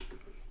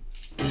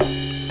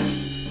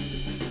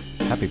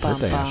Happy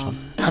birthday, Ashlyn.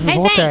 Happy Hey,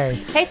 birthday.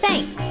 thanks. Hey,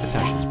 thanks. It's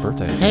Ashlyn's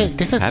birthday. Hey,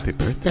 this is Happy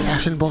birthday. This is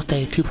Ashlyn's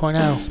birthday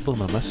 2.0.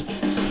 Subliminal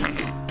messages.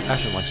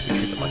 Ashlyn likes to be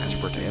treated like it's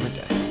her birthday every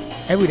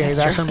day. Every day is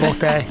Ashlyn's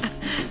birthday.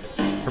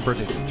 Her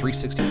birthday's a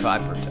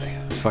 365 birthday.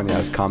 It's funny, I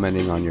was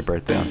commenting on your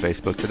birthday on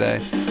Facebook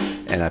today,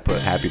 and I put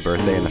happy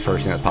birthday, and the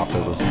first thing that popped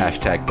up was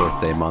hashtag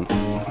birthday month.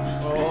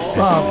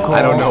 Well, of course.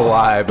 I don't know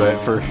why, but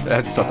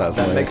I just thought that was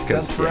That hilarious, makes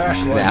sense 'cause, for yeah,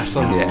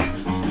 Ashlyn. Ashlyn,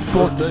 yeah.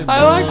 Birthday.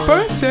 I like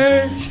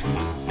birthdays.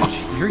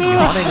 You're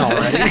yawning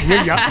already?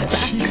 You're young.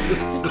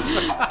 Jesus.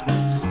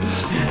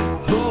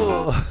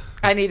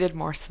 I needed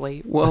more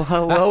sleep. Well,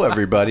 hello,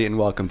 everybody, and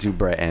welcome to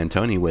Brett and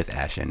Tony with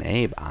Ash and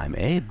Abe. I'm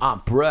Abe.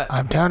 I'm Brett.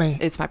 I'm Tony.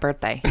 It's my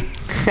birthday.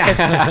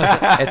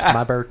 It's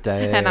my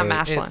birthday. And I'm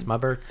Ashlyn. It's my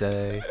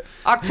birthday.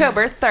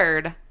 October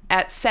 3rd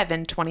at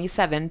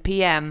 7:27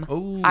 p.m.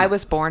 Ooh. I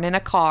was born in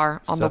a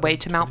car on the way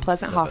to Mount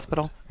Pleasant 7:27.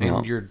 Hospital. And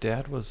Yeah. your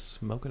dad was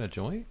smoking a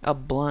joint? A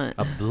blunt.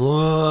 A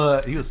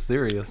blunt. He was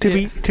serious.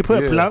 To put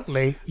Yeah. it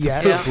bluntly,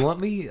 Yeah. yes. Blunt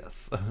me?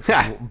 Yes.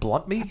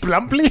 Blunt me?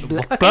 Bluntly? And,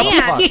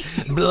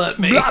 Blunt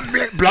me.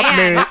 Bluntly.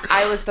 and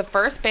I was the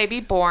first baby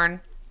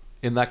born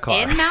In that car.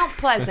 in Mount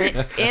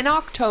Pleasant in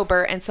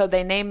October, and so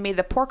they named me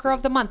the Porker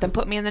of the Month and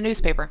put me in the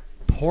newspaper.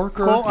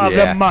 Porker. Quote of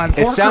the month.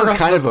 It sounds Porker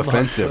kind of of the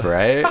month. offensive,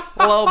 right?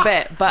 A little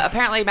bit, but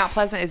apparently Mount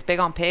Pleasant is big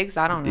on pigs.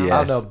 I don't know.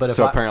 Yes. know, but if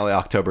so I- apparently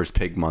October's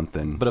pig month,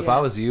 and But if Yeah. I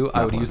was you,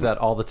 I would use that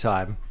all the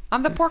time.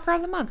 I'm the Porker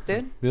of the Month,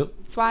 dude. Yep.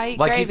 That's why I eat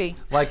Like gravy.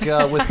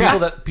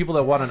 with people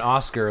that won an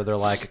Oscar, they're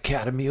like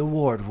Academy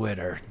Award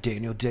winner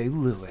Daniel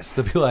Day-Lewis.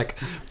 They'll be like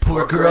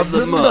Porker of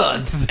the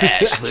Month,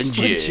 Ashlyn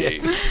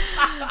James.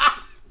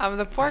 I'm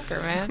the Porker,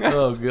 man.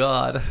 Oh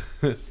God.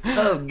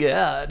 Oh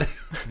God.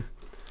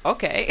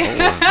 Okay. What was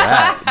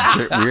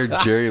that? Weird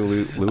Jerry I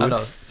know.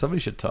 Lewis. Somebody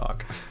should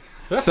talk.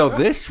 So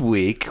this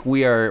week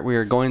we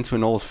are going to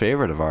an old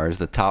favorite of ours,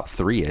 the top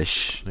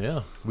 3-ish.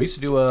 Yeah, we used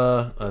to do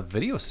a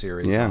video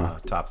series Yeah. on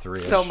top 3.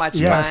 So much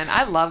Yes.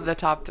 fun. I love the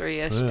top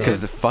 3-ish, dude.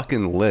 Because the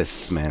fucking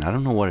lists, man. I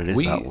don't know what it is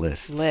about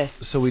lists.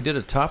 Lists. So we did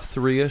a top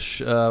 3-ish.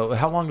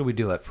 How long did we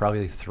do it?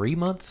 Probably 3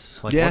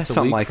 months. Like Yeah, once a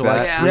something week like for that.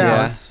 like Yeah. 3 Yeah.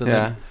 months,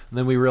 and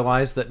then we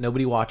realized that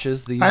nobody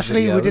watches these.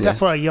 Actually, videos. we did that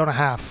for a year and a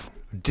half.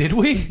 Did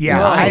we?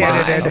 Yeah, I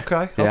edited.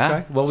 Okay. Yeah.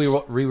 Okay. Well,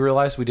 we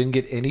realized we didn't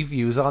get any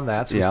views on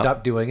that, so we Yeah.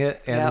 stopped doing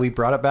it, and Yep. we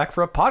brought it back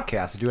for a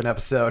podcast to do an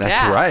episode. That's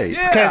Yeah. right.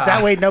 Yeah. Because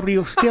that way nobody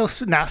will still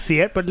not see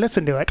it, but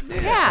listen to it.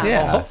 Yeah.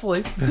 Yeah. Well,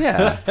 hopefully.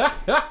 Yeah.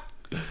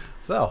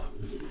 So.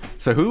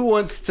 So who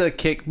wants to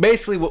kick?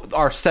 Basically, what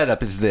our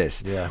setup is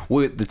this. Yeah.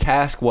 The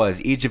task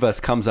was each of us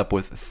comes up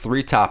with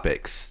 3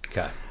 topics.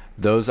 Okay.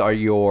 Those are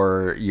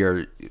your.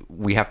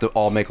 We have to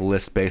all make a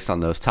list based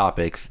on those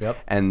topics. Yep.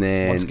 And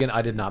then Once again,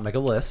 I did not make a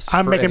list.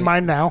 I'm for making any-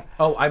 mine now.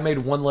 Oh, I made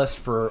one list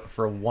for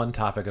one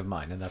topic of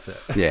mine, and that's it.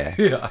 yeah.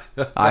 Yeah.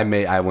 I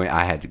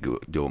had to go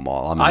do them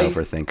all. I'm an I-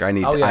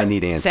 overthinker. Oh, yeah. I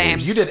need answers. Same.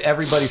 You did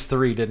everybody's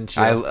 3, didn't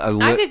you?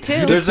 I did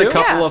too. There's Me a too.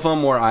 couple Yeah. of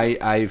them where I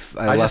I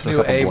left just a knew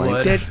couple Abe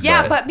blanks. would.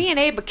 Yeah, but me and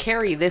Abe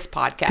carry this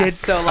podcast. Did-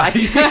 So, like,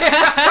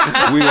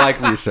 we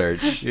like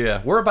research. Yeah,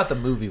 we're about the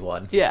movie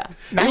one. yeah.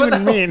 Not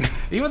even mean.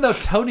 Even though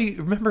Tony,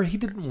 remember, he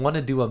didn't want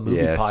to do a movie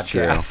Yeah, it's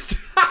true. podcast.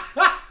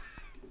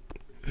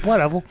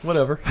 Whatever.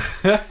 Whatever.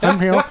 I'm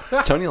here.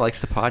 Tony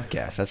likes the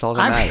podcast. That's all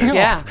that I'm matters. here.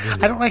 Yeah.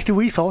 I don't like to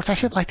resource. I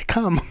should like to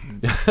come.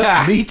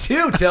 Me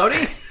too,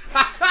 Tony.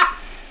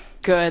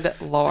 Good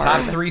Lord.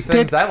 Top 3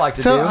 things I like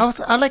to so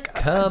do. I like.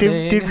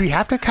 Coming. Did we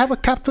have to have a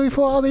top 3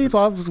 for all these?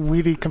 Or I was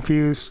really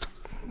confused.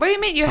 What do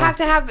you mean? You have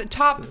to have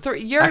top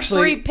 3. Your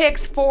Actually- 3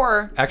 picks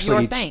for actually,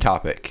 your Each thing.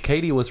 topic.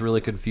 Katie was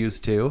really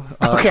confused too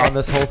Okay. on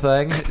this whole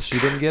thing. She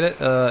didn't get it,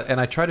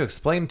 and I tried to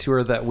explain to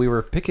her that we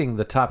were picking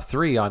the top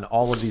 3 on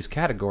all of these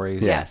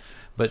categories. Yes.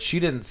 But she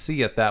didn't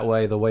see it that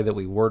way, the way that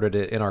we worded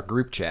it in our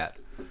group chat.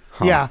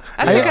 Yeah.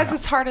 That's because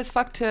it's hard as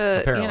fuck to,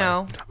 Apparently. you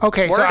know.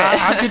 Okay, so word it.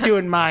 I'm just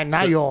doing mine,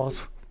 not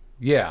yours.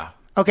 Yeah.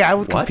 Okay, I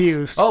was What?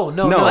 confused. Oh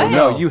no,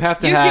 No, you have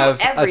to You do have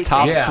a everything.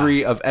 top Yeah.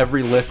 3 of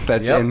every list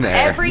that's Yep. in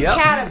there. Every Yep.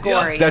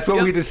 category. That's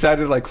what we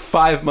decided like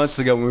 5 months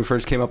ago when we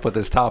first came up with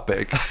this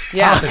topic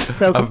Yeah.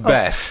 So- of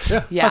best.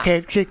 Yeah.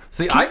 Okay,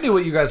 See, I knew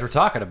what you guys were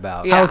talking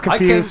about. Yeah. I was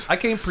confused. I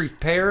came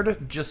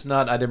prepared, just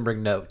not. I didn't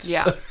bring notes.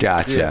 Yeah.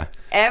 Gotcha. Yeah.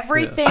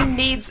 Everything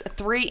needs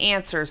 3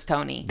 answers,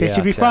 Tony. this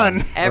should be Ten.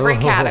 fun. Every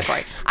Oh.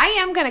 category. I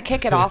am going to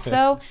kick it off,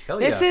 though. Hell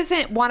This yeah.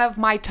 isn't one of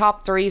my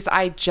top 3s.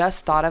 I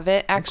just thought of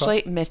it,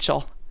 actually.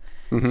 Mitchell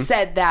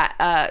said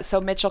that. So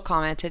Mitchell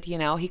commented,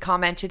 he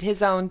commented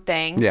his own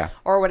thing Yeah.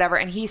 or whatever.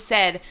 And he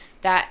said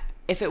that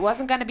if it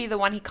wasn't going to be the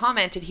one he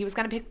commented, he was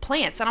going to pick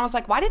plants. And I was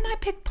like, why didn't I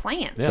pick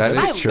plants? Yeah, That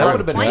Because is I true. That love would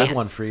have been a plants. good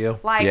one for you.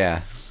 Like,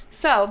 Yeah.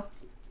 so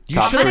You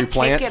Top I'm should gonna three kick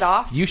plants. it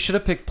off. You should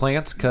have picked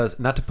plants because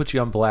not to put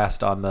you on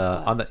blast on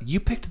the you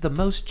picked the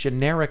most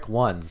generic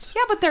ones.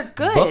 Yeah, but they're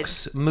good.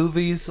 Books,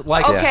 movies,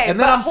 like, Okay, and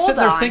then but I'm hold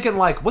sitting there on. thinking,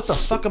 like, what the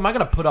fuck am I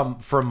gonna put on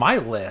for my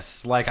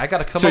list? Like, I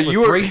gotta come So up with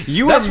you were- three.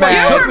 you were That's why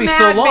mad- it You took were me mad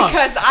so long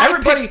because I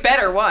picked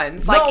better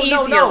ones, like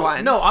easier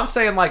ones. No, I'm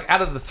saying like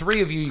out of the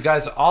three of you, you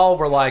guys all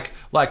were like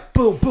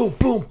boom, boom,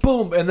 boom,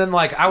 boom, and then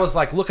like I was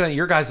like looking at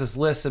your guys'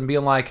 list and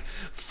being like,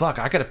 fuck,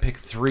 I gotta pick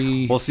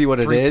three. We'll see what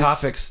it three is.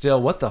 topics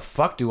still. What the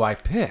fuck do I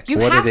pick? You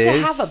What have it to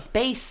is- have a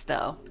base,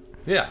 though.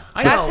 Yeah,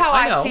 That's how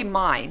I know. see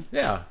mine.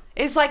 Yeah.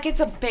 It's like it's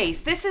a base.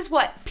 This is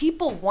what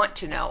people want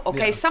to know.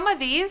 Okay, Yeah. some of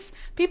these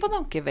people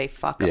don't give a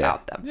fuck Yeah.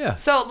 about them. Yeah.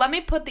 So let me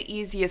put the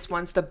easiest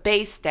ones, the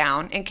base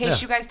down, in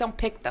case Yeah. you guys don't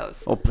pick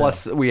those. Well,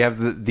 plus we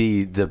have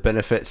the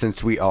benefit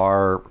since we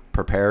are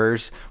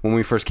preparers. When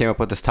we first came up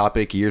with this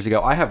topic years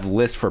ago, I have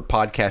lists for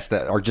podcasts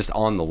that are just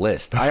on the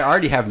list. I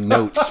already have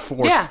notes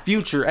for Yeah.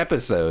 future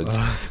episodes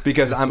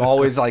because I'm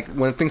always like,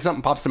 when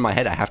something pops in my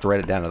head, I have to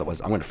write it down.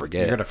 Otherwise, I'm going to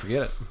forget. You're gonna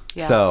forget it.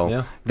 Yeah. So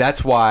Yeah.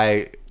 that's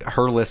why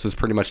her list was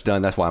pretty much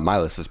done. That's why my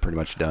list was pretty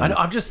much done. I know,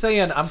 I'm just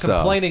saying. I'm So,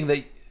 complaining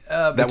that.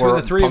 that Between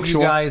we're the three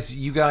punctual? of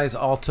you guys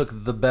all took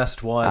the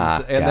best ones,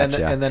 gotcha.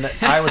 and then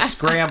I was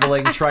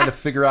scrambling trying to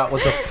figure out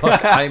what the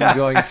fuck I'm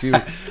going to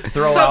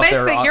throw So out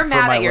there. basically, you're for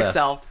mad my at list.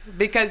 yourself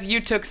because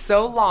you took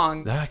so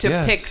long I to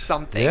guess. pick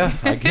something. Yeah,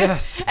 I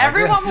guess. I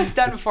Everyone guess. was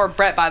done before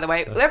Brett, by the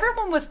way.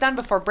 Everyone was done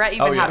before Brett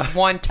even Oh, yeah. had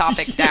one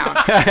topic down.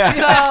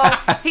 So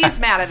he's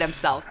mad at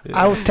himself.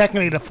 I was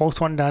technically the first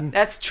one done.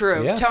 That's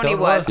true. Yeah, Tony Tony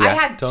was. was. I Yeah.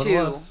 had Tony two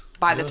was.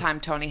 by the Yeah. time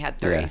Tony had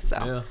three. Yeah. So,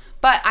 Yeah.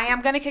 but I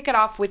am going to kick it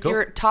off with Cool.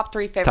 your top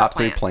three favorite Top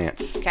three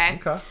plants. plants. Okay.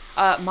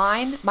 Okay.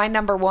 My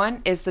number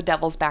one is the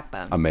Devil's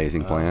Backbone.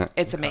 Amazing plant.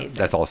 It's amazing.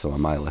 That's also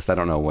on my list. I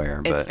don't know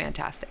where, It's but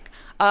fantastic.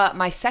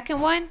 My second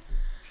one,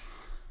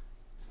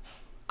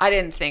 I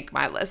didn't think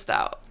my list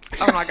out.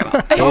 I'm not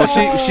gonna.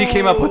 well, she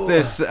came up with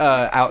this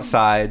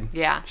outside.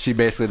 Yeah. She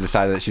basically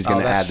decided that she's going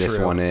to that's add this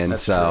true. one in.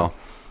 That's So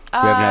we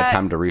haven't had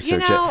time to you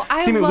research know, it.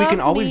 I See, we can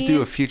love always me-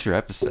 do a future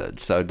episode.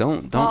 So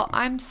don't. Well,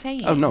 I'm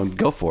saying. Oh no,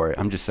 go for it.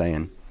 I'm just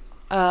saying.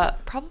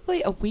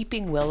 Probably a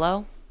weeping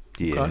willow.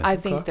 Yeah. I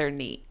think Okay. they're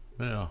neat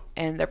Yeah.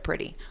 and they're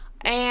pretty.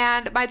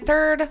 And my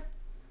third,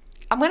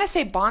 I'm gonna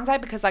say bonsai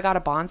because I got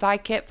a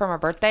bonsai kit for my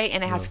birthday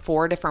and it has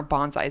 4 different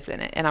bonsais in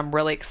it, and I'm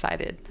really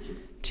excited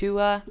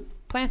to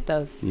plant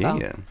those. So,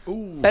 Yeah.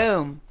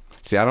 boom.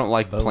 See, I don't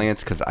like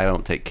plants because I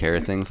don't take care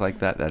of things like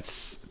that.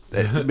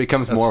 It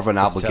becomes more of an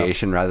that's tough.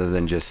 obligation rather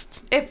than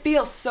just. It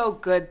feels so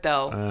good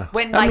though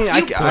when I like mean,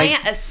 you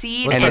plant a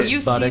seed And and it you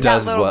see budding. that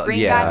does little well, green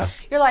yeah. guy.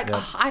 You're like,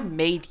 oh, I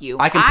made you.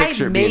 I can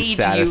picture it being made you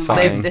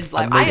satisfying. live this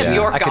life. I I made am you.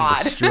 your I can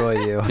god.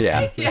 destroy you.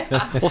 Yeah.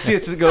 Yeah. Well, see,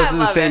 it goes I to the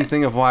love same it.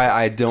 thing of why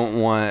I don't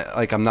want,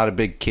 like, I'm not a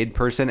big kid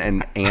person,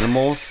 and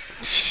animals,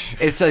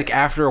 it's like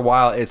after a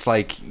while, it's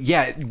like,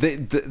 yeah,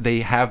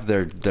 they have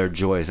their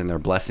joys and their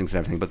blessings and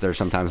everything, but there's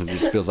sometimes it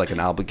just feels like an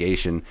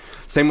obligation.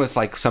 Same with,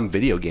 like, some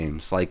video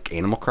games, like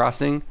Animal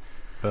Crossing.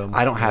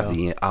 I don't have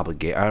the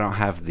obligation. I don't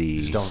have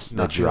the not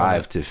doing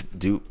drive it. to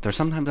do. There's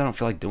sometimes I don't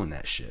feel like doing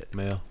that shit.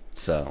 Yeah.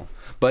 So,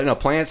 but no,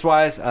 plants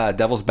wise,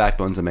 Devil's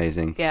Backbone's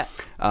amazing. Yeah.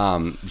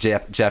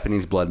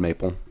 Japanese blood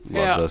maple. Love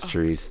Yeah. those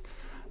trees.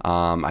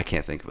 I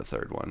can't think of a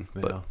third one,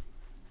 but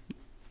Yeah.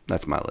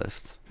 that's my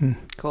list.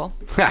 Cool.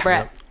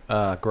 Brett.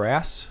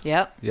 Grass.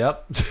 Yep.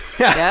 Yep.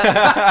 Yep.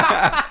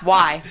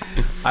 Why?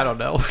 I don't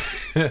know.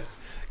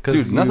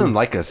 Dude, nothing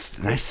like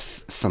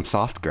some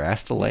soft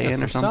grass to lay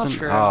in or some something.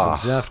 True. Oh,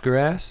 Some soft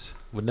grass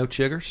with no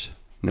chiggers.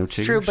 no It's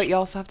chiggers. true, but you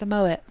also have to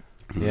mow it.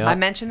 Yeah. I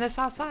mentioned this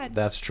outside.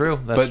 That's true.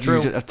 That's but true.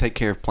 you just have to take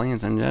care of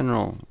plants in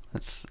general.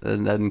 That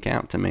doesn't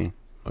count to me.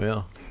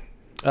 Yeah.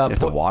 You have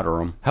to water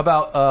them. How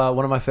about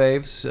one of my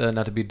faves?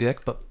 Not to be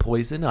dick, but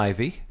poison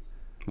ivy.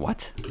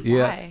 What?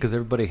 Yeah, Why? because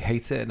everybody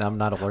hates it, and I'm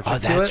not allergic Oh,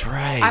 to that's it.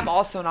 right. I'm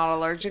also not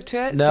allergic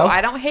to it, No? so I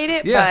don't hate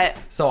it, Yeah,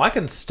 but so I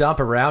can stomp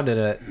around in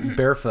it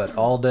barefoot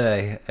all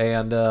day,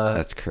 and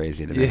That's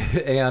crazy to me.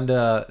 and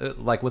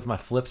like with my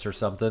flips or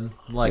something.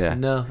 Like, Yeah.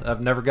 no,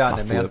 I've never gotten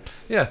My it, man.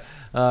 flips. Yeah,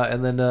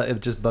 and then it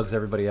just bugs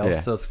everybody else,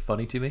 Yeah. so it's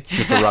funny to me.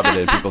 Just to rub it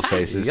in people's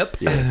faces. Yep.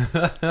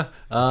 Yeah.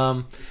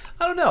 I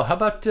don't know. How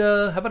about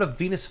a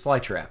Venus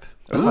flytrap?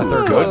 That's my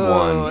third Good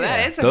one. one.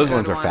 that is a Those good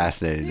ones are one.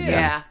 fascinating to me.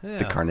 Yeah.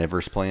 The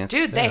carnivorous plants.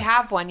 Dude, they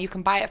have one. You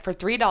can buy it for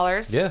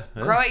 $3. Yeah,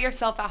 yeah. Grow it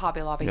yourself at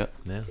Hobby Lobby. Yep.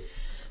 Yeah.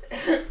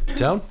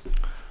 Joan?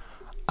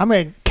 I'm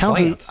gonna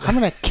counter. Plants. I'm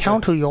gonna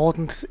counter yours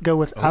and go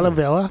with aloe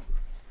vera.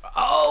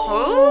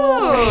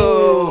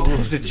 Ooh.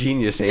 That's a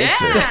genius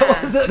answer.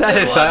 Yeah. That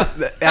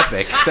is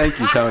epic. Thank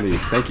you, Tony.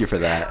 Thank you for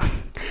that.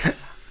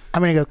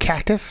 I'm gonna go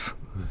cactus.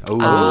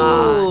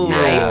 Oh,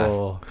 nice.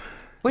 Oh.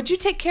 Would you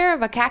take care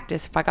of a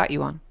cactus if I got you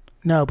one?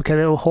 No, because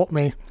it will hurt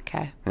me.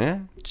 Okay. Yeah.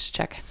 Just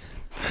checking.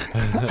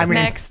 I mean,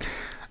 Next.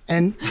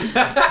 and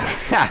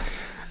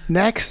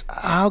next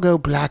I'll go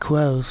black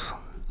rose.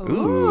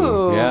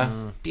 Ooh. Yeah.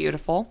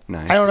 beautiful.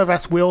 Nice. I don't know if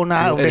that's real or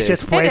not. Or if It it's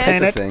just is. spray It is.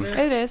 painted. That's a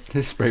thing. It is.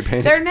 It's spray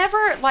painted. They're never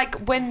like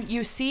when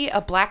you see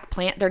a black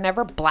plant. They're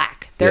never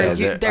black. They're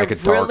Yeah, they're like a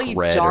dark really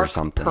red dark or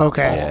something. purple.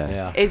 Okay.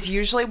 Yeah. Is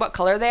usually what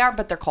color they are,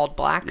 but they're called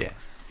black. Yeah.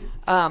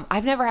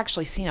 I've never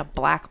actually seen a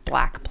black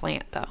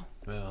plant though.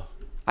 Yeah.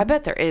 I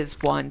bet there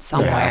is one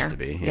somewhere. There has to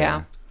be.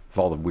 Yeah. Of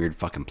all the weird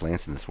fucking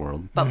plants in this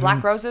world. But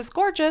black rose is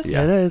gorgeous.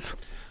 It is.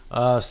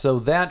 So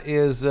that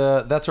is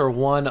that's our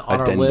one on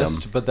our Addendum.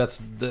 list,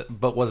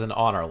 but wasn't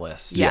on our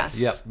list. Yes.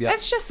 Yep.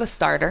 It's just the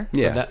starter.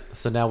 Yeah.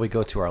 So now we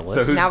go to our So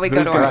list. who's, Now we go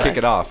who's to gonna our kick list.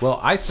 it off? Well,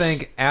 I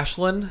think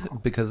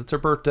Ashlyn, because it's her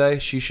birthday,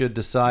 she should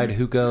decide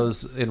who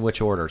goes in which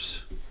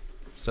orders.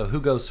 So who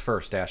goes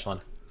first,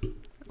 Ashlyn?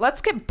 Let's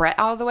get Brett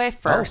out of the way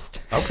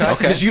first. Okay.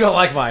 Because you don't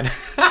like mine.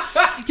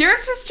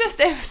 Yours was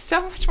just, it was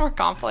so much more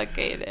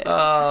complicated.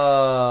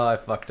 Oh, I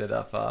fucked it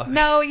up.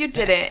 No, you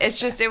didn't. It's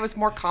just, it was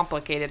more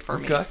complicated for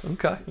me.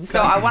 Okay. So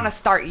I want to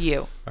start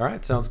you. All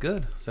right. Sounds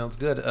good.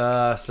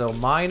 So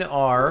mine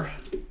are,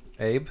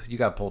 Abe, you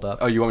got pulled up.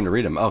 Oh, you want me to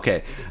read them?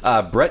 Okay.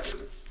 Brett's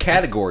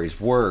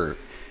categories were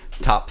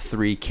top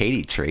 3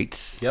 Katie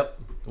traits. Yep.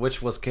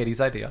 Which was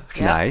Katie's idea.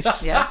 Yep.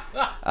 Nice. Yeah.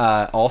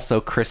 Also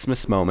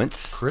Christmas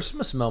moments.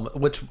 Christmas moment,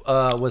 which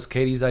was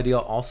Katie's idea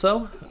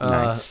also.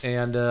 Nice.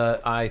 And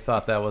I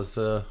thought that was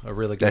a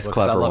really good That's one.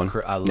 'Cause clever I love,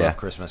 one. I love Yeah.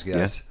 Christmas,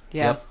 guys.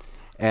 Yeah.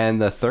 And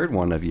the third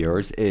one of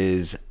yours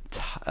is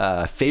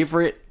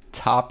favorite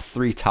top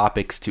 3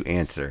 topics to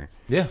answer.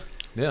 Yeah.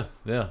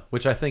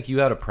 Which I think you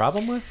had a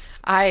problem with.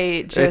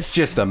 It's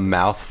just a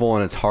mouthful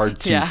and it's hard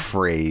to Yeah.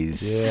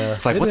 phrase. Yeah.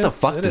 It's like, It what the is,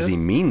 fuck it does he is.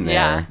 mean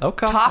there? Yeah.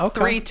 Okay, Top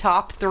okay.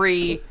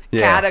 three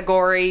Yeah.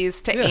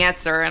 categories to Yeah.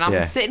 answer. And I'm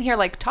Yeah. sitting here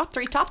like, top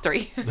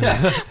three.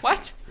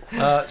 What?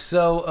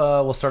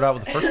 So we'll start out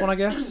with the first one, I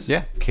guess.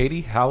 Yeah.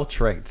 Katie Howell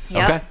traits.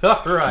 Yep.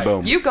 Okay. All right.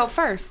 Boom. You go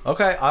first.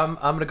 Okay, I'm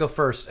gonna go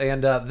first,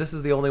 and this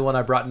is the only one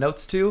I brought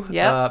notes to.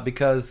 Yep.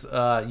 Because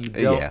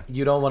Yeah.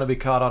 you don't want to be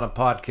caught on a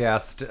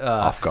podcast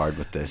Off guard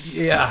with this.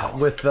 Yeah,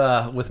 with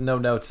no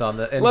notes on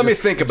the. And Let me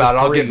just- think just about it.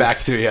 I'll get freeze. back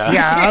to you.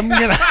 Yeah, I'm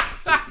gonna.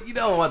 You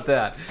don't want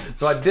that.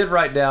 So I did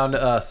write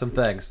down some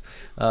things.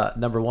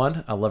 Number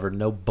one, I love her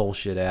no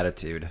bullshit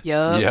attitude.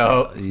 Yup.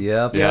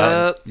 Yep.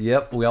 Yep.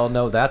 Yep. We all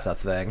know that's a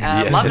thing.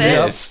 Yes, love it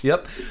it. is.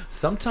 Yep.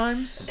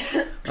 Sometimes,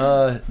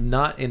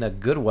 not in a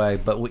good way,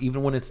 but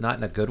even when it's not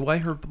in a good way,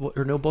 her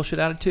no bullshit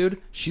attitude,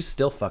 she's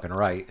still fucking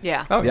right.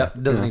 Yeah. Oh, Yep. yeah.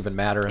 It doesn't even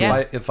matter.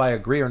 Yeah. If I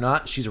agree or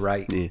not, she's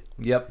right. Yeah.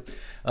 Yep.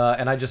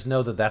 And I just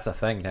know that that's a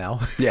thing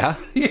now. Yeah.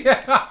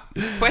 Yeah.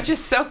 Which is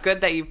so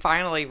good that you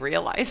finally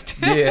realized.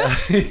 Yeah.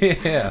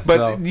 Yeah. But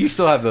so- you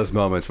still have those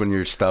moments when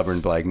you're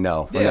stubborn, like,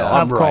 no, Yeah, no,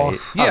 I'm of right.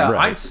 course. Yeah, I'm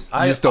right.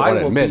 I you just don't want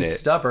to will admit be it.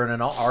 stubborn,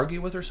 and I'll argue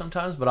with her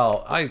sometimes, but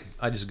I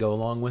just go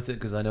along with it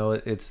because I know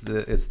it's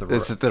the It's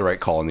the right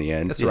call in the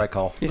end. It's the right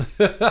call, even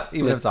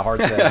if it's a hard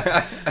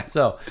thing.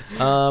 So,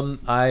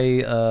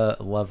 I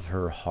love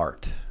her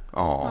heart.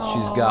 Aw.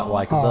 She's got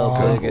like the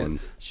Good biggest. one.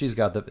 She's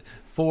got the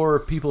for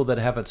people that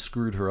haven't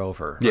screwed her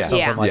over, or Yeah. something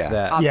Yeah. like Yeah.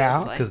 that. Yeah.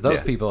 Obviously. Because those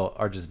Yeah. people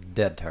are just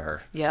dead to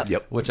her. Yep.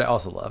 Yep. Which I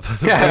also love.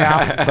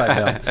 Yeah.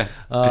 Side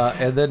note.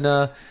 And then,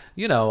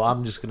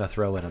 I'm just going to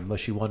throw in a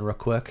mushy one real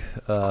quick,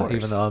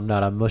 even though I'm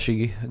not a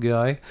mushy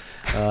guy.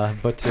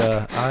 But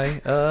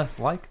I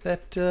like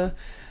that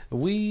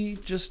we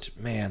just,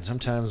 man,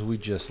 sometimes we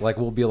just, like,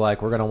 we'll be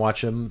like, we're going to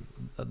watch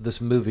this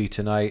movie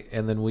tonight,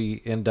 and then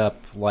we end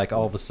up, like,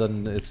 all of a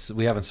sudden,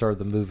 we haven't started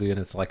the movie, and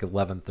it's like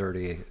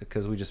 11:30,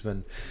 because we just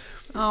been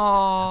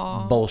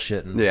Aww.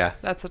 bullshitting. Yeah.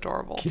 That's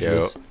adorable.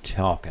 Just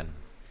talking.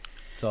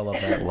 So I love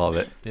that. Love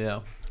it. Yeah.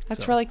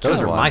 That's So, really Those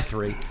cute. are my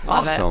three.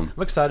 Love it. Awesome.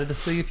 I'm excited to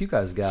see if you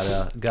guys got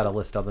a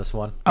list on this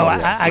one. Oh,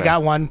 yeah, I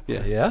got one.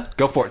 Yeah. Yeah?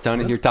 Go for it,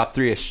 Tony. Your top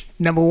 3-ish.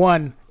 Number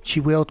one,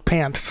 she wields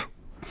pants.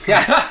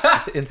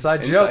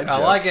 Inside joke. I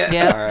joke. like it.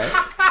 Yep. All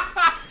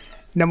right.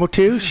 Number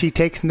two, she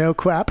takes no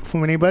crap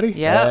from anybody.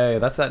 Yep. Hey,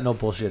 that's that no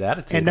bullshit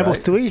attitude. And number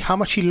right? three, how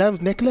much she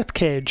loves Nicolas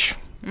Cage.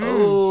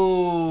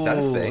 Oh. Is that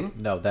a thing?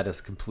 No, that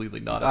is completely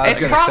not a I was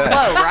It's gonna Rob say.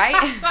 Lowe,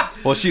 right?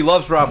 Well, she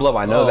loves Rob Lowe.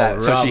 I know Oh,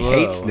 that. So Rob she Lowe.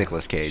 hates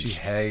Nicolas Cage. She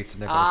hates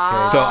Nicolas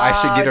Ah. Cage. So I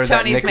should get her that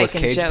Tony's Nicolas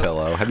making Cage jokes.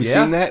 pillow. Have you Yeah?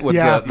 seen that with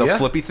Yeah. the Yeah.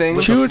 flippy thing?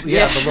 With She would- the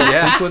little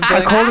Yeah. sequin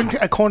thing.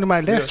 According to my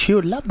list, she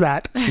would love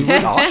that.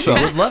 Awesome.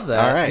 She would love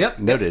that. All right. Yep.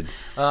 Noted.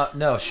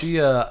 No, she.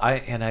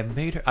 I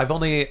made her. I've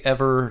only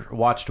ever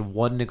watched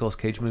one Nicolas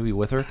Cage movie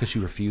with her because she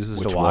refuses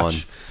Which to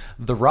watch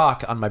The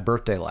Rock on my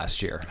birthday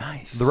last year.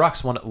 Nice. The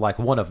Rock's one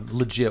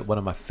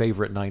of my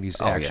favorite '90s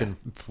action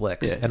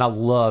flicks, Yeah. and I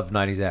love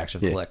 '90s action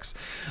flicks.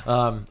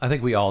 I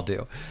think we all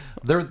do.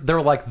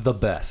 They're like the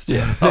best.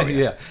 Yeah. Oh,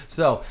 yeah. yeah.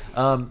 So,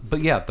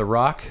 but yeah, The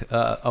Rock.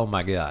 Oh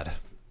my God.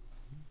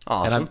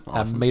 Awesome. And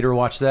I made her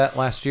watch that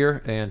last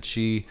year, and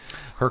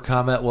her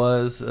comment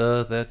was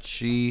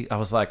that I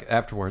was like,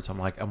 afterwards, I'm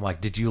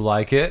like, did you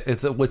like it?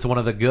 It's one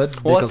of the good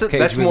Nicolas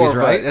Cage movies,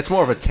 right? That's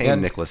more of a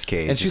tame Nicolas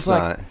Cage. And she's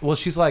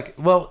like,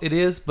 well, it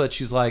is, but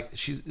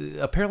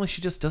apparently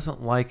she just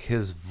doesn't like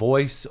his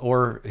voice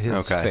or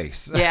his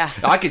face. Yeah.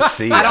 I could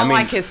see. I don't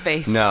like his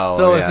face. No.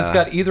 So if it's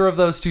got either of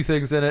those two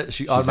things in it,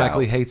 she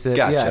automatically out. hates it.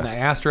 Gotcha. Yeah, and I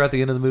asked her at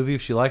the end of the movie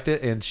if she liked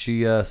it, and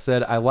she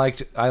said I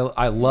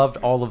loved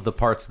all of the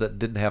parts that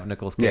didn't have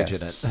Nicolas Cage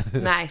in it.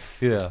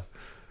 Nice. Yeah.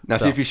 Now,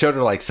 see, if you showed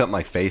her like something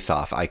like Face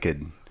Off, I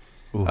could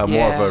more of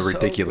a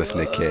ridiculous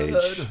Nick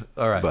Cage.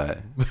 All right. But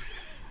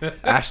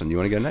Ashlyn, you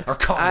want to go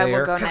next? I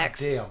will go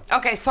next. Damn.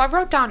 Okay, so I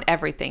wrote down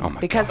everything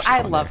because gosh,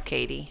 I go love there.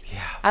 Katie.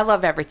 Yeah. I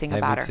love everything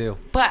about me her. too.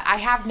 But I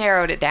have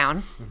narrowed it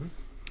down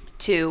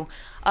to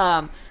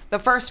the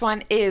first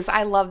one is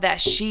I love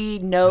that she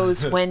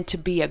knows when to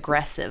be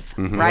aggressive,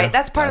 right? Yeah,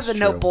 that's part of the that's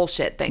no true.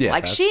 bullshit thing. Yeah,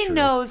 like that's she true.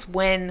 knows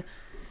when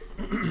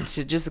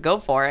to just go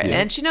for it,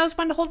 and she knows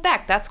when to hold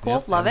back. That's cool.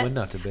 Yep, Love and it. when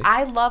not to be.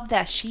 I love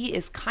that she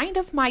is kind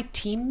of my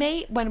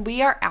teammate when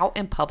we are out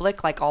in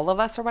public, like all of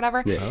us or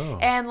whatever. Yeah. Oh.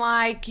 And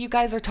like you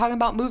guys are talking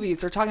about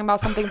movies or talking about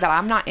something that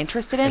I'm not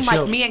interested in. And she Like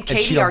don't- me and and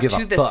she Katie don't are give a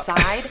to the fuck.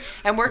 side,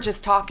 and we're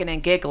just talking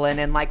and giggling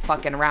and like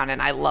fucking around,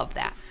 and I love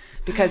that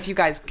because you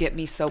guys get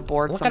me so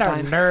bored Look at our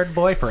sometimes. nerd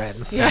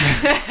boyfriends.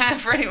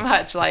 Pretty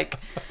much, like.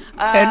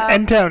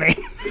 And Tony.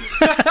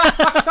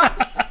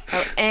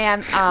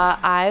 And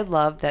I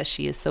love that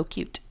she is so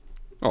cute.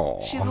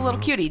 Oh, She's a little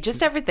cutie,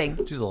 just everything.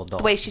 She's a little doll.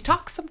 The way she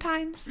talks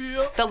sometimes.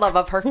 The love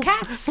of her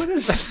cats.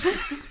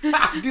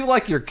 I do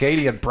like your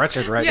Katie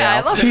impression right Yeah, now.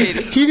 I love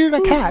Katie. She's doing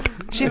a cat.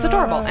 She's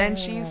adorable and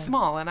she's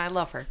small and I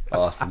love her.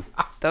 awesome.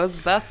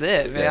 That's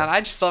it, man. Yeah.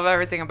 I just love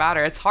everything about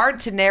her. It's hard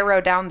to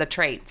narrow down the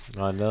traits.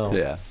 I know.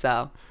 Yeah.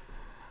 So,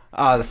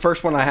 The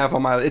first one I have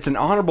on it's an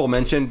honorable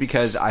mention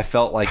because I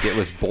felt like it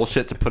was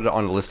bullshit to put it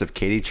on a list of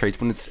Katie traits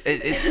when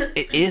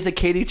it is a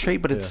Katie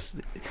trait, but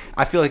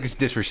I feel like it's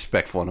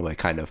disrespectful in a way,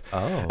 kind of.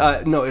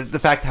 Oh. No, the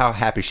fact how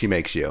happy she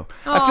makes you.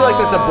 I feel like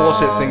that's a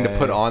bullshit thing to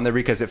put on there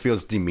because it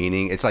feels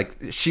demeaning. It's like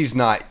she's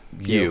not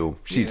you.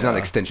 She's not an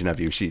extension of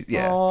you. She's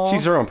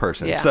her own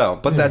person. Yeah. So,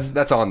 but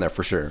that's on there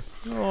for sure.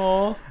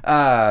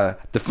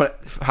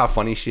 How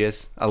funny she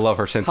is. I love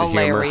her sense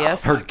Hilarious.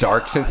 of humor. Her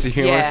dark sense of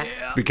humor.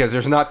 Yeah. Because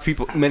there's not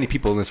many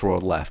people in this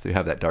world left who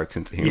have that dark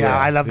sense of humor. Yeah,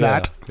 I love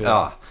that.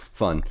 Ah,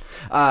 fun.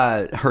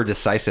 Her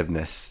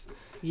decisiveness.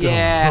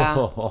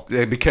 yeah.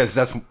 Because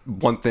that's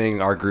one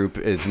thing our group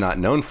is not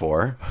known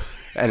for.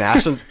 And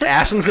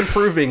Ashlyn's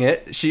improving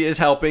it. She is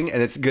helping,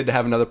 and it's good to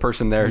have another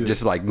person there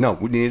just like, no,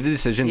 we need a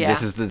decision. Yeah.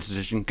 This is the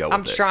decision. Go with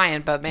I'm it.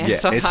 trying, but man, Yeah,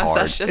 sometimes it's hard.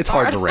 that's just It's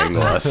hard to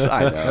wrangle us.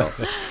 I know.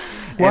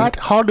 What?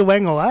 Hard to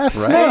wrangle us?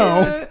 Right?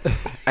 No.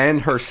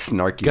 And her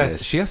snarkiness.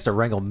 Guys, she has to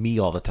wrangle me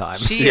all the time.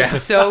 She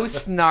is so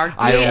snarky,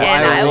 and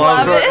I I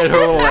love her it. and her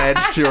little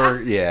edge to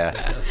her.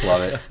 Yeah,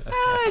 love it.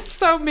 It's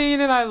so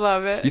mean, and I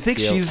love it. You think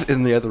she's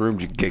in the other room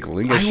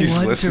giggling as I she's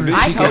wonder listening? if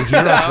I she can hope hear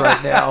us so.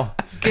 right now.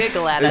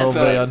 Giggle at Is us.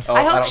 the- man. oh,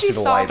 I hope don't she see the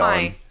saw light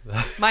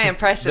on. my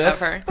impression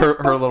This? of her.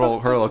 Her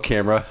little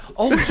camera.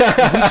 Oh, shit, we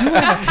do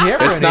have a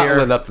camera It's in not here.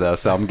 lit up though,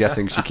 so I'm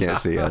guessing she can't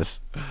see us.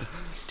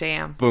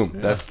 Damn. Boom.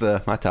 That's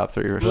my top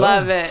 3.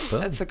 Love it.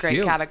 Boom. That's a great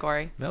Cute.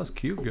 category. That was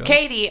cute, guys.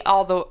 Katie,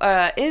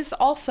 is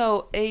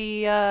also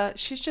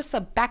she's just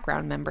a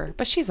background member,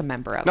 but she's a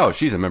member of. No, it.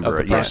 she's a member.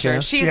 Of the Yeah. podcast?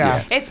 Sure. She's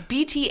Yeah. it's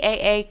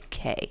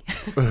BTAAK,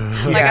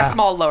 like Yeah. a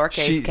small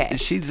lowercase k.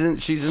 She's in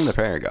the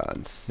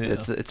Paragons. Yeah.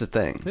 It's a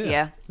thing.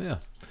 Yeah. Yeah.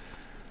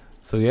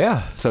 So,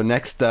 yeah. So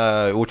next,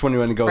 which one do you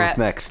want to go Brett. with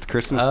next?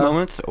 Christmas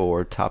moments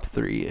or top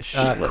 3-ish?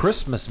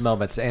 Christmas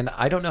moments. And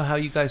I don't know how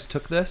you guys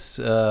took this.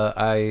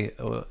 I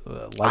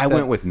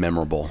went with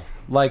memorable.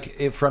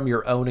 From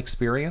your own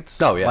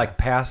experience. Oh, yeah. Like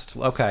past.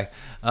 Okay.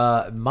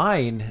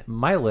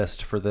 My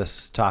list for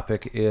this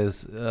topic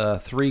is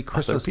 3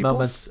 Christmas people's?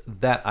 moments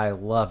that I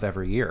love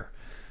every year.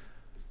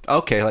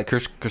 Okay, like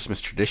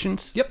Christmas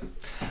traditions. Yep.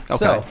 Okay.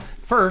 So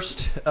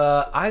first,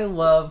 I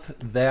love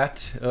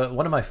that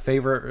one of my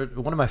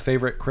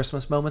favorite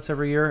Christmas moments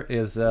every year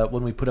is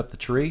when we put up the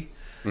tree.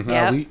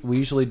 Yep. We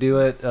usually do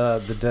it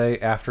the day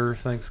after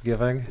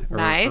Thanksgiving.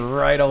 Nice.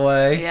 Right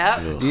away.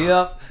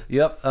 Yep.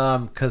 Yep.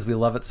 Because we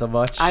love it so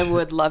much. I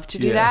would love to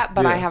do Yeah, that,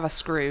 but I yeah. have a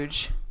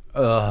Scrooge.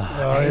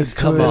 it's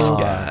Come good.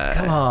 on,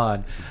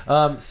 come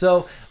on.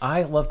 So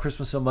I love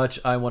Christmas so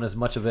much. I want as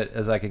much of it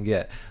as I can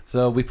get.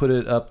 So we put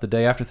it up the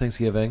day after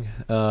Thanksgiving,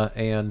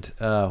 and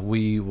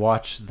we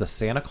watch the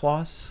Santa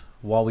Claus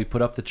while we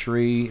put up the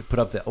tree, put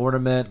up the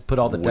ornament, put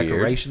all the Weird.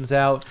 decorations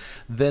out.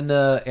 Then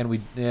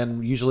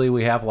and usually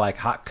we have like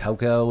hot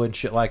cocoa and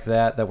shit like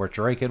that we're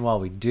drinking while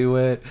we do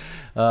it.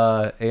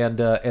 And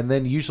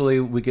then usually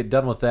we get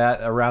done with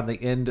that around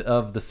the end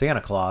of the Santa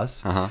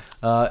Claus.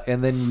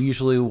 And then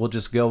usually we'll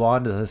just go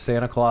on to the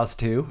Santa Claus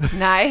 2.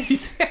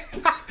 Nice.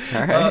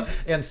 All right.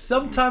 And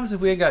sometimes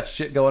if we ain't got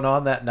shit going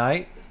on that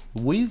night,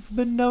 we've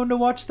been known to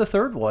watch the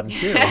third one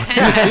too.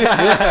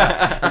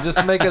 We're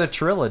just making a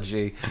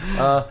trilogy.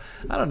 I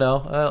don't know.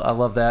 I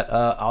love that.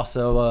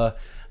 Also,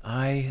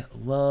 I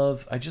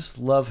just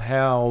love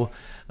how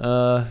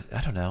I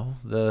don't know,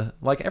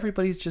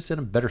 everybody's just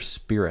in better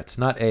spirits.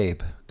 Not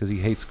Abe, because he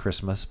hates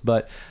Christmas,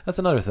 but that's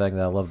another thing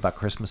that I love about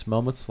Christmas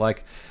moments.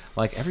 Like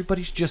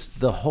everybody's just,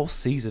 the whole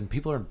season,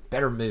 people are in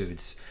better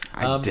moods.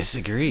 I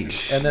disagree.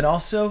 And then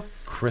also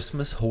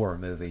Christmas horror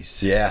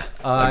movies. Yeah,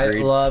 I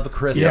agreed. love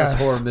Christmas Yes.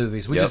 horror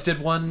movies. We Yep. just did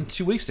one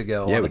 2 weeks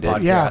ago Yeah, on we the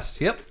did. podcast.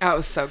 Yeah. Yep. Oh, it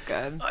was so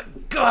good.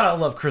 God, I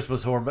love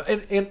Christmas horror.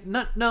 And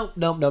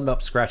no,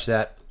 scratch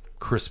that.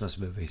 Christmas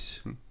movies.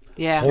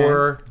 Yeah.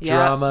 Horror, Yep,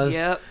 dramas,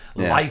 yep.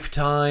 Yeah.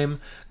 Lifetime,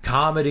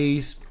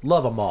 comedies.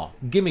 Love them all.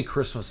 Give me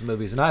Christmas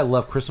movies. And I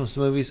love Christmas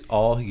movies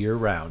all year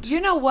round. You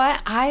know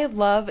what? I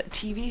love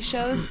TV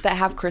shows that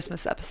have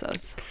Christmas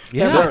episodes.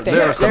 Yeah. They're my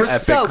There are favorite. some They're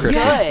epic so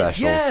Christmas good. specials.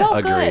 Yes. So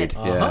Agreed.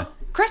 good. Yeah.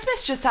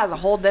 Christmas just has a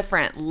whole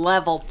different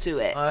level to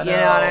it. I You know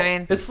what I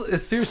mean?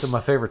 It's seriously my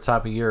favorite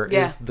time of year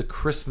Yeah. is the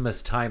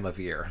Christmas time of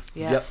year.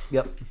 Yeah.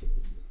 Yep.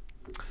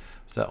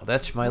 So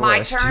that's my My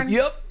list. turn?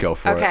 Yep. Go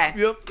for it. Okay.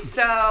 Yep.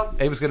 So,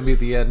 Abe's gonna be at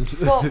the end.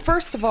 well,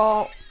 first of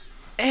all,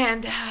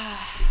 and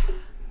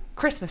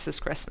Christmas is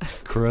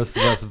Christmas.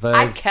 Christmas, babe.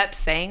 I kept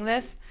saying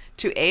this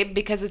to Abe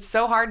because it's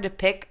so hard to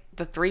pick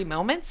the three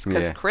moments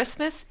because Yeah.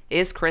 Christmas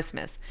is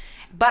Christmas.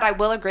 But I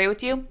will agree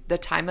with you, the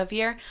time of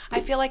year,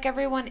 I feel like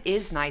everyone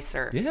is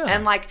nicer.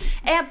 Yeah.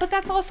 But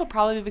that's also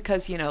probably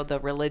because, the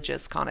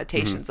religious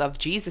connotations of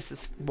Jesus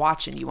is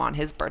watching you on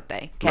his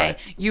birthday. Okay. Right.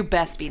 You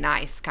best be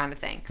nice kind of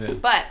thing.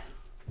 But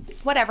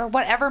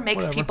whatever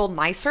makes people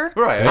nicer,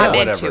 Right. I'm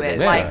yeah, into whatever it.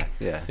 they- Like,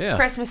 yeah. Yeah.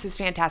 Christmas is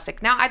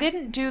fantastic. Now, I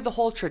didn't do the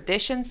whole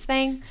traditions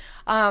thing,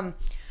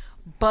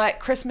 but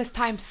Christmas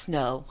time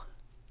snow.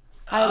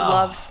 I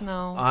love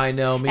snow. I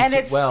know, me and too.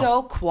 it's Well,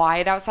 so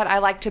quiet outside. I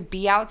like to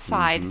be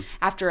outside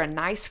after a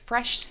nice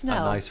fresh snow.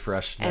 nice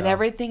fresh And snow.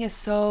 everything is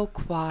so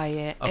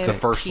quiet. and The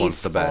first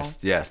one's the peaceful.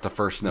 best. Yes, the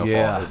first snowfall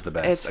Yeah. is the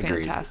best. It's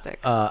Agreed. fantastic.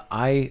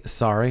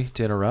 sorry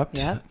to interrupt.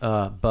 Yep.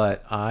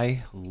 But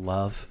I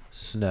love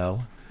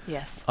snow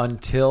Yes.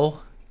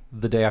 until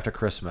the day after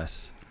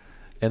Christmas,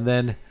 and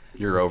then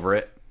You're over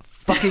it.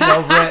 fucking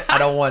over it. I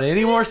don't want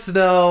any more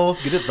snow.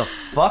 Get it the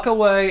fuck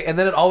away. And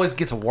then it always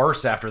gets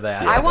worse after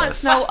that. I want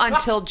snow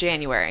until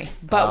January,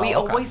 but we okay.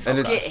 always And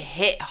get it's-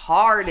 hit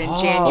hard in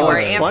Well,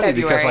 January it's and funny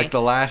February. because like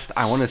the last,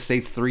 I want to say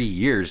 3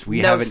 years,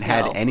 we No haven't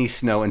had snow. any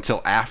snow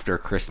until after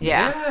Christmas.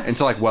 Yeah. Yes.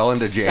 Until like well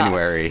into Sucks.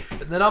 January.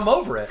 And then I'm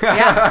over it.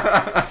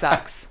 Yeah,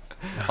 sucks.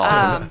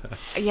 Awesome.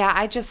 Yeah,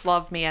 I just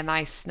love me a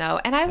nice snow.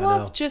 And I know.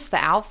 love just the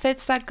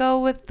outfits that go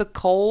with the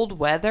cold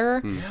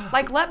weather.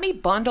 Like, let me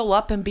bundle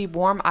up and be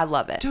warm. I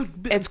love it.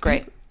 Dude, it's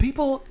great.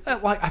 People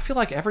I feel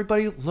like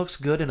everybody looks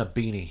good in a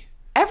beanie.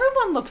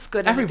 Everyone looks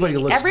good Everybody in a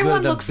beanie. looks Everyone good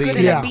in a looks good beanie in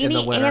a Yeah. in the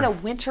beanie winter. and a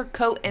winter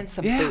coat and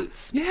some Yeah,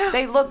 boots. yeah.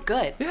 They look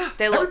good. Yeah,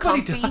 They look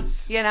everybody comfy,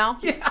 does. you know?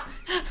 Yeah.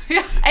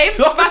 Yeah, Abe's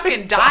Sorry.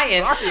 fucking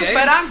dying, Sorry, Abe.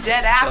 but I'm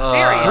dead ass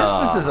serious.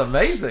 Christmas is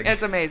amazing.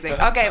 It's amazing.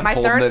 Okay, my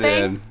Holding third it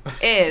thing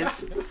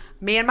is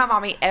me and my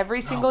mommy every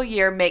single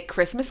year make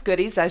Christmas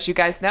goodies, as you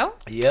guys know.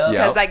 Yeah.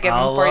 Because I give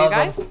I them for you love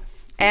guys. 'em.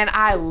 And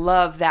I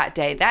love that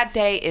day. That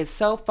day is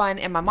so fun.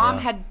 And my mom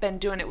Yeah. had been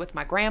doing it with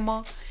my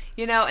grandma,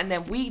 and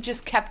then we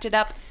just kept it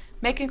up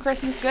making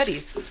Christmas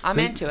goodies. I'm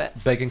See, into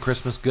it. Baking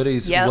Christmas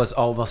goodies Yep. was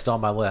almost on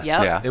my list.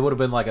 Yep. Yeah. It would have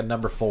been like a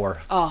number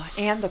 4. Oh,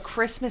 and the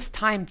Christmas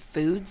time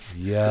foods.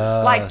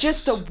 Yeah. Like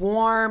just the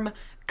warm,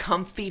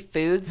 comfy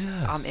foods.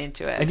 Yes. I'm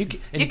into it. And you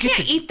get can't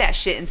to- eat that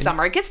shit in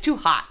summer. It gets too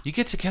hot. You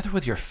get together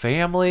with your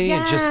family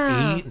and just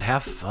Yeah. eat and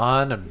have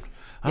fun and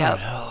I Yep.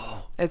 don't know.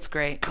 It's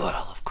great. God, I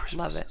love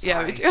Christmas. Love it.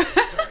 Yeah, we Sorry. do.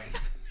 Sorry.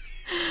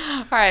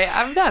 All right,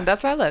 I'm done.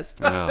 That's my list.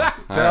 Oh,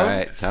 all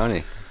right,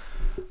 Tony.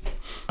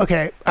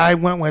 Okay, I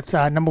went with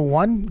number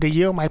one. The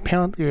year my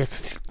parents,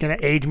 it's gonna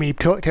age me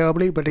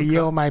terribly, but the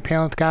year my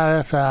parents got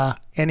us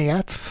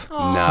NES.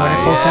 Oh. When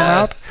it first came out.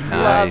 Yes.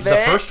 Love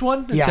The it. first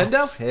one, Yeah.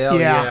 Nintendo? Hell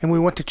yeah. And we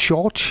went to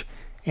church,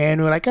 and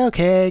we were like,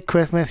 okay,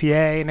 Christmas,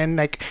 yay. And then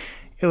like,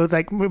 it was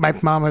like my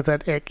mom was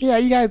like, yeah,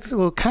 you guys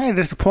were kind of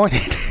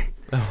disappointed,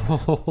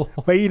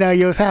 but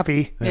you was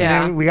happy. Yeah.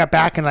 And then we got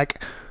back and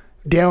like,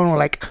 Darren were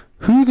like,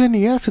 whose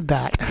NES is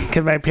that?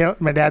 Because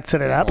my dad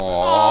set it up,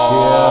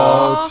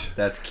 Cute.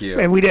 That's cute.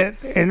 and we didn't.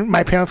 And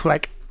my parents were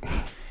like,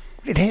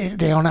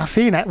 they are not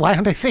seeing it. Why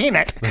aren't they seeing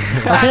it?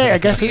 Okay, I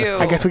guess cute.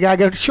 we gotta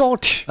go to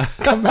church.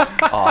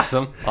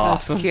 Awesome.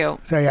 Awesome.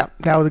 Cute. So yeah,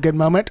 that was a good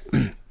moment.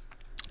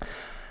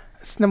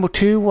 Number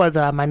two was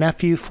my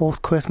nephew's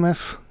fourth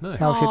Christmas. Nice.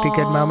 That was just a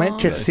good moment.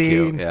 Just That's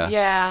seeing, cute. Yeah.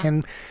 Yeah.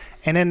 and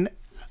then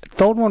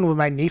third one was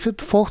my niece's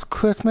fourth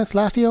Christmas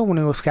last year when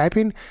we were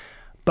Skyping.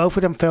 Both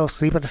of them fell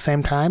asleep at the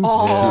same time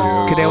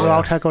Oh. because they were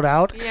all tuckled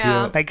out.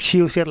 Yeah. Like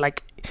she was just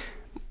like,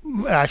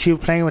 she was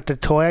playing with the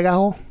toy I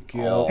got her,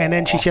 Cute. and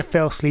then she just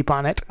fell asleep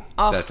on it.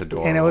 Oh, That's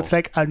adorable. And it was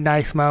like a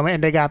nice moment.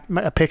 And they got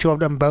a picture of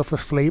them both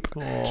asleep.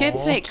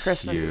 kids make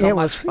Christmas Cute. so It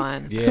much was-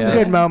 fun. Some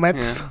Yes. good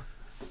moments. Yeah.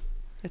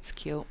 It's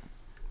cute.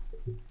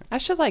 I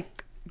should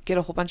get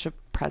a whole bunch of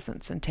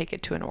presents and take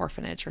it to an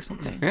orphanage or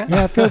something.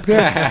 Yeah, it feels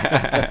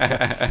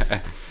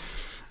good.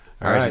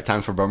 All right, is it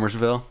time for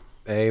Bummersville?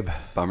 Abe,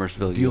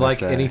 Bummersville, do you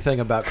like USA. anything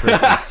about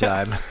Christmas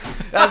time?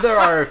 There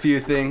are a few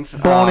things.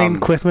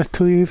 Burning Christmas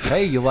trees.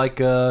 Hey, you like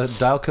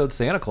Dial Code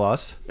Santa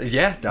Claus?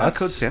 Yeah, Dial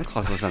Code Santa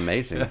Claus was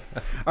amazing.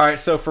 All right,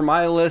 so for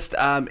my list,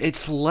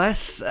 it's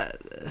less.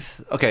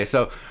 Okay,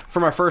 so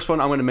for my first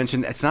one, I'm going to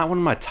mention it's not one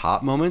of my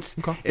top moments.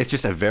 Okay. It's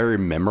just a very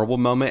memorable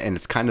moment, and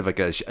it's kind of like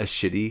a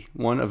shitty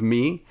one of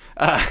me.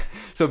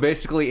 So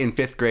basically, in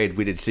 5th grade,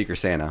 we did Secret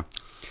Santa.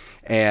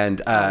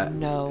 And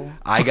No.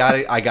 I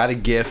got a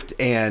gift,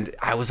 and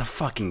I was a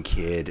fucking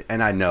kid,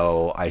 and I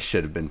know I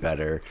should have been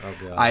better.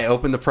 Oh, God. I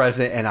opened the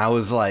present, and I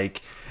was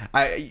like,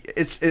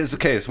 it's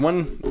okay. It's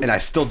one, and I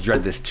still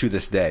dread this to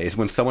this day. Is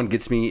when someone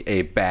gets me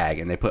a bag,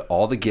 and they put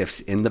all the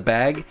gifts in the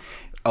bag,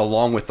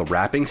 along with the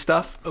wrapping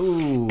stuff.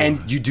 Ooh.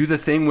 And you do the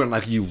thing when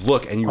like you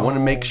look, and you want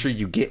to make sure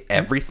you get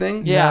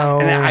everything. Yeah. No.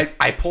 And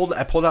I pulled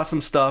out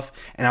some stuff,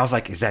 and I was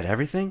like, "Is that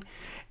everything?"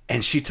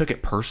 And she took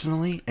it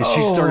personally, and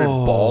she started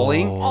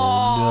bawling.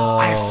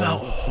 I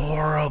felt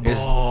horrible.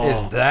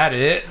 Is that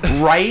it?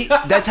 Right?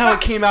 That's how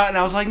it came out, and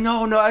I was like,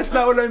 no, that's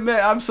not what I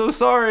meant. I'm so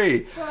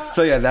sorry.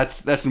 So yeah, that's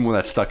the one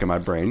that stuck in my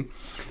brain.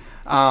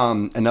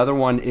 Another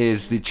one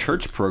is the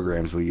church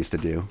programs we used to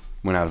do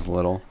when I was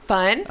little.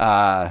 Fun.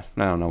 I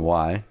don't know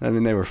why. I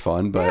mean, they were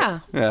fun,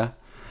 but yeah.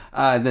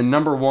 Then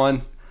number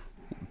one,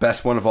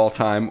 best one of all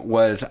time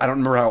was, I don't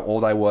remember how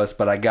old I was,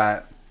 but I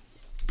got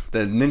the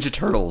Ninja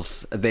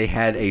Turtles. They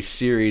had a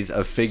series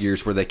of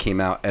figures where they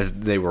came out as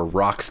they were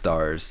rock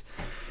stars.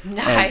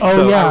 Nice. Oh,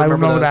 So yeah, I remember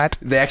remember those. that.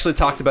 They actually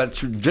talked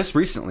about it just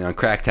recently on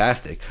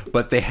Cracktastic,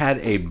 but they had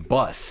a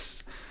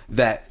bus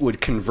that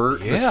would convert,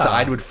 the Yeah.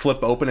 side would flip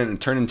open and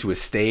turn into a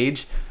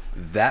stage.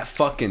 That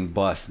fucking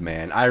bus,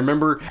 man. I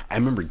remember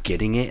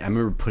getting it. I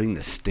remember putting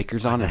the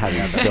stickers on and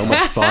having so much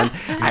fun.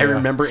 I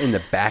remember in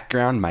the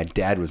background, my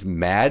dad was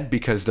mad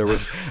because there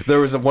was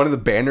one of the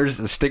banners,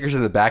 the stickers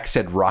in the back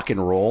said rock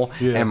and roll,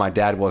 Yeah. and my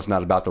dad was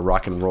not about the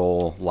rock and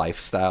roll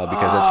lifestyle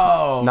because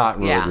Oh. it's not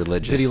really Yeah.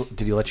 religious.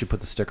 Did he let you put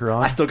the sticker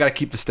on? I still got to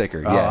keep the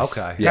sticker. Oh, Yes.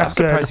 okay. Yeah. I'm That's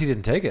good. surprised he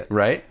didn't take it.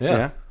 Right?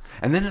 Yeah.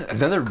 And then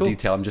another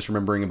detail I'm just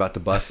remembering about the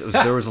bus was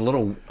there was a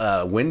little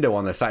window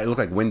on the side. It looked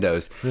like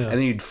windows, Yeah. and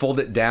then you'd fold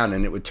it down,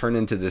 and it would turn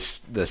into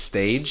the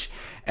stage.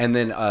 And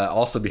then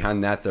also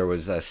behind that there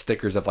was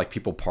stickers of like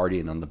people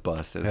partying on the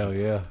bus. It was Hell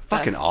yeah.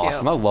 fucking That's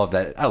awesome! cute. I love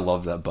that. I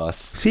love that bus.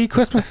 See,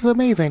 Christmas is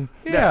amazing.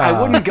 Yeah.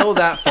 I wouldn't go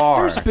that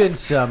far. There's been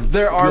some.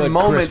 There are good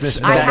moments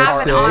Christmas I that have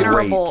moments. an are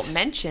honorable great.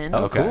 mention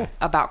Oh, cool.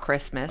 about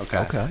Christmas.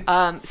 Okay.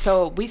 Okay.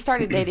 So we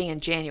started dating in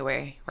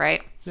January,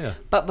 right? Yeah.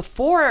 But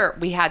before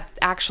we had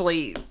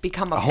actually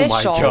become Oh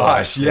official, my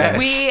gosh! Yes.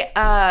 we,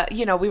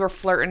 we were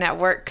flirting at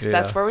work because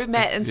that's Yeah. where we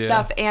met and Yeah.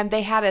 stuff. And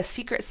they had a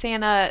Secret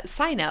Santa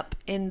sign up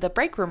in the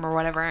break room or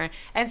whatever.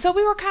 And so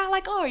we were kind of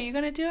like, oh, are you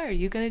going to do it? Are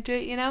you going to do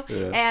it? You know?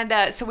 Yeah.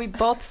 And so we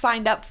both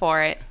signed up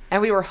for it.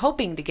 And we were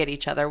hoping to get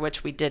each other,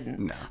 which we didn't.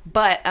 No.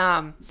 But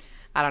I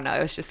don't know.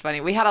 It was just funny.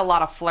 We had a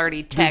lot of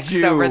flirty Did texts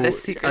you- over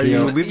this Secret Are you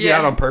Santa. leaving it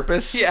out on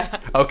purpose? Yeah.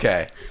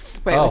 Okay.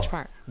 Wait, Oh. which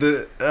part?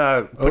 The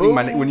putting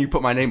my when you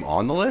put my name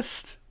on the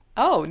list.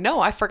 Oh, no.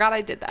 I forgot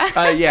I did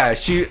that. Yeah,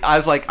 I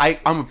was like,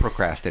 I'm a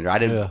procrastinator. I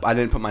Yeah.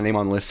 didn't put my name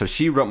on the list, so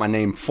she wrote my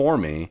name for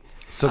me.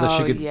 So that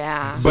she Oh, could.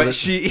 yeah. So But that-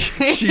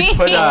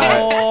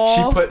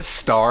 she put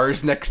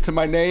stars next to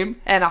my name.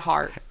 And a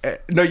heart.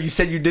 No, you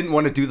said you didn't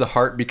want to do the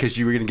heart because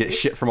you were gonna get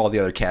shit from all the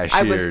other cashiers.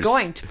 I was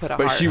going to put a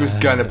but heart. she was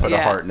gonna put a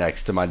Yeah. heart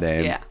next to my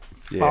name. Yeah.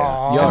 Yeah.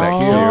 Aw. Y'all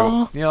Isn't that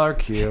are cute. Y'all are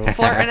cute.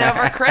 Flirting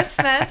over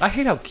Christmas. I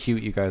hate how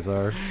cute you guys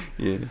are.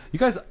 Yeah. You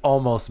guys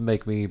almost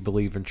make me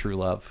believe in true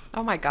love.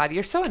 Oh my God,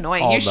 you're so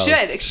annoying. Almost. You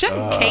should.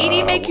 Shouldn't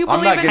Katie make you I'm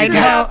believe not in gonna true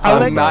know. love? I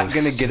was I'm like- not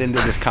gonna get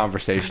into this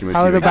conversation with I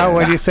you. was about again.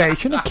 what you say.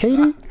 Shouldn't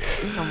Katie?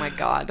 Oh my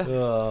God.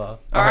 All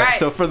All right.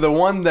 So for the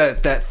one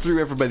that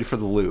threw everybody for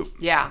the loop,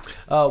 Yeah.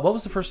 What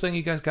was the first thing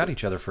you guys got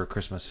each other for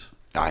Christmas?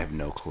 I have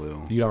no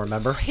clue. You don't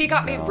remember? He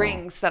got me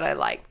rings that I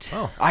liked.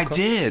 Oh, I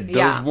did. Those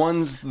Yeah.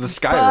 ones, the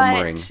Skyrim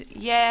But ring.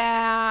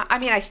 yeah, I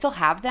mean, I still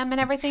have them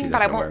and everything, She but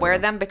I doesn't won't wear wear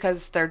them. them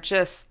because they're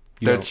just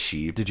You They're don't-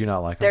 cheap. Did you not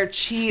like them? they're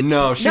cheap.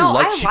 No, she I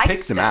liked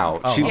picked them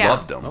out. She Yeah.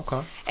 loved them.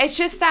 Okay. It's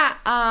just that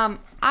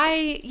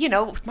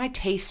my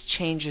taste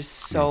changes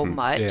so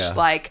much. Yeah.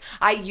 Like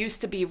I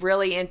used to be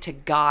really into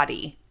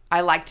gaudy. I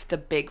liked the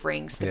big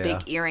rings, the Yeah. big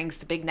earrings,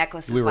 the big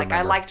necklaces. We Like I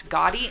remember. liked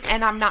gaudy,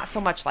 and I'm not so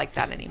much like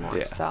that anymore.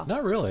 Yeah. So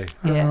Not really.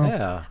 yeah.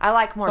 Yeah. I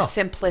like more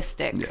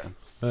simplistic, Yeah.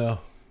 Yeah.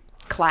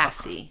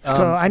 classy.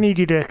 So I need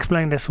you to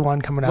explain this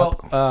one coming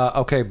up. Well,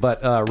 okay,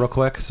 but real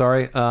quick,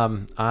 sorry.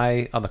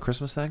 I on the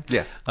Christmas thing.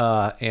 Yeah.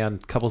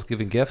 And couples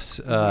giving gifts.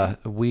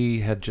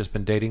 We had just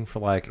been dating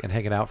for and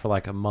hanging out for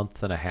like a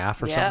month and a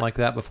half or Yeah. something like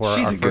that before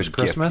She's our a first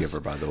good gift Christmas.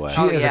 giver, by the way. She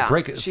Oh, is yeah. a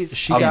great. She's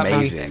she got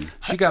amazing. me.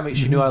 She got me.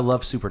 She knew I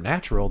loved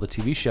Supernatural, the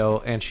TV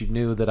show, and she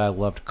knew that I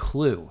loved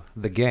Clue,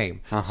 the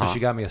game. So she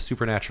got me a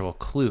Supernatural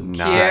Clue.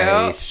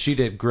 Nice. She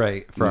did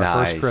great for our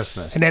Nice. first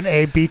Christmas. And then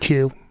A beat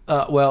you.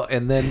 Well,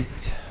 and then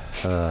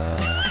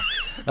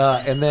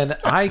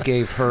I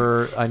gave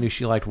her. I knew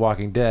she liked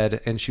Walking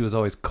Dead, and she was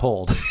always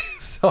cold,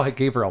 so I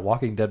gave her a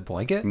Walking Dead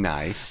blanket,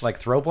 Nice. like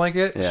throw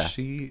blanket. Yeah.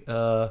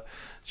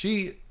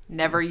 She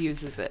Never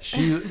uses it.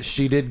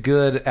 She did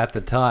good at the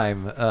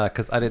time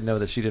because I didn't know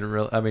that she didn't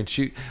really. I mean,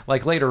 she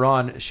like later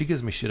on she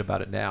gives me shit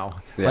about it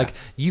now. Yeah. Like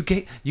you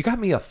got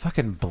me a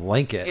fucking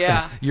blanket.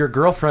 Yeah. Your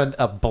girlfriend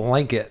a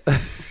blanket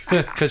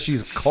because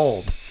she's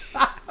cold.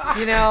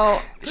 You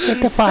know,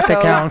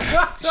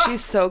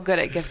 she's so good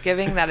at gift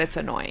giving that it's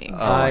annoying.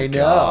 I know.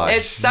 gosh.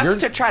 It sucks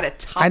to try to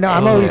top I know. it.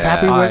 I'm always Yeah,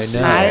 happy when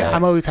I know.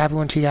 I'm always happy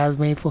when she has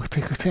me for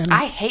Secret Santa.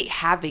 I hate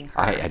having her.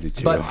 I do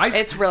too. But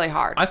It's really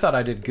hard. I thought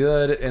I did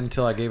good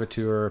until I gave it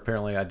to her.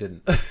 Apparently, I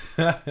didn't.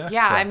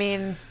 yeah, I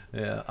mean,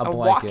 Yeah, a blanket.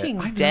 Walking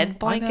I know, Dead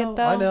blanket,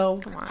 though. I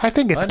know. Come on. I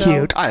think it's I know.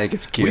 cute. I think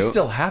it's cute. We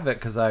still have it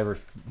because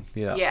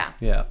Yeah.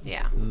 Yeah.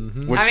 Yeah.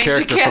 Which I mean, she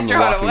character can't from The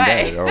throw it Walking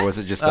away. Dead, or was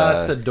it just?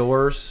 It's the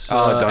doors.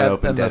 Don't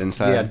open and dead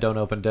inside. Yeah, don't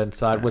open dead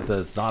inside with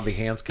the zombie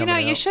hands You coming know,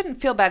 out. you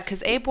shouldn't feel bad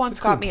because Abe once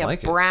cool got me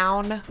blanket. a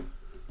brown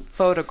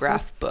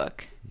photograph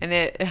book, and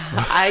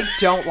I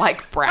don't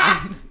like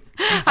brown.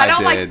 I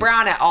don't like did.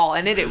 brown at all,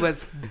 and it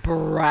was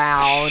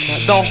brown.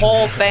 The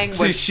whole thing was.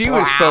 See, she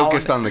brown. was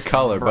focused on the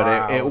color, but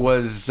Brown. it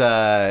was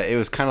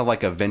kind of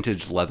like a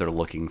vintage leather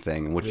looking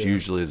thing, which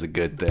usually is a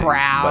good thing. But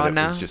Brown.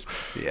 it was just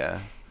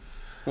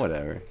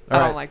whatever. I All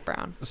don't right. like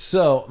brown.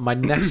 So my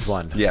next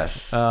one.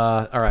 Yes.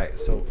 All right.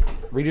 So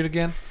read it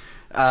again.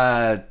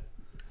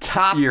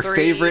 Top Your three.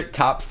 favorite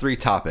top 3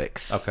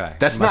 topics. Okay.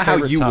 That's My not how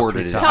favorite you top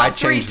worded three it. topics. I Top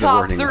three, changed the top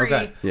wording. three.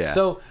 Okay. Yeah.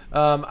 So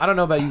I don't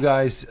know about you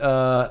guys.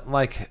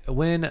 Like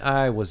when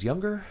I was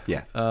younger.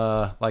 Yeah.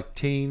 Like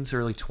teens,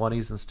 early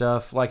 20s and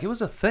stuff. Like it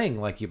was a thing.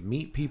 Like you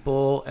meet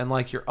people and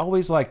like you're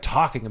always like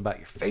talking about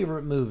your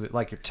favorite movie,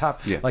 like your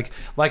top. Yeah.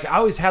 Like I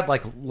always had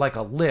like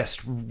a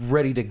list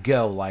ready to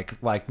go.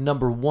 Like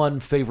number 1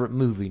 favorite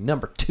movie,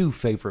 number 2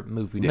 favorite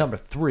movie, number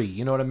 3.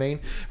 You know what I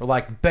mean? Or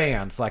like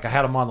bands. Like I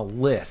had them on a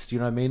list. You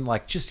know what I mean?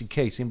 Like just in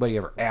case anybody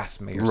ever asked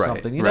me or Right,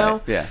 something. You right,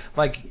 know? yeah.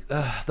 Like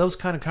those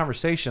kind of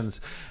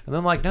conversations. And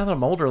then like now that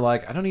I'm older,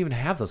 like I don't even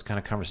have those kind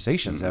of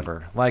conversations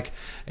ever. Like,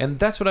 and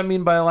that's what I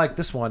mean by like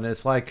this one.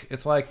 It's like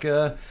What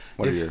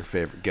are your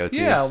favorite go-tos?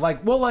 yeah,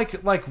 like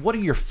what are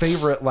your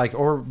favorite like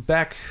or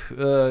back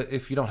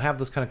if you don't have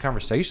those kind of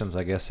conversations,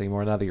 I guess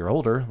anymore now that you're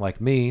older,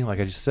 like me, like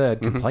I just said,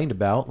 complained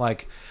about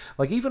like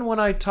even when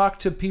I talk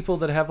to people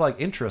that have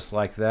like interests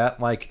like that,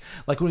 like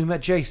when we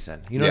met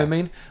Jason, you know what I Yeah.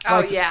 mean? Oh,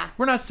 Like, yeah.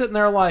 we're not sitting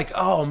there like,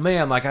 oh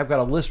man, like I've got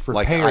a list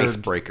like prepared,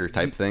 icebreaker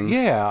type things.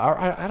 yeah,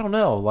 I don't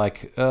know.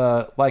 Like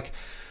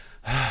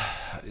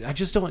I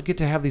just don't get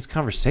to have these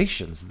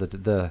conversations.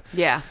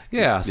 Yeah.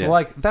 Yeah. So Yeah.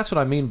 like that's what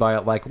I mean by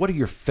it. Like, what are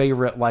your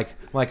favorite like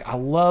I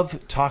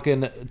love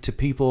talking to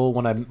people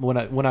when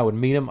I would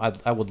meet them.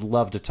 I would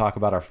love to talk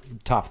about our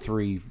top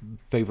 3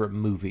 favorite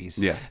movies.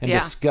 Yeah. And Yeah.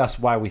 discuss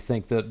why we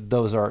think that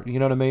those are. You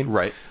know what I mean?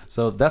 Right.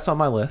 So that's on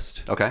my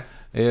list. Okay.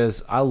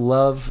 Is I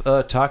love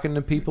talking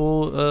to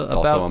people about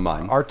also on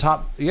mine. our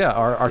top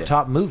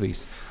top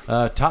movies,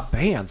 top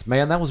bands.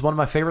 Man, that was one of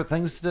my favorite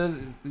things to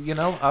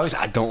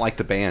I don't like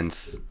the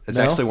bands. It's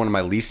No? actually one of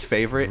my least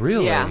favorite.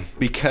 really Yeah.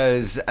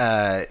 Because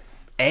A,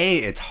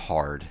 it's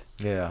hard.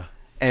 yeah.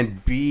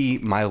 And B,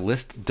 my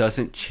list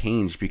doesn't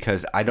change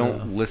because I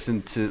don't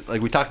listen to,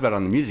 like we talked about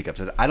on the music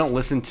episode, I don't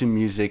listen to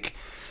music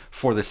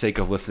for the sake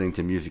of listening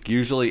to music.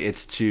 Usually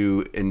it's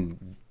to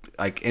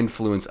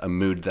influence a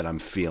mood that I'm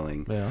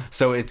feeling. Yeah.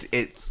 So it's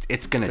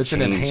gonna It's an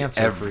change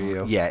enhancer for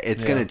you. Yeah,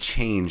 it's Yeah. gonna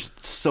change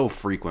so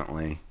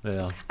frequently.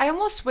 Yeah. I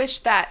almost wish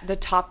that the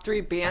top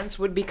 3 bands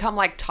would become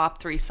like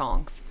top 3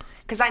 songs.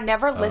 Because I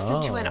never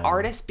listen to an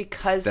artist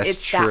because That's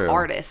it's true. that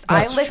artist.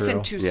 That's I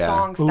listen true. to Yeah.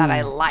 songs that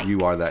I like.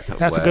 You are that.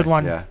 That's a good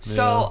one. Yeah.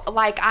 So,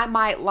 like, I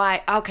might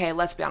like, okay,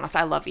 let's be honest,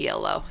 I love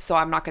ELO, so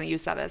I'm not going to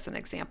use that as an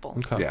example.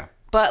 Okay. Yeah.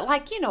 But,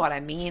 like, you know what I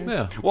mean.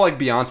 Yeah. Well, like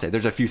Beyonce,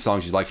 there's a few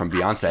songs you like from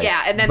Beyonce.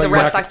 Yeah, and then But the you're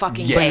rest not- I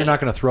fucking yeah. But hate. you're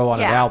not going to throw on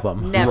an Yeah,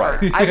 album. Never.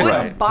 Right. I wouldn't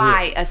Right.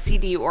 buy a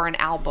CD or an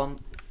album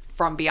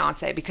from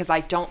Beyonce because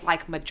I don't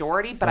like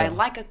majority, but I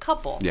like a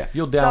couple. Yeah.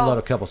 You'll download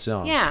a couple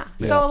songs. Yeah.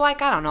 So,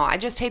 like, I don't know. I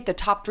just hate the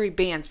top 3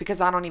 bands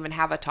because I don't even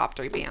have a top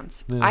 3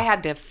 bands. I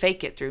had to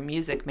fake it through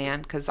music,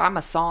 man, because I'm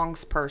a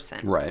songs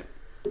person. Right.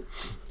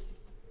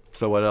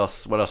 So what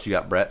else? What else you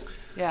got, Brett?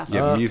 Yeah.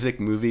 You have music,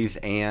 movies,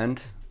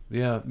 and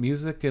Yeah,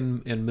 music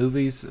and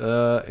movies,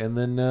 and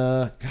then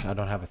God, I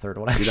don't have a third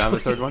one. Actually. you don't have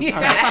a third one? yeah.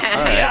 All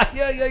right.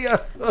 Yeah.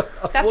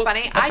 That's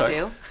funny. I sorry.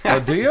 do. Oh,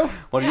 do you?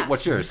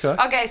 What's yours?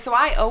 Okay. Okay, so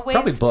I always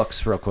Probably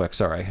books, real quick.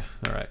 Sorry.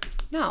 All right.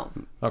 no.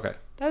 Okay.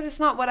 That is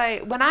not what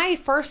when I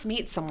first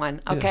meet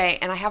someone, okay,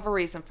 and I have a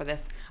reason for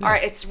this. All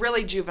right, it's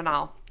really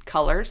juvenile.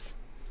 Colors.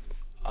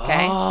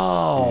 Okay.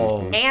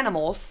 Oh.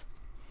 Animals.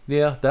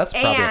 Yeah, that's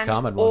probably And a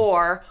common one.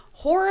 or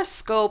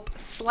horoscope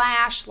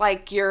 /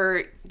 like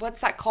your what's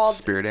that called?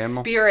 Spirit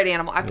animal? Spirit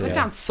animal. I put Yeah.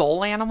 down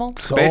soul animal.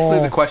 Basically,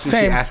 the question she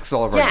Same. asks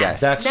all of our Yeah.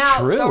 guests. That's now,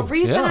 true. the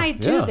reason Yeah, I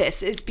do yeah.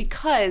 this is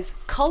because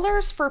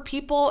colors for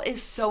people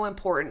is so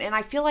important. And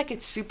I feel like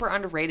it's super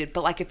underrated.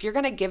 But, like, if you're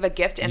going to give a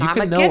gift and I'm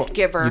a gift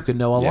giver, You can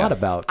know a Yeah. lot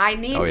about. I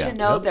need Oh, yeah. to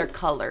know Yep. their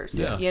colors.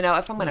 Yeah. You know,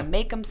 if I'm going to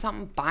make them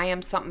something, buy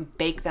them something,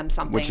 bake them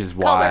something. Which is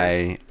colors.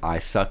 why I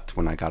sucked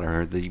when I got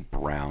her the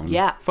brown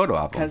photo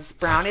album. Because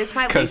brown is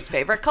my 'Cause least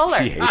favorite color.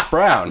 She hates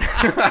brown.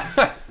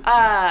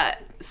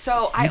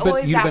 So I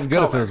always You've ask been good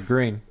if it color. was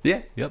green.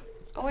 Yeah. Yep.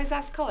 Always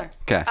ask color.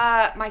 'Kay.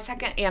 My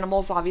second,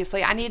 animals,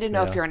 obviously. I need to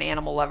know if you're an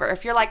animal lover.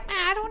 If you're like,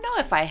 I don't know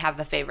if I have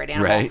a favorite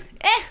animal. Right.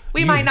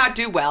 We might not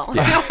do well.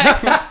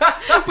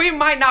 We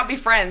might not be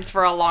friends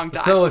for a long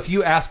time. So if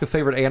you ask a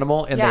favorite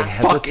animal and Yeah. they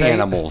hesitate, Fuck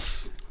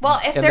animals. well,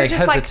 if and they're they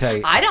just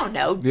hesitate. like, I don't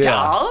know, Yeah.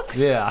 dogs.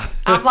 Yeah.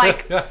 I'm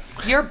like,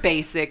 you're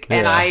basic,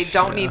 and Yeah. I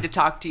don't need to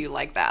talk to you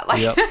like that.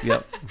 Like, Yep.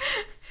 Yep.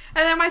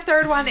 And then my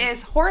third one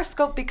is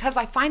horoscope because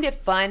I find it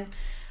fun.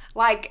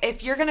 Like,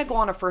 if you're going to go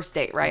on a first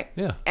date, right?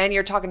 Yeah. And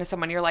you're talking to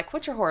someone, you're like,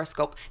 what's your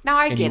horoscope? Now,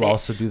 I And get you it.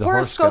 also do the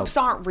Horoscopes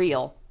horoscope. aren't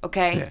real,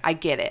 okay? Yeah. I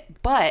get it.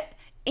 But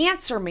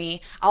answer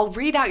me. I'll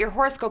read out your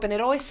horoscope, and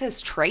it always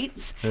says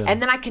traits. Yeah. And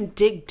then I can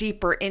dig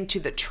deeper into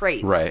the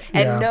traits. Right.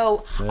 And Yeah.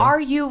 know, are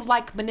you,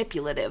 like,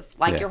 manipulative,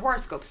 like Yeah. your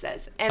horoscope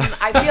says? And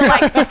I feel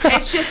like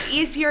it's just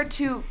easier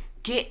to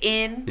get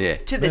in Yeah.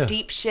 to the Yeah.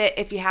 deep shit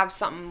if you have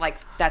something like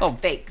that's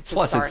fake to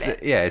Plus, start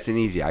it's it. it's an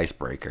easy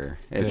icebreaker.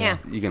 Yeah.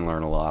 You can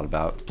learn a lot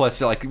about.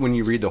 Plus, like when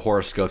you read the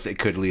horoscopes, it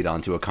could lead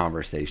on to a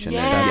conversation.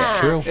 Yeah, And- That's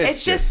true.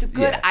 It's just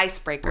good yeah.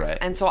 icebreakers, Right.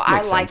 and so I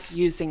Makes like sense.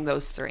 using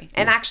those three.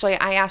 And actually,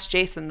 I asked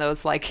Jason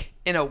those like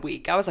in a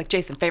week. I was like,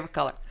 Jason, favorite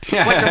color? What's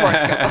your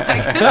horoscope?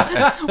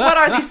 Like, what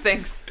are these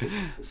things?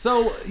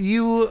 So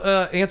you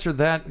answered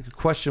that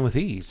question with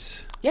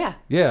ease. Yeah.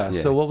 Yeah.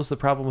 Yeah. So what was the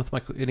problem with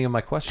any of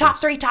my questions? Top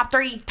three, top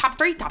three, top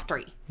three, top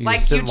three. You Like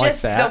just you didn't like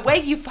just that? the way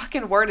you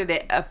fucking worded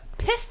it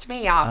pissed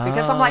me off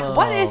because I'm like,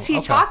 what is he Oh,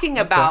 okay. talking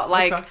about? Okay.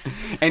 Like,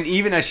 Okay. And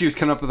even as she was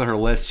coming up with her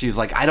list, she's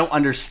like, I don't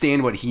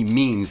understand what he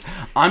means.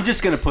 I'm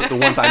just going to put the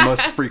ones I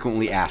most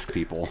frequently ask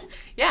people.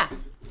 yeah,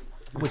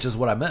 Which is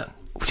what I meant.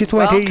 Just wait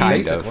Well, till you,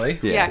 Kind Basically.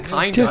 of. yeah,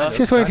 kind just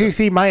of. wait till you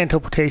see my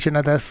interpretation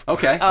of this.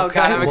 Okay. Oh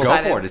God, I'm well, Go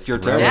excited. for it. It's your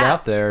Throw turn. it Yeah.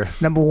 out there.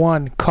 Number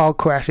one, car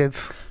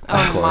crashes.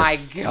 Oh course. my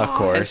Of gosh.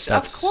 course.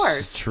 Of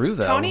course. true,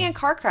 though. Tony and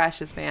car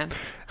crashes, man.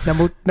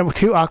 Number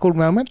two, awkward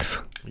moments.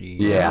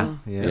 Yeah.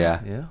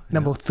 Yeah.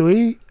 Number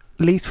three,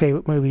 least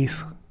favorite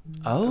movies.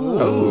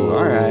 Oh.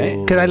 All right.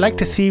 Because I like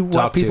to see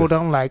what people Dogtooth.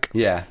 don't like.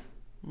 Yeah.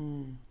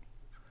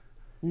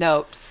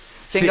 Nope. I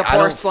Singapore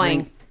don't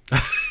sling.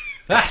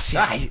 See,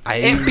 I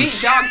It beat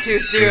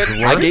Dogtooth,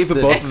 dude. I gave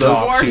both It's of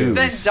those worse twos.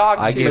 than Dogtooth.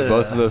 I gave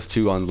both of those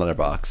two on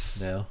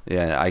Letterboxd. Yeah.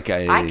 Yeah. I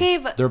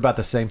gave They're about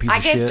the same piece I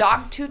of gave shit.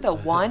 Dogtooth a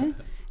 1.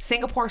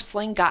 Singapore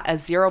Sling got a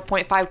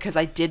 0.5 because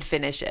I did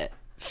finish it.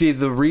 See,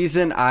 the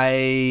reason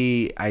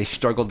I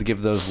struggled to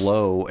give those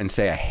low and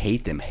say I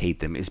hate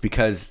them is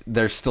because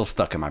they're still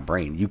stuck in my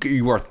brain.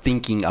 You are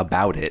thinking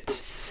about it.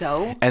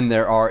 So? And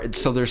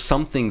there's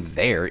something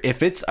there.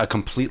 If it's a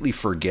completely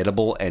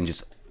forgettable and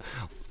just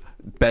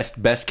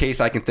best case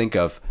I can think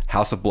of,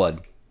 House of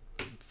Blood.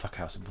 Fuck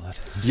House of Blood.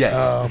 Yes.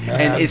 Oh, man.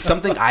 And it's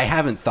something I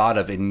haven't thought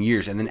of in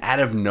years. And then out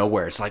of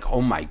nowhere, it's like,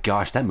 oh my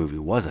gosh, that movie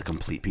was a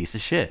complete piece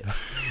of shit.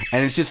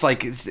 And it's just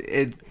like,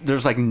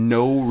 there's like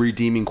no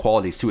redeeming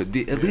qualities to it.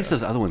 At least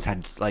those other ones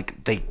had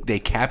like, they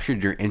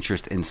captured your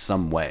interest in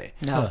some way.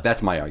 No.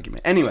 That's my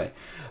argument. Anyway,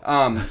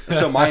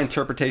 so my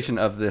interpretation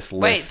of this Wait,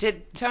 list.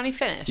 did Tony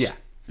finish? Yeah.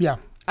 Yeah.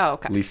 Oh,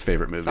 okay. Least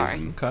favorite movies.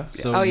 Sorry. Okay.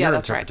 So Oh, yeah, your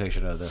that's right.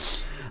 interpretation of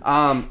this.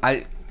 I'm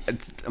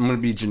gonna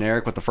be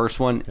generic with the first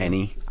one.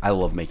 I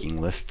love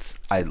making lists.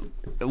 I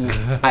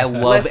love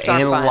Lists are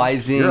fun.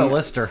 analyzing. You're a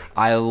lister.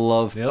 I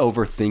love Yep.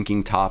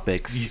 overthinking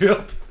topics.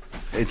 Yep.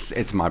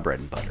 It's my bread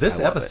and butter. This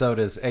I love episode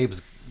is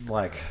Abe's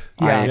like.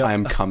 Yeah.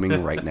 I'm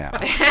coming right now.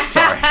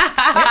 Sorry.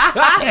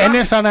 And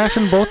it's on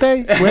Ashton's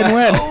birthday.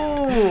 Win-win.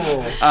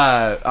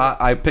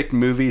 I picked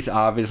movies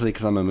obviously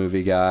because I'm a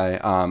movie guy.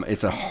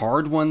 It's a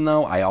hard one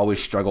though. I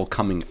always struggle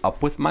coming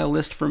up with my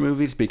list for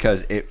movies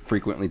because it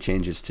frequently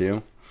changes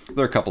too.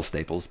 There are a couple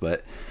staples,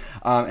 but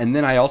and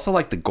then I also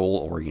like the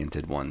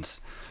goal-oriented ones.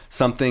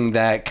 Something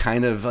that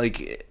kind of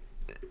like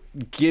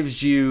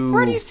gives you.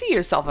 Where do you see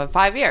yourself in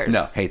 5 years?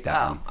 No, hate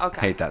that one.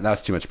 Okay. Hate that.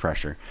 That's too much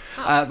pressure.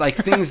 Like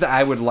things that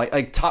I would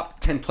like top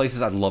 10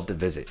 places I'd love to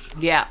visit.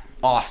 Yeah.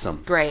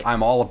 Awesome. Great.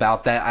 I'm all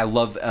about that. I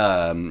love,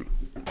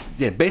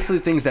 basically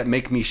things that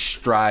make me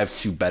strive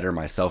to better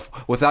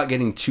myself without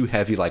getting too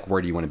heavy. Like,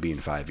 where do you want to be in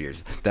 5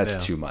 years? That's Yeah.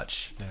 too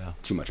much. Yeah.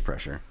 Too much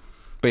pressure.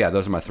 But yeah,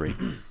 those are my three.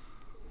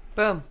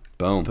 Boom.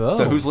 Boom. Boom.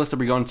 So whose list are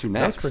we going to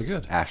next? pretty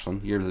good. Ashlyn,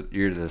 you're the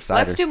decider.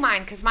 Let's do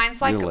mine because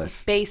mine's like Your a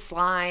list.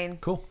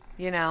 baseline. Cool.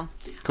 You know.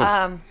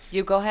 Cool.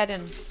 You go ahead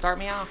and start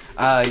me off.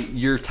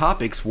 Your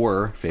topics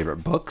were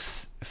favorite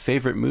books,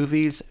 favorite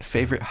movies,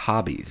 favorite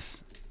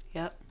hobbies.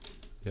 Yep.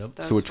 Yep.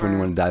 Those So which one you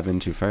were- want to dive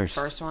into first?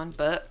 First one,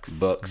 books.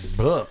 Books.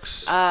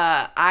 Books.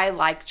 I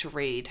like to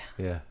read.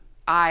 yeah.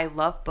 I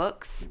love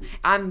books.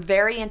 I'm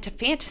very into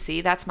fantasy.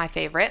 That's my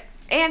favorite.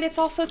 And it's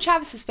also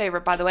Travis's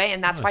favorite, by the way,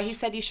 and that's why he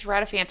said you should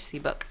write a fantasy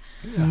book.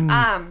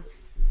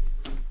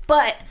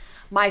 But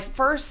my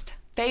first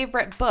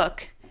favorite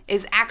book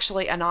is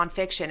actually a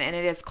nonfiction, and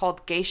it is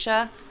called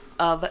Geisha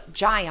of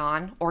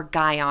Gion or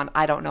Gion.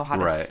 I don't know how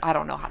to. Right. I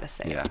don't know how to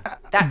say Yeah. it.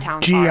 That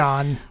sounds hard.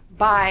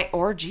 Gion.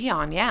 Or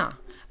Gion, yeah.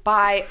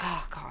 By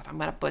oh god, I'm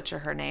gonna butcher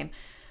her name.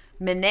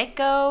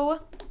 Mineko.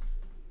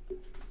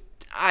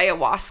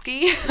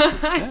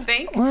 ayahuasca, I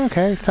think. Well,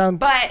 okay, sounds.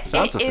 But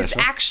Sounds it is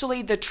official.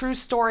 actually the true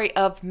story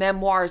of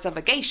Memoirs of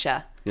a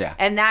Geisha. Yeah.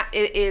 And that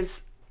it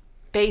is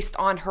based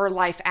on her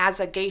life as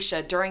a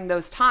geisha during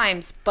those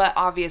times. But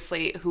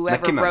obviously, That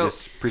whoever came out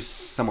wrote... just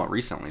somewhat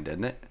recently,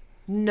 didn't it?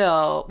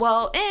 No.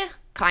 Well,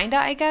 kinda,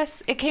 I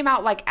guess. It came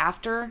out like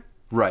after...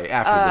 Right,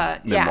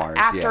 after the memoirs.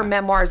 after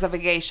Memoirs of a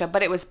Geisha.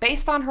 But it was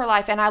based on her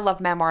life. And I love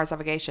Memoirs of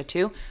a Geisha,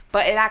 too.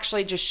 But it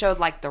actually just showed,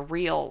 like, the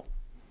real...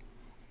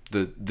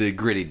 The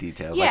gritty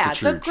details. Yeah, like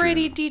the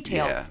gritty true,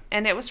 details. Yeah,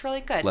 And it was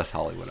really good. less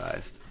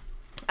Hollywoodized.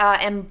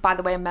 And by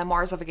the way,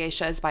 Memoirs of a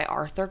Geisha is by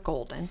Arthur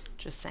Golden.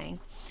 Just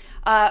saying.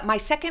 My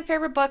second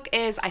favorite book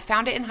is, I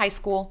found it in high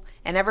school,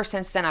 and ever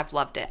since then I've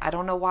loved it. I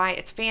don't know why.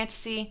 It's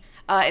fantasy.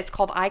 It's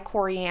called I,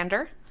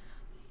 Coriander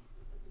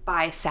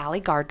by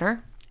Sally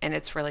Gardner, and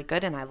it's really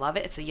good, and I love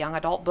it. It's a young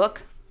adult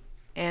book,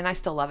 and I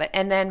still love it.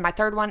 And then my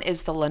third one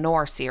is the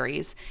Lenore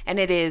series, and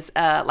it is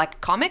like a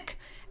comic,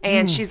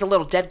 and she's a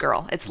little dead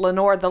girl. It's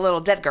Lenore, the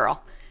little dead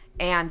girl.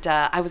 And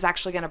I was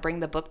actually going to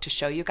bring the book to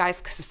show you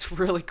guys because it's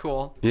really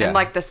cool. Yeah. And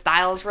like the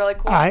style is really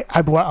cool. I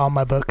bought all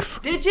my books.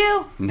 Did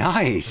you?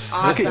 Nice.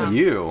 Look at Awesome.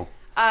 you.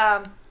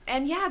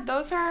 And yeah,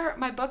 those are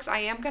my books. I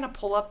am going to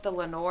pull up the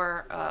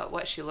Lenore,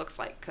 what she looks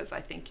like, because I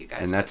think you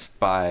guys And would- that's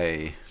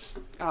by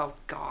Oh,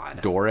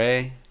 God.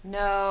 Dore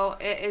No,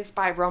 it is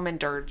by Roman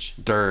Dirge.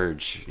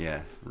 Dirge.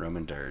 Yeah,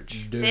 Roman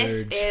Dirge.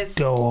 This is...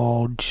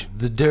 Doge.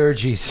 The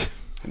Dirges.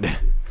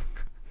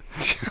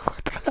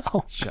 What the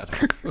hell? Shut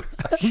up.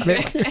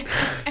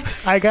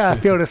 I gotta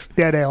feel this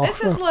dead ale.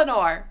 This is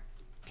Lenore,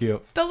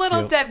 Cute. the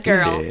little Yep. dead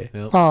girl. Yeah.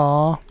 Yep.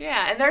 Aw.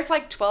 Yeah, and there's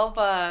like 12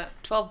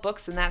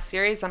 books in that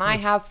series, and I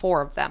have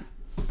 4 of them.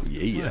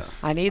 Yeah. Nice.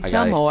 I need I some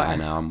got it. more. I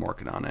know. I'm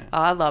working on it.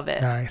 I love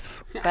it.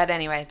 Nice. But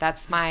anyway,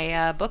 that's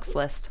my books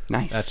list.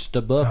 Nice. That's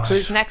the books.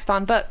 Who's next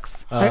on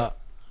books? Are you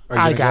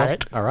I gonna got go?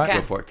 it. All right. Okay.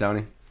 Go for it,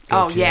 Tony.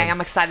 Oh, Jen. yeah,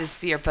 I'm excited to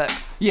see your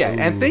books. Yeah,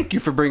 and thank you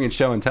for bringing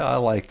show and tell. I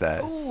like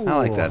that. I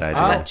like that idea.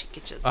 I'll- Butt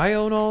cheekages. I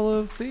own all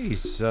of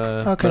these,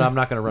 Okay. but I'm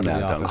not going to run No,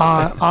 to the don't.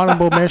 office.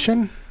 Honorable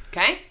mention.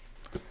 Okay?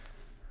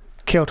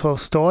 Kyoto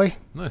Story.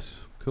 Nice.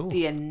 Cool.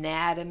 The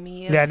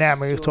Anatomy of The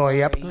Anatomy of Story,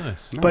 yep.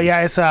 Nice. But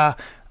yeah, it's a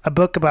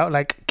book about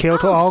like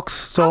Kyoto Oaks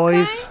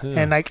stories, okay.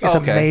 and like it's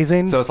Okay.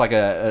 amazing. So it's like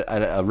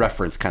a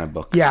reference kind of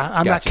book. yeah,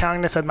 I'm not Gotcha.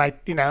 counting this as my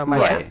my.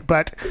 Right.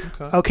 But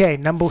okay,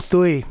 number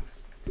 3,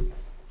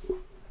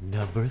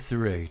 Number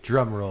 3.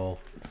 Drum roll.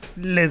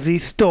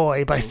 Lizzie's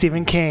Story by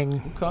Stephen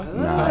King. Okay.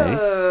 Nice.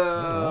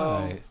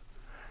 All right.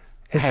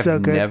 It's I have so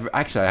good.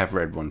 Actually, I have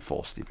read one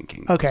full Stephen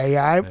King. Okay,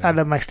 yeah, I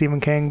love my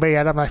Stephen King, but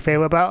yeah, that's my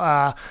favorite.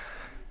 About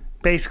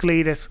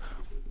basically this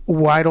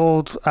white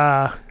old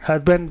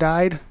husband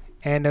died,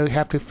 and they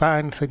have to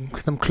find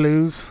some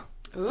clues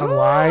on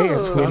why.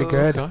 It's really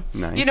good. Okay.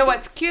 Nice. You know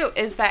what's cute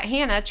is that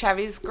Hannah,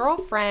 Chavy's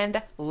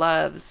girlfriend,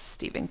 loves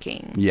Stephen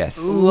King. Yes.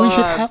 We should Loves.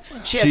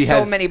 have. She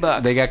has so many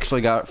books. They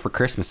actually got for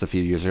Christmas a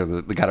few years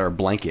ago. They got her a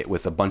blanket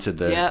with a bunch of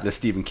Yep. the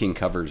Stephen King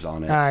covers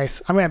on it.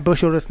 Nice. I'm gonna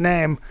butcher this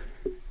name.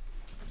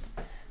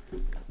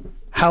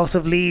 House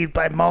of Leaves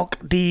by Mark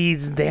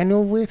Dees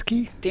Daniel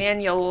Whiskey.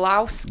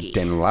 Danielowski.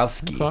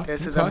 Danilowski. Okay.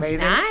 This is Okay.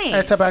 amazing. Nice.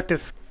 It's about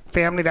this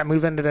family that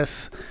moves into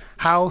this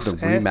house.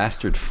 The and-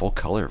 remastered full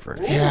color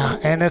version. yeah,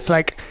 and it's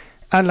like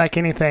unlike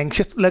anything.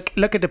 Just look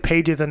at the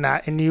pages in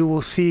that, and you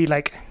will see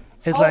like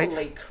it's Holy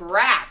like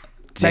crap.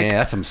 Damn,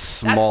 that's some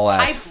small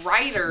That's ass.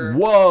 typewriter.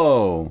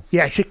 Whoa.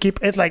 yeah. She keep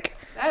it's like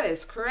That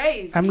is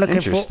crazy. I'm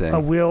looking for Interesting. a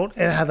wheel.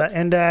 It has an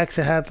index.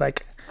 It has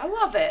like I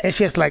love it. it's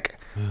just like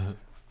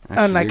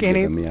Actually, Unlike you're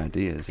any- giving me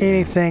ideas. yeah.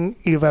 anything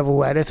you've ever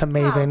read. It's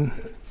amazing.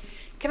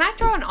 Can I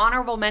throw an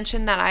honorable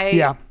mention that I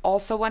Yeah.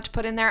 also want to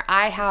put in there?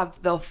 I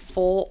have the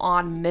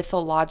full-on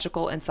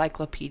mythological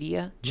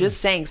encyclopedia. Just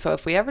saying. So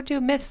if we ever do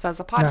myths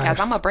as a podcast, Nice.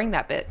 I'm gonna bring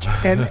that bitch.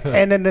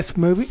 And in this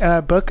movie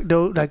book, they're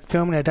like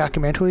filming a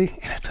documentary,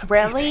 and it's amazing.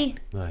 Really?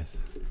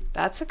 Nice.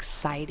 That's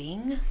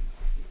exciting.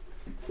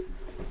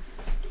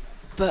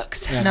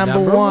 Books. Number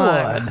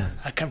one,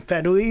 a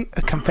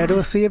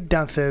Confederacy of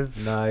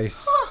Dunces.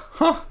 Nice.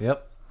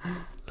 Yep.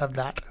 Love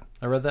that.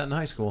 I read that in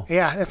high school.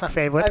 Yeah, that's my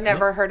favorite. I've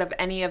never heard of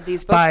any of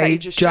these books By that you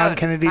just John showed.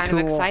 Kennedy It's kind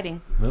of Toole.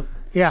 exciting. Yep.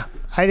 Yeah,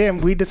 I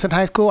didn't read this in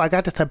high school. I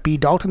got this at B.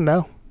 Dalton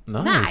though.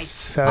 Nice.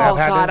 So oh I've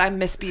had God, it. I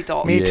miss B.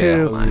 Dalton. Me Yeah.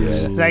 too. so much.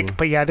 Yeah. Like,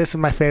 but yeah, this is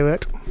my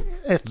favorite.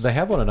 It's They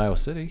have one in Iowa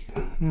City.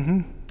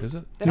 Mm-hmm. Is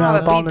it? They No, don't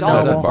have a Barnes B. and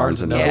Dalton. Noble.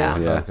 Barnes and Noble. Yeah.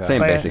 Yeah. Okay. Same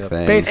But- basic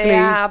thing. basically,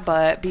 Yeah,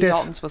 but B. this-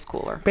 Dalton's was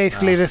cooler.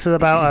 basically, this is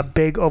about a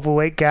big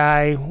overweight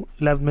guy,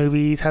 loves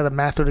movies, has a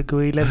master's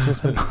degree, lives with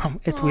his mom.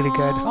 It's really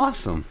good.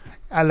 Awesome.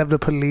 I love the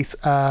police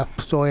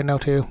story now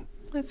too.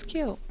 It's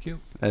cute.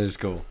 That is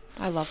cool.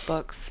 I love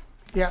books.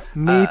 Yeah,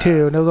 me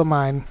too. Those are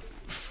mine.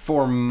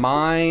 For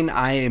mine,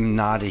 I am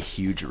not a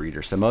huge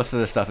reader. So most of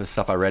the stuff is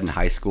stuff I read in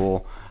high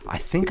school. I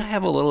think I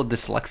have a little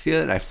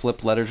dyslexia and I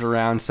flip letters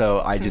around.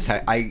 So I just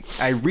I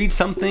read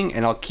something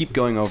and I'll keep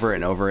going over it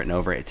and over it and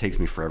over it. It takes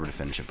me forever to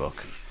finish a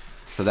book.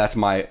 So that's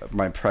my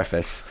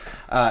preface.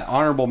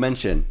 Honorable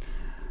mention.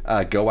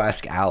 Go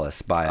Ask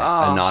Alice by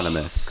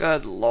Anonymous.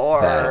 Good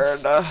Lord.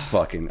 That's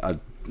fucking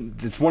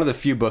it's one of the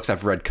few books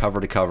I've read cover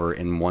to cover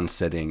in one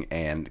sitting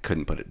and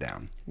couldn't put it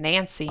down.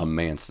 Nancy.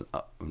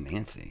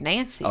 Nancy.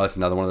 Nancy. Oh, it's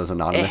another one of those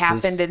anonymous. It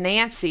happened to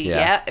Nancy. Yeah.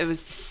 Yeah. It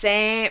was the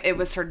same. It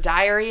was her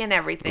diary and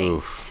everything.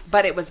 Oof.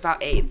 But it was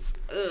about AIDS.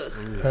 Ugh.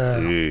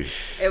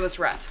 It was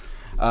rough.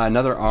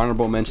 Another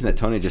honorable mention that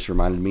Tony just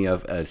reminded me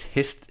of is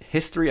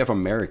History of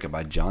America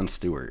by Jon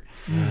Stewart.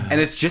 And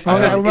it's just Oh, yeah,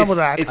 because I remember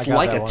that. it's I got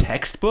like that a one.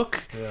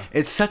 textbook.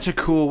 It's such a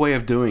cool way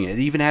of doing it. It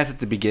even has at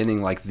the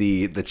beginning like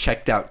the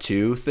checked out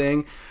to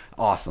thing.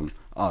 Awesome.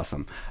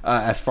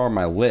 As far as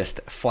my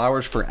list,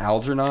 Flowers for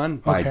Algernon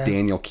by Okay.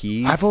 Daniel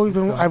Keyes.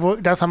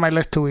 That's on my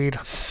list to read.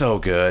 So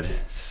good.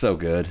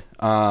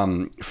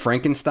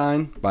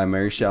 Frankenstein by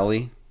Mary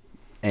Shelley.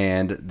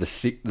 And the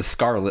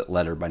Scarlet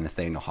Letter by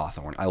Nathaniel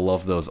Hawthorne. I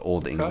love those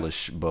old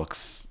English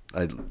books.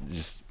 I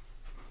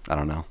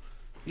don't know.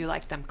 You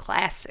like them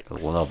classics. I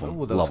love them.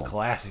 Ooh, those love 'em.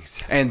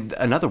 classics. And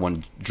another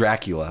one,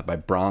 Dracula by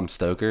Bram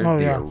Stoker. Oh,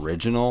 the yeah.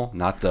 original,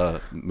 not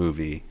the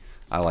movie.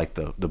 I like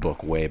the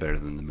book way better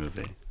than the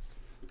movie.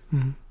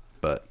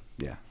 But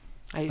yeah,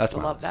 I used That's to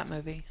my love list. that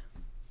movie.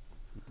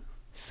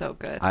 So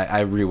good.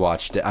 I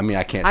rewatched it. I mean,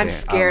 I can't. I'm say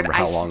scared. I,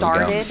 don't remember how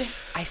long ago.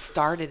 I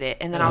started it,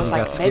 and then I was You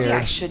like, got maybe I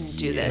scared. shouldn't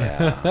do this,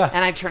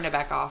 and I turned it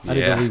back off. I need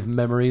Yeah. to leave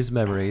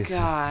memories.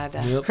 God.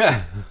 Yep.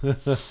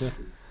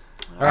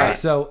 All right,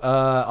 so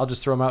I'll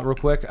just throw them out real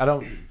quick. I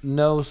don't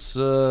know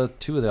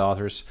two of the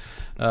authors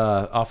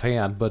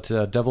offhand, but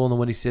Devil in the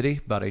Windy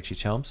City about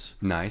H.H. Holmes.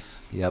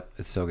 Nice. Yep,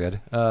 it's so good.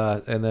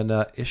 And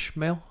then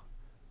Ishmael.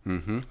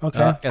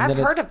 Okay. And I've then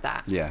heard it's- of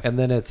that. Yeah. And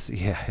then it's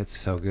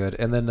so good.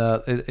 And then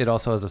it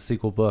also has a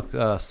sequel book,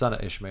 Son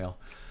of Ishmael.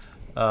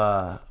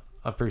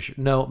 I'm pretty sure.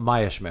 No,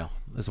 My Ishmael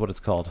is what it's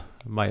called.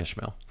 My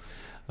Ishmael.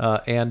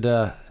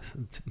 And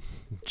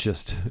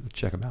just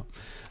check them out.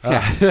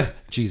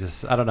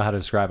 Jesus, I don't know how to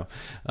describe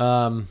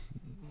them.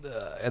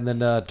 And then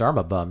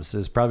Dharma Bums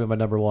is probably my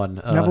number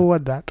one. Never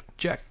read that.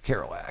 Jack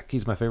Kerouac.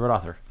 He's my favorite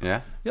author.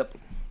 Yeah. Yep.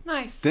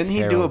 Nice. Didn't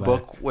he do a Kerouac.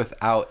 book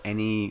without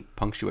any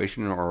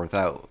punctuation or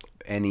without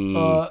any?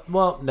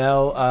 Well,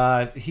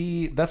 no.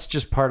 That's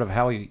just part of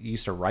how he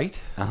used to write.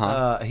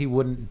 He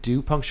wouldn't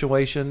do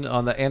punctuation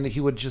on the end. He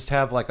would just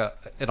have like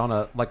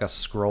a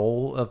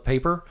scroll of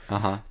paper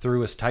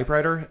through his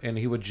typewriter, and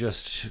he would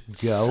just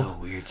go. So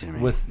weird to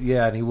me.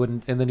 And he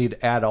wouldn't, and then he'd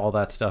add all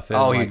that stuff in.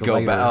 Oh, like, he'd go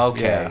later. back.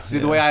 Okay. Yeah, See,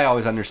 the way I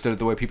always understood it,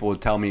 the way people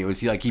would tell me, it was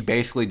he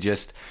basically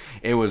just,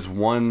 it was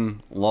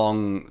one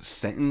long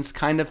sentence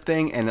kind of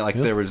thing, and like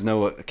there was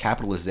no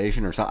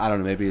capitalization or something. I don't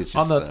know. Maybe it's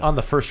just on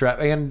the first draft,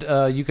 and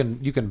you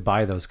can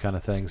buy those kind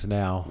of things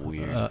now.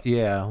 Weird.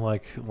 Yeah,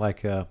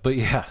 but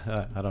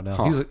yeah, I don't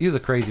know. He was a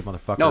crazy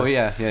motherfucker. Oh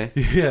yeah.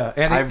 yeah.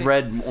 And I've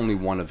read only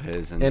one of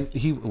his, and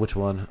which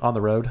one? On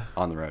the Road.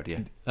 On the Road.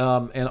 Yeah.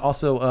 And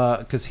also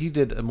because he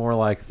did more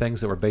like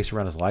things that were based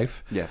around his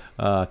life. Yeah.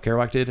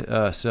 Kerouac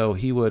did. So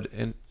he would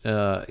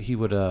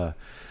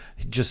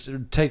just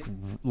take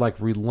like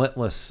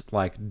relentless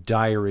like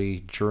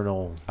diary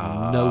journal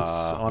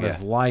notes on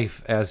his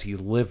life as he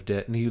lived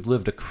it, and he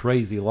lived a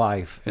crazy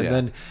life. And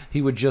then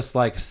he would just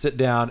like sit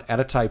down at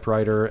a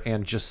typewriter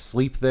and just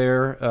sleep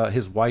there.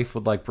 His wife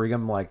would like bring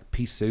him like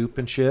pea soup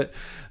and shit,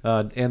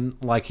 and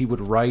like he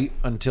would write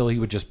until he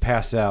would just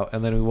pass out,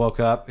 and then he woke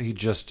up, he'd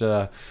just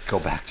go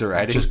back to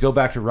writing. just go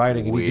back to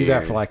writing, and he'd do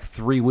that for Weird. like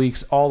 3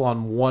 weeks, all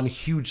on one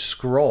huge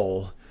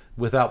scroll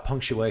without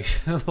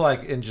punctuation,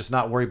 like, and just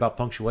not worry about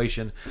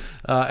punctuation.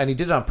 And he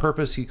did it on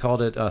purpose. He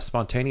called it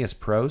spontaneous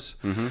prose,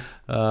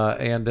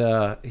 and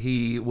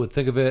he would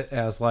think of it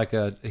as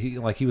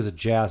he was a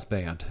jazz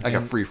band, Like a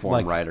And,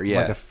 freeform writer,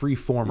 yeah. like a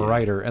freeform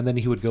writer. And then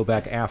he would go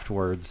back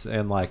afterwards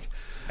and like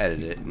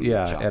edit it. And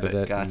chop edit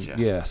it, Gotcha. and,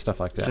 yeah, stuff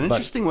like that. It's an But-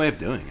 interesting way of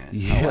doing it.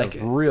 yeah, I like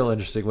it. real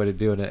interesting way to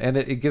doing it, and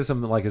it gives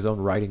him like his own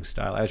writing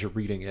style as you're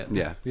reading it.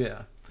 Yeah.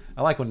 yeah.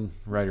 I like when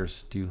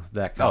writers do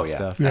that kind Oh of yeah,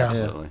 stuff.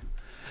 absolutely.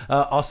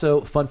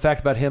 Also, fun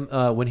fact about him: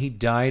 when he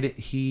died,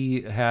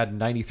 he had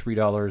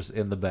 $93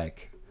 in the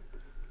bank.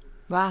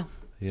 Wow.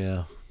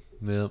 Yeah,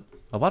 yeah.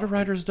 A lot of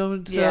writers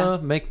don't Yeah.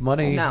 make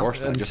money No. Of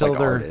course not, just until like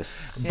they're.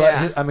 artists.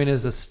 But Yeah.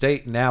 his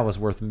estate now is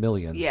worth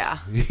millions. Yeah.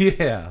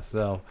 yeah.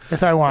 So.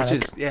 It's ironic.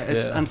 Which is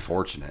it's Yeah.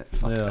 unfortunate.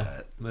 Fuck Yeah.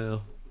 that. Yeah.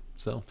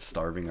 So.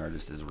 Starving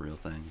artist is a real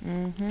thing.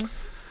 Mm-hmm.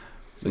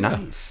 So, yeah.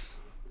 Nice.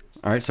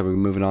 All right, so we're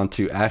moving on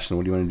to Ashlyn.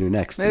 What do you want to do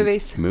next?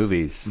 Movies.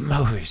 Movies.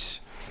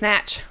 Movies.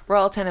 Snatch,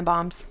 Royal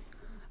Tenenbaums,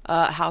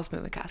 Howl's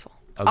Moving Castle.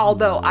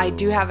 Although I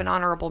do have an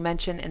honorable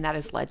mention, and that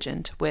is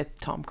Legend with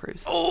Tom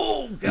Cruise.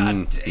 Oh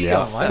God damn! Yeah,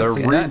 I haven't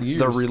seen that in years.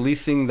 they're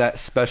releasing that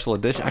special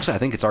edition. Actually, I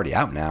think it's already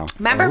out now.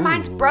 Remember,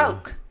 mine's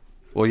broke.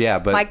 Well, yeah,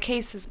 but My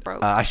case is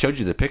broke. I showed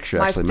you the picture.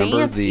 My Actually, remember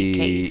fancy the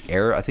case.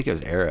 Arrow? I think it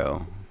was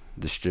Arrow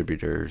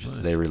Distributors.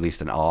 They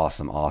released an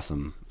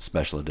awesome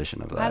special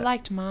edition of that. I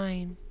liked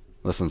mine.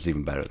 This one's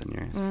even better than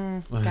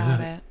yours. Got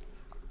it.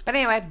 But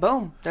anyway,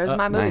 boom. There's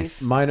my movies.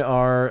 nice. Mine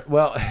are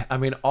I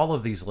mean, all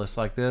of these lists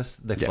like this,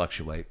 they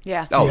fluctuate.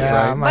 Yeah. Oh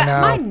yeah, yeah, But I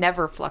know. mine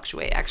never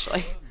fluctuate,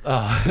 actually.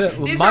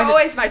 These Mine- are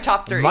always my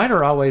top three. Mine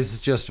are always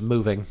just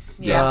moving.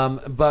 Yeah.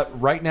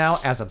 But right now,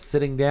 as I'm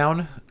sitting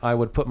down, I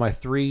would put my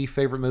 3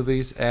 favorite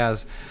movies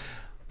as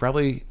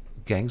probably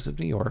Gangs of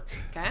New York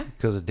Okay.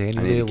 because of Daniel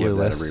I need to give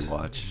that a Day-Lewis.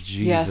 rewatch.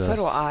 Jesus. Yeah, so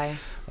do I.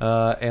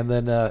 And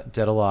then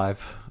Dead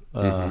Alive,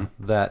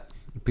 that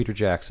Peter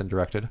Jackson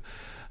directed.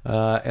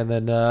 And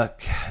then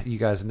you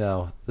guys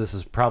know this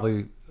has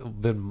probably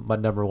been my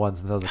number one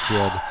since I was a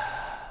kid.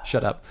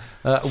 Shut up.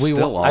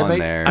 Still on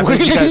there. I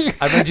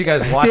made you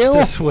guys watch Still?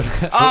 this when,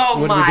 Oh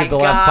when my we did the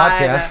God.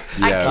 last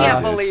podcast. I Yeah,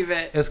 can't dude. believe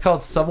it. It's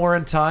called Somewhere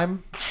in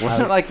Time.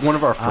 Wasn't it like one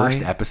of our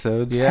first I-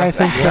 episodes? Yeah. I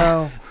think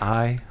so.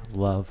 I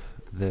love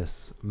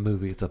this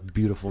movie. It's a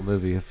beautiful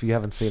movie. If you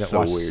haven't seen it, So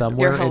watch weird.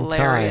 Somewhere You're in Time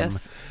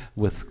hilarious.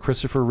 with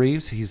Christopher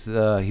Reeves.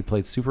 He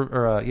played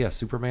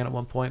Superman at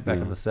one point back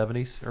in the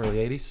 70s, early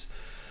 80s.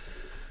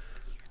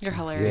 You're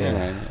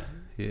hilarious.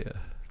 Yeah.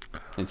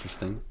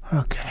 Interesting.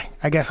 Okay,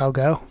 I guess I'll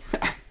go.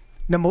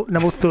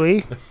 Number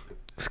 3,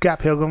 Scott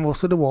Pilgrim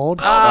vs. the World.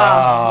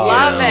 Oh,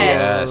 love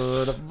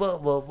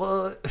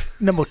it. Yes.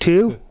 Number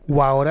 2,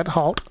 Wild at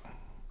Heart.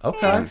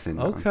 Okay. haven't seen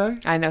that one. Okay.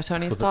 I know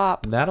Tony's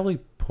top. Natalie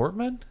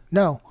Portman?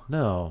 No,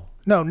 No.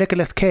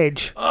 Nicolas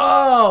Cage.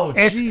 Oh,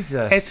 It's,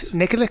 Jesus. It's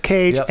Nicolas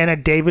Cage Yep. and a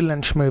David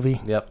Lynch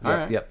movie. Yep. All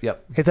right.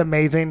 Yep. It's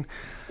amazing.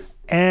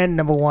 And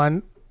number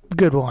 1,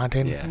 Good Will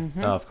Hunting. Yeah.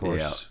 Oh, of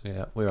course.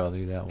 Yeah. We all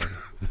do that one.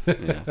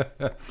 Yeah.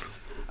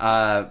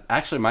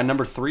 Actually, my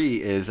number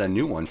 3 is a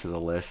new one to the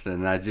list,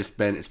 and it's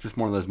just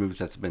one of those movies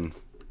that's been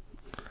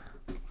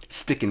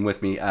sticking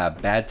with me.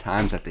 Bad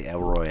Times at the El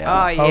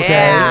Royale. Oh, yeah. Okay.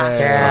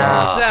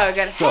 Yeah. So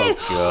good. So Hey,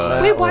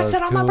 good. we watched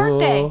it on my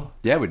birthday.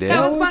 Yeah, we did.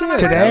 That was one of my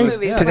Today? birthday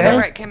movies Today?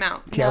 whenever it came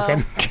out.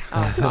 Joking.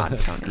 Oh, God,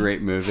 Tony.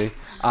 Great movie.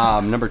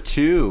 Number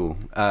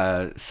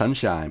 2,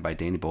 Sunshine by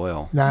Danny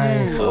Boyle.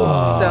 Nice.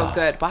 So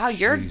good. Wow,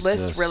 your Jesus.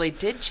 list really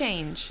did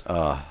change.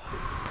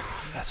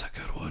 That's a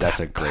good one. That's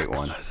a great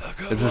one. That's a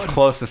good It's as one.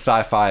 close to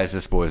sci-fi as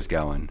this boy's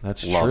going.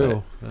 That's Love true.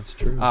 it. That's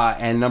true.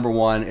 And number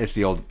 1, it's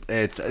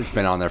it's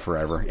been on there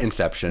forever.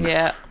 Inception.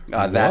 Yeah.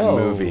 That Whoa.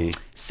 movie.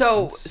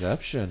 So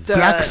Inception.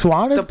 Black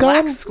Swan is the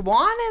Black gone?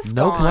 Swan is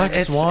No gone. Black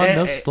It's- Swan,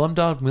 no it-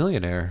 Slumdog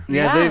Millionaire.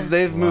 Yeah, Yeah.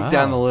 they've moved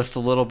down the Wow. list a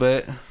little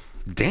bit.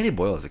 Danny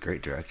Boyle is a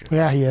great director.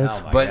 Yeah, he is.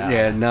 Oh my But God.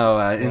 yeah, no,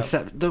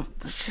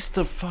 just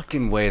the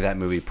fucking way that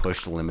movie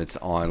pushed limits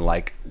on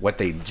like what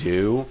they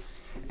do,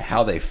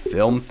 how they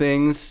film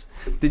things.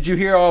 Did you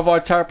hear all of our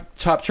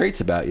top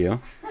traits about you?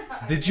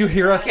 Did you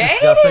hear us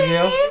discussing you?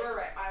 were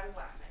right. I was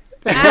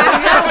laughing.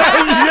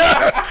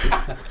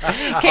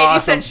 Katie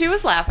said she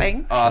was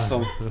laughing.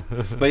 Awesome.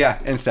 But yeah,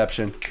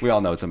 Inception. We all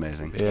know it's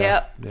amazing. Yeah.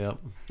 Yep. Yep.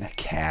 That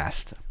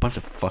cast, a bunch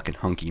of fucking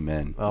hunky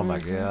men. Oh my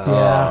God.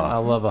 Yeah. I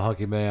love a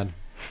hunky man.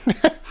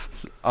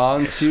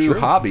 On to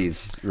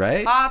hobbies,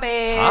 right?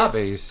 Hobbies.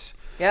 Hobbies.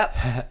 Yep.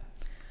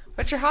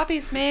 What's your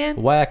hobbies,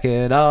 man?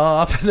 Whacking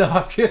off. No,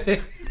 I'm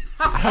kidding.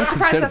 I'm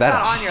surprised Consider that's that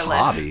not a on your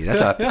hobby. list.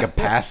 That's like a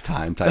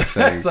pastime type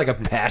thing. It's like a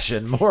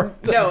passion more.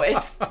 No,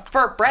 it's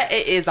for Brett.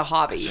 It is a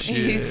hobby.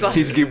 He's like,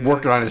 He's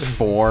working on his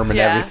form and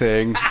Yeah.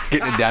 everything,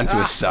 getting it down to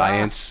a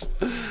science.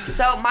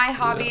 so my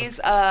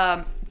hobbies,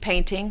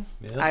 painting.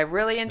 Yeah. I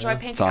really enjoy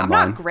painting. on I'm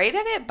mine. not great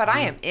at it, but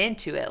I am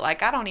into it.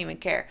 Like I don't even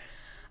care.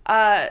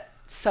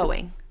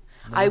 Sewing.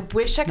 I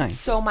wish I could Nice.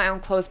 sew my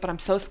own clothes, but I'm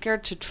so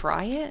scared to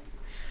try it.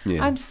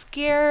 Yeah. I'm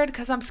scared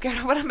because I'm scared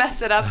I'm gonna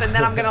mess it up and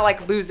then I'm gonna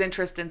like lose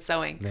interest in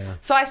sewing. Yeah.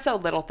 So I sew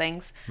little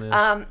things.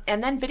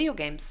 And then video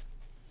games.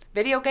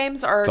 Video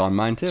games are It's on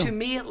mine, too. to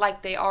me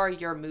like they are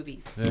your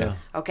movies. Yeah.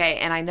 Okay,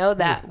 and I know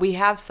that we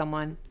have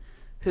someone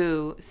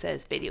who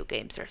says video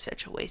games are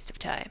such a waste of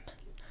time.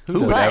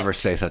 Who would But- ever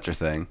say such a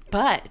thing?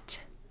 But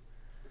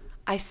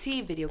I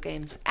see video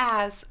games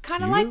as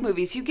kind of like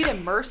movies. You get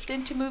immersed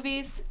into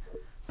movies,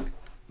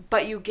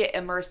 but you get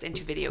immersed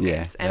into video Yeah.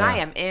 games. And I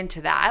Yeah. am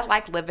into that. I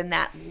like living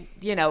that,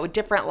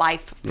 different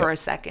life for a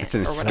second. It's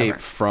an or escape whatever.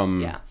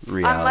 from Yeah.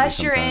 reality.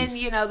 Unless you're sometimes.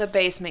 in, the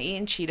basement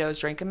eating Cheetos,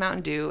 drinking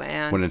Mountain Dew,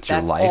 and When it's your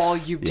that's life. all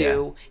you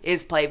do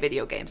is play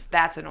video games.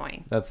 That's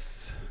annoying.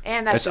 That's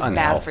And that's That's just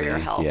bad for your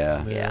unhealthy.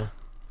 health. Yeah.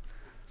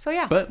 So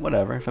yeah. But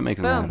whatever, if it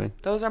makes them Boom. happy.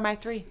 Those are my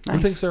 3. who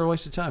thinks they're a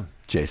waste of time.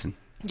 Jason.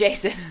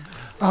 Jason.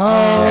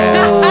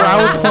 Oh,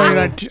 I was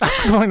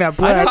pointing at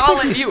Brett.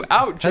 Calling you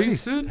out, Has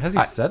Jason. he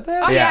said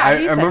that? Oh, yeah, I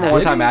he said remember that.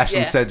 one time Did he? Ashton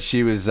Yeah. said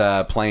she was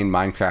playing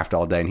Minecraft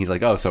all day, and he's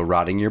like, "Oh, so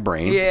rotting your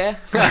brain." Yeah.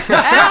 And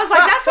I was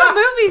like, that's what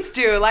movies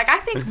do. Like, I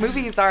think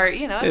movies are,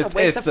 it's a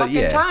waste of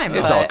fucking time.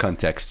 It's but all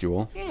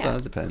contextual. Yeah. So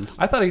it depends.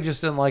 I thought he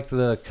just didn't like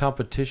the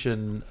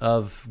competition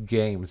of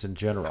games in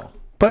general.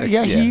 But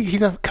yeah, Yeah.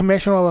 he's a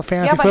commissioner of a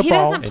fantasy yeah, but he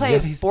football. doesn't And play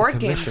yet he's the board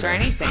games or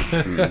commissioner.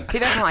 anything. He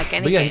doesn't like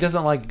any But yeah, he games.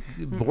 doesn't like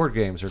board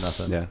games or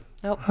nothing. Yeah.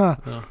 Nope.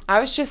 I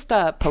was just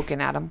poking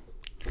at him.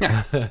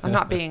 I'm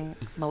not being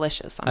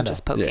malicious. I'm know.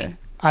 just poking. Yeah.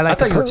 I I like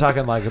thought to you were put-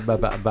 talking like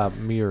about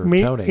me or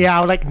me. Tony. Yeah,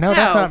 I was like, no,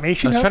 that's No. not me.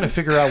 She I was knows. trying to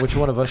figure out which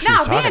one of us she No,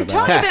 was me talking and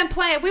Tony about. been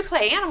playing. We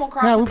play Animal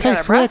Crossing Yeah, we play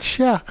together, bro. Switch.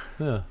 Yeah.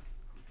 Yeah.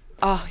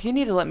 Oh, you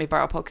need to let me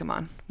borrow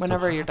Pokemon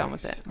whenever you're done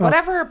with it.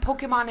 Whatever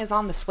Pokemon is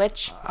on the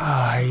Switch.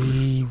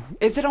 I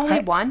Is it only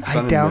one? I Sun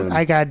and don't. Moon.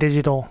 I got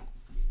digital.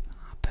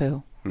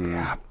 Poo.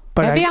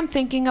 But Maybe I, I'm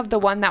thinking of the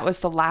one that was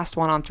the last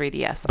one on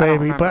 3DS. I don't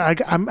baby, remember.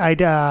 but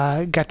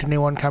I got the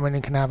new one coming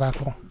in Canal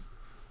Apple.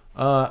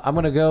 I'm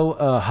gonna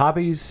go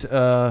hobbies.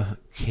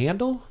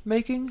 Candle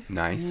making.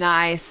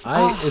 Nice.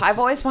 I've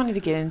always wanted to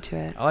get into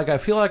it. I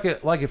feel like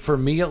it for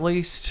me at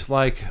least.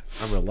 Like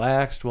I'm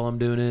relaxed while I'm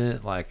doing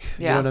it. Like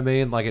you know what I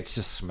mean. Like it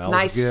just smells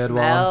Nice good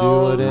while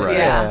I'm doing it. smells,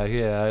 Yeah, yeah.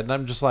 yeah. And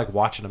I'm just like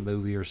watching a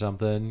movie or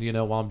something,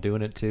 while I'm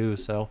doing it too.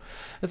 So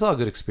it's all a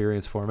good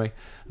experience for me.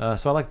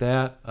 So I like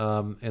that.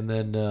 And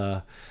then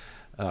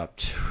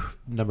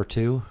number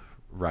 2,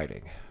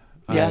 writing.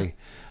 Yeah.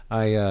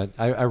 I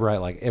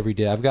write like every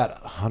day. I've got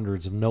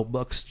hundreds of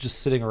notebooks just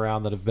sitting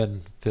around that have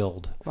been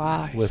filled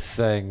with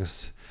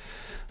things.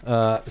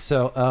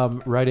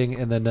 So writing,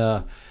 and then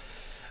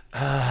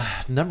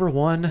number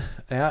 1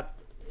 at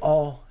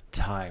all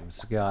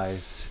times,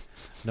 guys.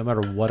 No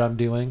matter what I'm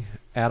doing,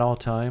 at all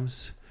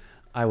times,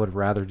 I would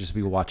rather just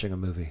be watching a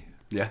movie.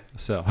 Yeah.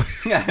 So,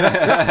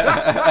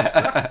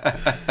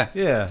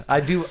 yeah, I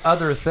do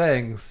other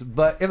things,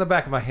 but in the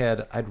back of my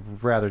head,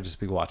 I'd rather just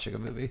be watching a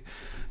movie.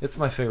 It's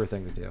my favorite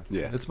thing to do.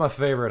 Yeah. It's my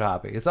favorite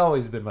hobby. It's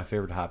always been my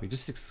favorite hobby,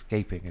 just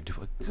escaping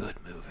into a good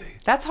movie.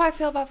 That's how I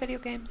feel about video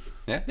games.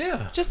 Yeah.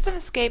 Yeah. Just an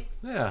escape.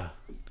 Yeah.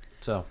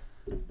 So,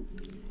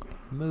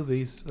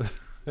 movies.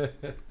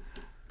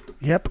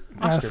 Yep.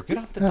 Oscar, get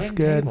off the that's dang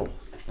good. table.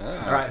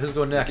 All right, who's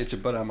going next? Get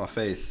your butt out of my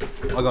face.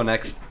 I'll go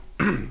next.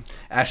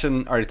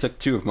 Ashton already took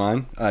 2 of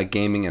mine,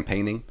 gaming and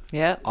painting.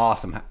 Yep.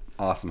 Awesome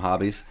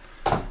hobbies.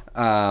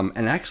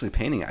 And actually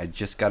painting, I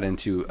just got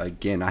into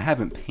again. I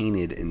haven't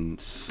painted in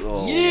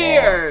so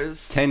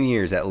Years. 10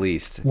 years at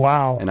least.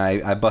 Wow. And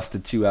I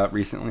busted 2 out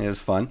recently. It was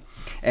fun.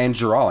 And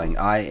drawing,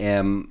 I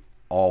am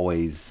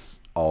always,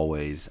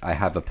 I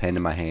have a pen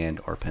in my hand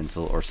or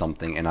pencil or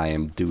something, and I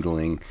am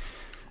doodling.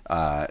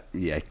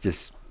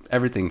 Just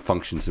everything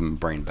functions in my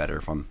brain better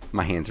if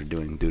my hands are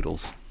doing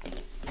doodles.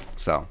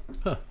 So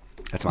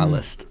that's my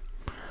list.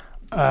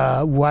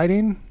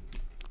 Writing,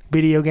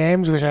 video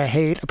games, which I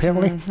hate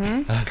apparently,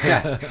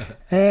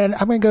 and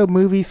I'm gonna go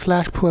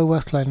movie/pro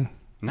wrestling.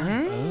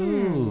 Nice.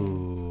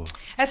 Ooh.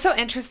 It's so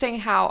interesting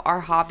how our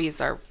hobbies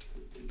are,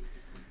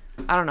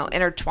 I don't know,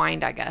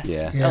 intertwined, I guess.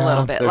 Yeah. A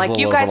little bit. There's Like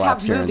little you guys have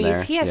overlaps here and movies.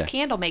 there. He has Yeah.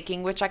 candle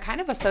making, which I kind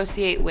of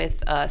associate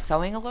with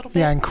sewing a little bit.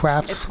 Yeah, and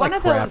crafts. It's one like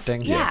of those.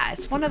 crafting. Yeah,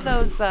 it's one of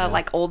those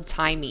like old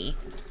timey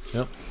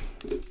Yep.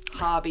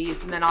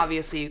 hobbies, and then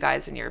obviously you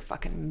guys and your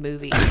fucking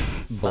movies.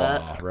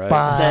 Blah, right?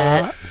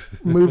 But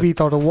movies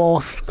are the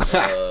worst.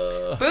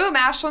 Boom!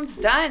 Ashland's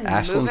done.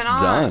 Ashland's Moving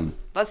on. done.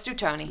 Let's do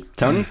Tony.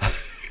 Tony?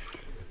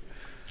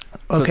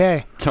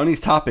 Okay. Tony's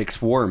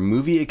topics were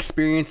movie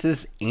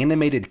experiences,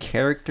 animated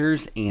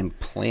characters, and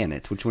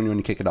planets. Which one do you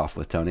want to kick it off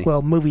with, Tony?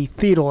 Well, movie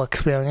theater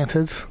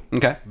experiences.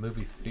 Okay.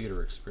 Movie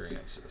theater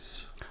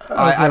experiences.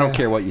 I don't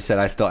care what you said.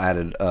 I still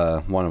added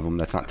one of them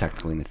that's not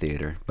technically in the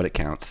theater, but it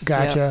counts.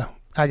 Gotcha.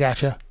 I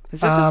gotcha. Is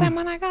it the same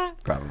one I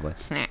got? Probably.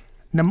 Nah.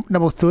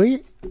 Number 3,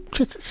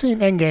 just seeing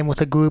Endgame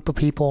with a group of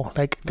people.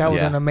 Like, that was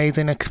Yeah. an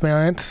amazing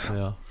experience.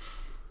 Yeah.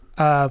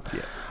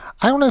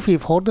 I don't know if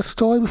you've heard this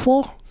story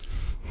before.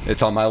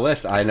 It's on my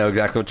list. I know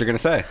exactly what you're going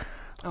to say.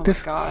 Oh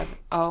This- my god.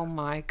 Oh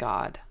my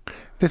god.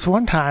 This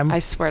one time, I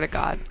swear to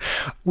God.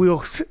 we were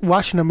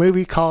watching a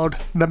movie called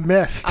The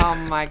Mist. Oh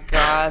my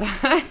god.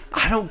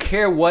 I don't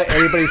care what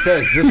anybody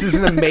says. This is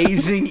an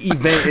amazing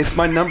event. It's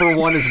my number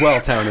 1 as well,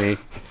 Tony.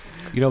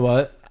 You know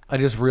what? I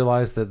just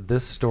realized that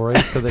this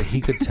story, so that he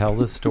could tell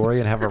this story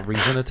and have a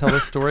reason to tell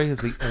this story, is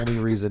the only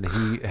reason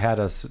he had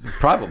us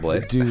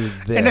Probably. do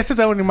this. And this is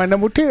only my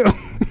number 2.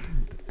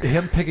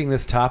 Him picking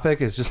this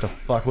topic is just a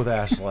fuck with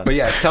Ashland. But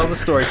yeah, tell the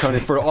story, Tony,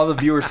 for all the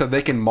viewers so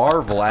they can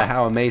marvel at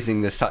how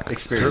amazing this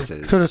experience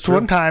is. So this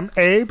one time,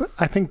 Abe,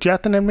 I think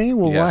Justin and me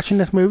were Yes. watching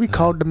this movie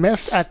called The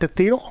Mist at the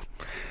theater.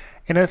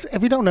 And if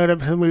you don't know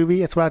the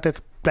movie, it's about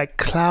this like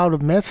cloud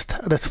of mist,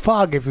 this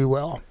fog, if you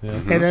will.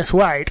 And it's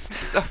white.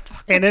 So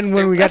fucking And then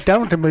when we got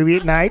done with the movie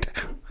at night,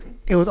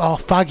 it was all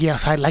foggy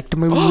outside, like the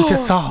movie we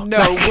just saw. No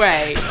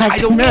way. Like I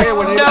don't The care Mist.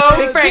 what it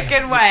No is.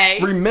 freaking way.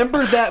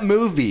 Remember that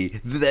movie?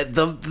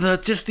 The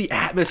just the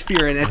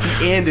atmosphere, and at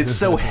the end it's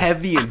so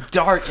heavy and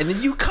dark, and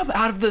then you come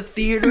out of the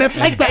theater And it's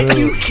like that. and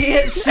you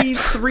can't see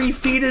 3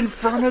 feet in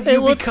front of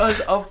you was- because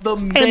of the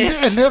And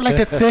mist. they're like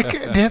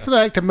this is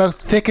like the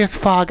most thickest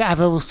fog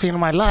I've ever seen in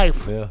my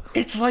life. yeah.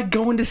 It's like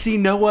going to see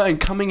Noah and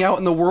coming out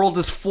and the world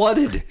is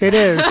flooded. It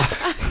is.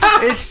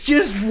 It's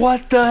just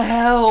what the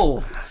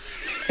hell?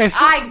 It's,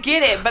 I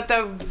get it, but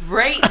the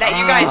rate that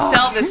you guys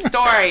tell this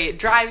story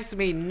drives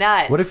me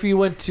nuts. What if you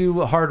went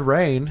to Hard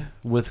Rain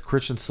with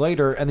Christian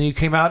Slater and then you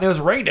came out and it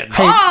was raining?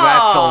 hey,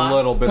 That's a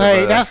little bit hey,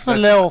 of a... that's a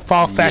little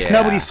far fetched. yeah.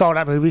 Nobody saw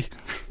that movie.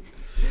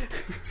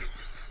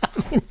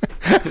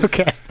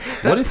 Okay.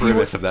 What if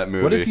premise of that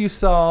movie. What if you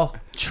saw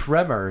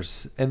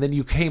Tremors and then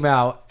you came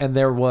out and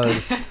there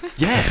was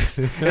Yes.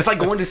 It's like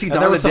going to see and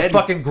Dawn there of was the some Dead.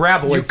 fucking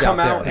graboids You come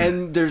out there.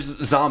 and there's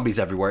zombies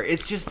everywhere.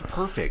 It's just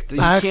perfect.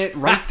 You I- can't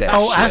write that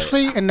Oh, shit.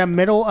 actually, in the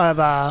middle of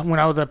when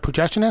I was a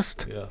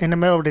projectionist, Yeah. in the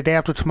middle of the day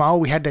after tomorrow,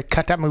 we had to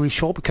cut that movie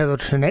short because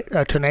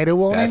of tornado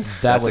warning.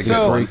 that was a good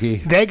So one. freaky.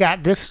 they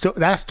got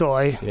that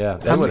story. Yeah,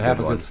 that That's would a have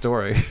good a one. good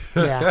story.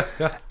 Yeah. So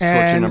what's your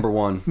And number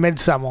 1?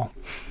 Midsummer.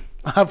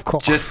 Of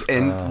course.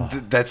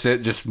 That's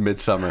it. Just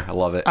Midsummer. I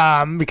love it.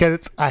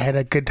 Because I had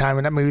a good time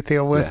in that movie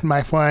theater with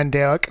my friend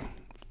Derek.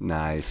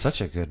 Nice.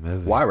 Such a good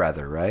movie. Why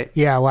rather, right?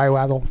 Yeah, why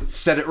Waddle?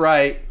 Said it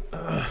right.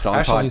 It's on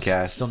Ashley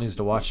podcast. still needs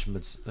to watch.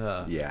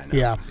 Yeah, I know.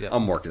 Yeah.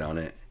 I'm working on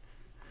it.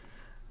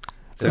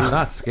 It's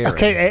not scary.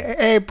 Okay,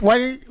 Abe,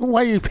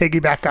 why you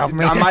piggyback off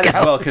me? I might as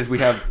well because we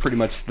have pretty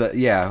much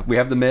we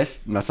have The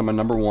Mist, and that's on my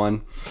number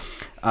 1.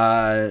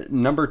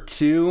 Number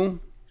 2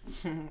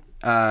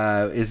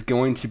 is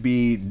going to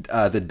be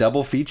the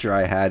double feature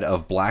I had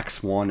of Black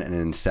Swan and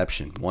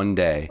Inception. One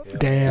day.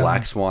 Damn.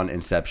 Black Swan,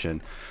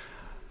 Inception.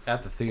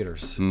 At the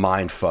theaters.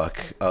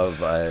 Mindfuck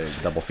of a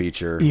double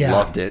feature. Yeah.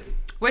 Loved it.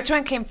 Which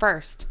one came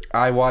first?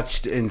 I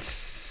watched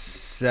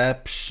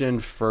Inception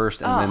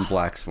first and then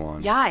Black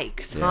Swan.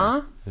 Yikes,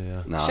 huh?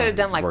 Yeah. Nah, Should have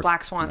done like worked-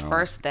 Black Swan no.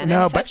 first, then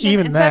No, Inception. but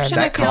even then- Inception,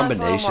 That I feel, is a little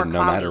combination, more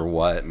no matter cloudy.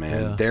 what,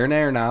 man. Yeah. Darren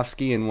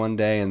Aronofsky in one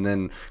day, and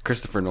then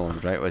Christopher Nolan,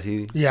 right? Was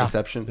he? Yeah.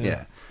 Inception?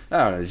 Yeah. I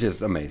don't know. It's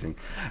just amazing.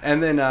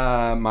 And then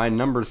my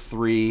number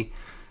 3,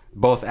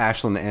 both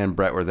Ashlyn and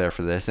Brett were there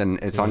for this, and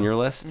it's on your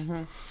list.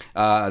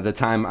 The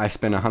time I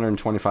spent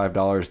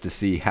 $125 to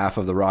see half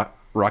of the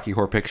Rocky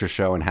Horror Picture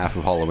Show and half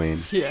of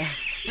Halloween. Yeah.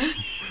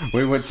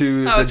 We went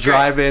to That the was great.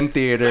 drive-in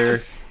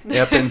theater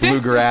up in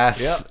Bluegrass,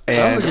 Yep. That was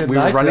a and good we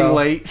were night, running though.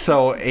 late,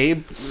 so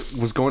Abe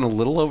was going a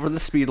little over the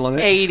speed limit.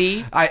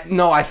 80.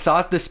 I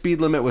thought the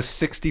speed limit was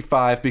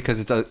 65 because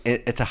it's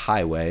a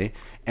highway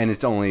and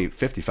it's only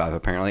 55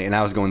 apparently, and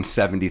I was going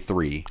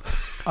 73,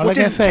 which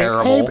is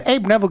terrible.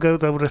 Abe never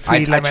goes over the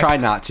speed I limit. try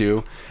not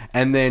to,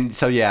 and then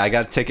I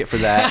got a ticket for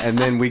that, and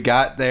then we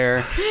got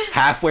there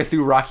halfway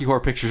through Rocky Horror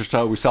Picture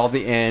Show. We saw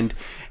the end.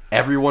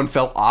 Everyone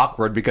felt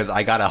awkward because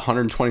I got a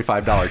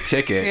 $125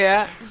 ticket.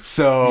 Yeah.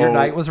 So Your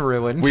night was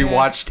ruined. We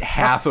watched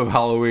half of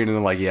Halloween and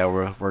they're like, yeah,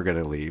 we're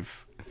gonna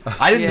leave.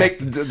 I didn't Yeah. make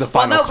the Well,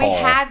 final no, call.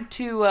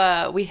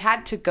 we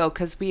had to go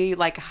because we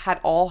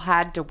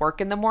had to work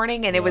in the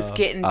morning, and it was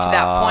getting to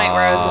that point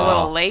where I was a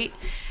little late,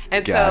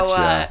 and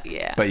Gotcha. so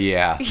yeah. But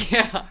yeah.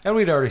 Yeah. And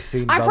we'd already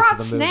seen I most brought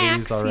of the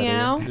movies snacks, already. you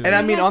know? And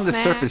I mean, had on the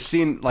snacks. surface,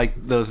 seeing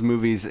like those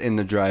movies in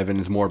the drive-in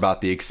is more about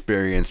the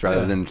experience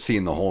rather than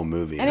seeing the whole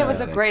movie. And it was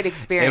a everything. great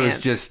experience. It was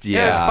just It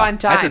was fun At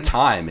times. the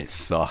time, it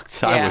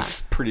sucked. I Yeah.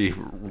 was pretty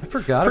I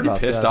forgot pretty about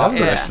pissed that. off That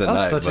the was- rest of the that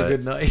night. was such but- a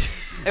good night.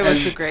 It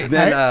was a great.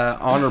 Then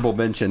honorable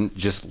mention,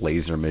 just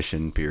Laser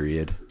Mission.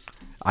 Period.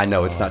 I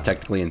know it's not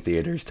technically in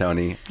theaters,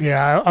 Tony,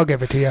 Yeah, I'll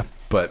give it to you.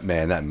 but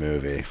man, that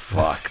movie,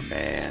 fuck,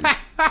 man,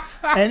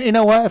 And you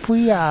know what? If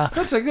we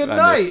Such a good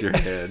I missed night. your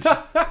head.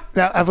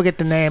 I forget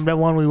the name, that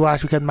one we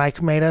watched because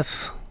Mike made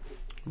us.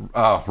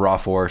 Oh, Raw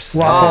Force.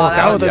 Waffle.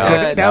 that was a good.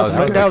 good. That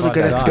was a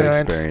good fun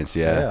experience. experience.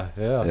 Yeah.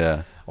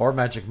 Yeah. Or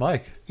Magic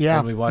Mike. Yeah,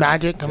 when we watched,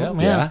 Magic. Yep.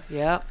 Yeah.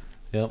 Yep.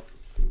 Yep.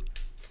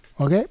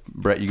 Okay.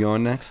 Brett, you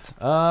going next?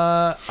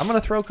 I'm gonna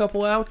throw a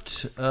couple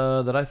out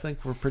that I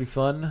think were pretty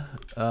fun.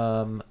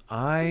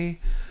 I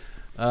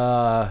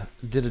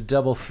did a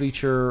double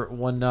feature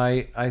one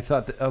night. I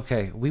thought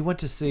that we went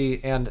to see,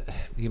 and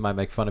you might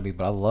make fun of me,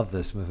 but I love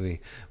this movie.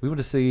 We went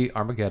to see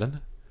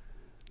Armageddon.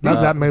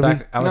 Love that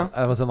movie.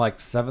 I was in like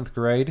 7th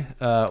grade.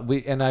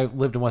 And I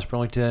lived in West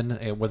Burlington,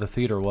 where the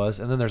theater was,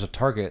 and then there's a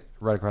Target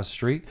right across the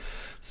street.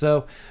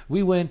 So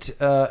we went,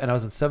 and I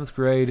was in 7th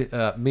grade.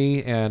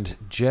 Me and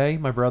Jay,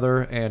 my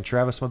brother, and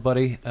Travis, my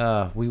buddy.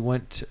 We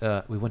went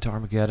to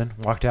Armageddon,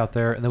 walked out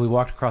there, and then we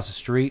walked across the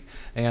street.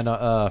 And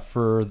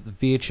for the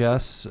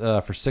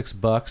VHS, for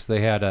 $6,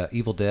 they had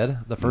Evil Dead,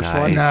 the first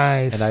one.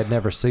 Nice. And I'd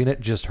never seen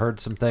it, just heard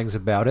some things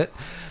about it.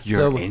 Your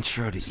So-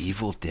 intro to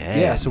Evil Dead.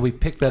 yeah, so we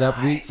picked that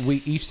up. We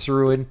each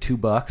threw in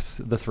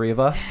 $2, the 3 of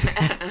us,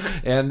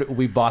 and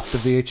we bought the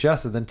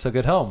VHS and then took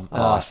it home.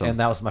 Awesome. And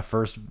that was my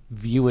first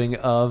viewing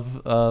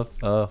of the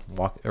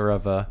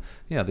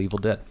Evil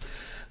Dead.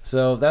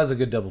 So that was a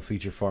good double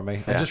feature for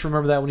me. I just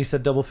remember that when you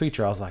said double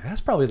feature, I was like,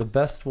 that's probably the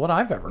best one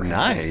I've ever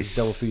had. Nice.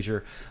 Double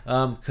feature,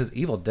 because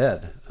Evil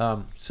Dead.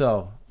 And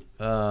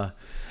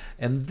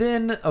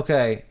then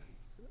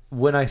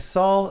when I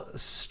saw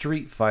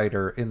Street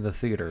Fighter in the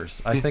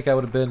theaters, I think I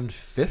would have been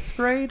 5th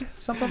grade,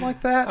 something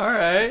like that. All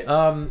right.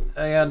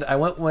 And I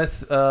went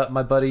with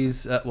my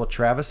buddies,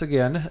 Travis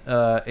again,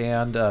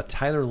 and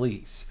Tyler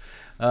Lees.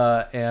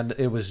 And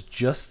it was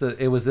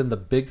it was in the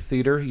big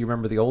theater. You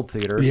remember the old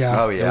theaters?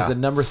 Yeah. Oh, yeah. It was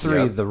in number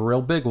 3, Yep. the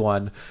real big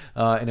one.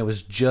 And it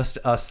was just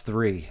us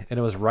 3. And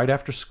it was right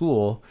after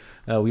school.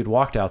 We'd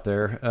walked out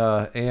there,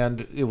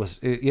 and it was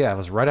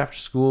right after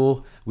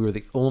school. We were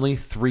the only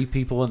 3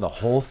 people in the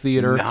whole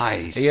theater.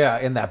 Nice. Yeah,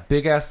 in that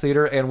big ass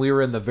theater, and we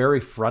were in the very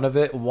front of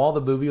it. While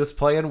the movie was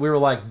playing, we were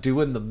like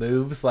doing the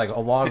moves, like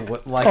along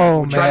with, like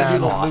Oh, trying to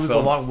do the man. moves Awesome.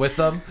 along with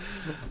them,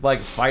 like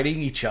fighting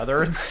each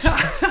other and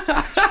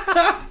stuff.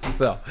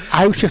 So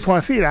I just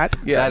want to see that.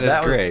 yeah,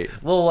 That is was great. a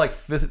little like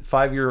fifth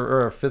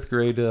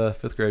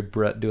grade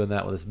Brett doing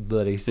that with his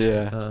buddies.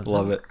 Yeah,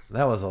 love it.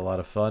 That was a lot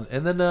of fun.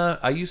 And then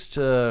I used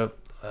to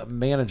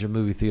manage a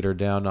movie theater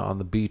down on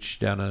the beach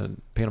down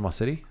in Panama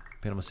City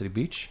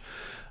Beach.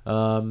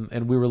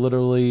 and we were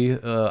literally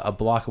a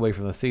block away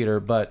from the theater,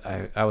 but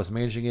I was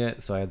managing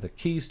it, so I had the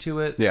keys to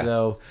it. Yeah.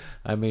 So,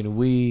 I mean,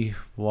 we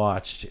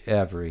watched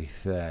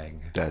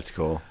everything. That's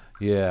cool.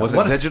 Yeah. Was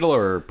it digital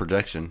or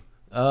projection?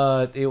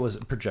 It was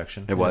a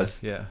projection. It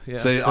was? Yeah.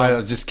 So I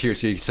was just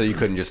curious. So you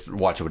couldn't just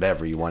watch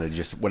whatever you wanted,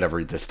 just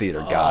whatever this theater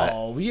got.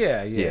 Oh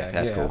yeah,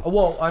 that's cool.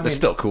 Well, I mean, It's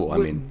still cool. I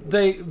mean,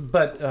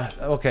 but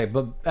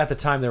at the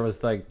time there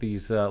was like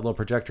these little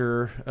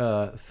projector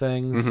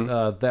things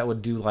that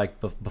would do like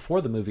before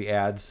the movie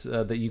ads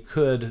that you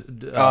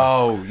could.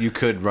 You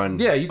could run.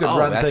 Yeah, you could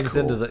run that's things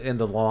cool.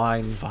 into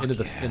line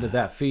into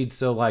that feed.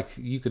 So like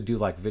you could do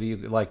like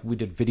video, like we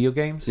did video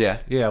games.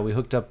 Yeah. We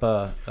hooked up.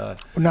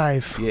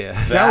 Nice. Yeah,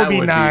 That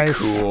would be nice.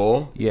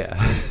 Cool. yeah,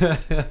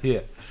 yeah.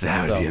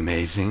 That would be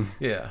amazing.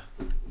 Yeah.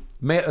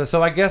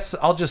 So I guess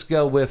I'll just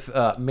go with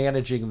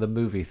managing the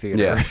movie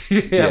theater.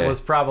 Yeah. It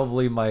was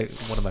probably one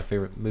of my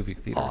favorite movie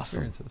theater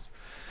experiences.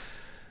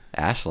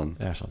 Ashlyn.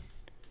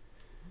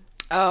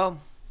 Oh,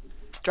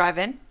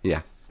 drive-in.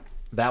 Yeah.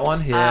 That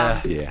one?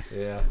 Yeah.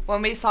 Yeah.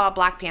 When we saw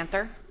Black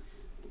Panther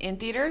in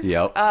theaters.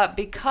 Yep.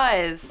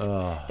 Because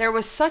there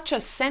was such a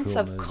sense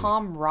Cool of movie.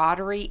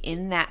 camaraderie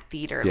in that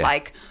theater. Yeah.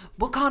 Like,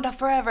 Wakanda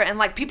forever. And,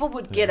 like, people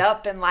would get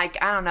up and,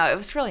 like, I don't know. It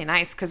was really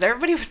nice because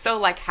everybody was so,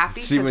 like,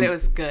 happy because it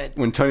was good.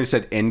 When Tony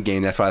said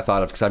Endgame, that's what I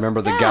thought of because I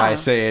remember the guy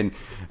saying,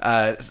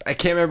 I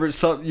can't remember,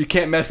 you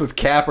can't mess with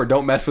Cap or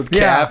don't mess with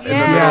Cap in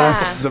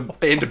the middle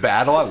of into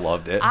battle. I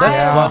loved it. That's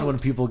Yeah. fun when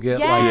people get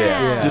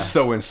Yeah. Just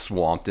so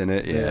swamped in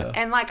it. Yeah.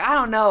 And, like, I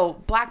don't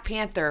know, Black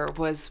Panther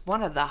was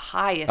one of the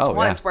highest Oh,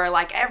 ones yeah. where,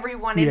 like,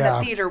 everyone in Yeah.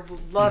 the theater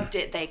loved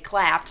it. They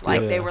clapped.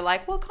 Like, Yeah. they were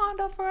like,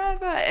 Wakanda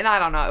forever. And I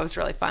don't know. It was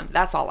really fun.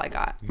 That's all I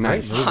got. Nice.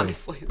 movie.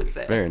 Honestly, that's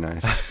it. Very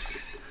nice.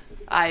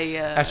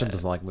 Ashton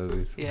doesn't like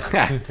movies.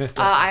 Yeah.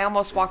 I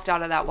almost walked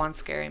out of that one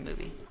scary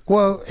movie.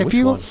 Well, if Which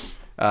you one?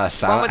 One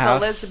Silent with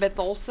House. Elizabeth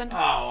Olsen.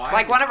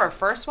 Like one of her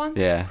first ones?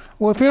 Yeah.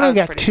 well, if you That only was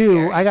got pretty two,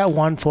 scary. I got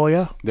one for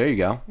you. There you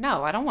go.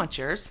 No, I don't want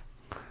yours.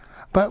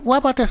 But what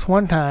about this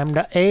one time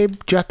that Abe,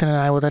 Justin, and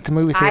I was at the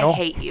movie theater? I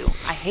hate you.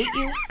 I hate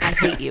you. I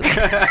hate you.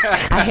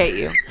 I hate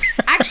you.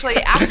 Actually,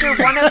 after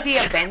one of the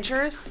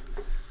Avengers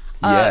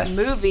Yes.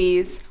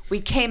 movies,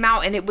 we came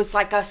out and it was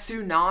like a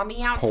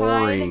tsunami outside.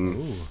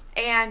 Pouring.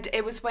 And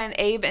it was when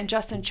Abe and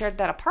Justin shared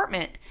that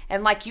apartment.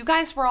 And like you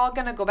guys were all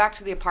going to go back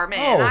to the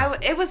apartment. Oh.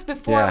 And it was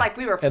before Yeah. like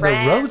we were And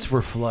friends. the roads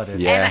were flooded.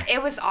 Yeah. And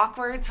it was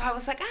awkward. So I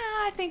was like,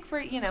 I think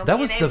we're, That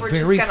me was and the Abe were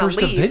just very going first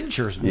to leave.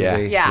 Avengers movie. Yeah.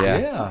 Yeah.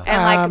 Yeah.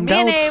 And like me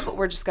and that was- Abe,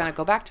 we're just gonna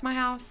go back to my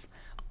house,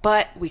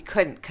 but we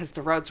couldn't because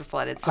the roads were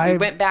flooded. So we I-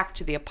 went back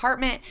to the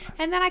apartment,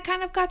 and then I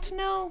kind of got to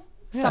know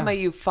some Yeah. of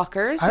you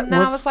fuckers, I and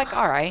then I was- was like,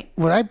 all right,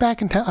 Was I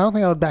back in town? I don't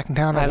think I was back in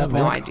town. I at have that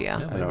no point. idea.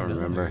 I don't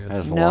remember. That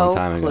was a No long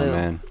time clue. ago,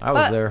 man. I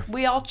was But there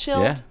we all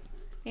chilled, Yeah.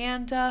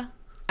 and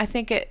I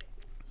think it,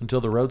 until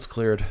the roads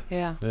cleared.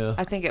 yeah, Yeah.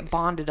 I think it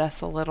bonded us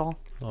a little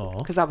Oh.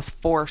 because I was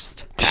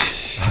forced to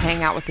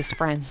hang out with his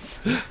friends.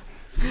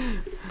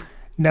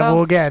 Never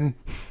So- again.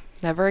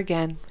 Never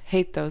again.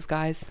 Hate those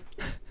guys.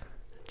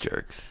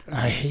 Jerks.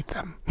 I hate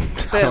them.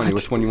 Tony,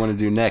 which one you want to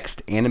do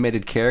next?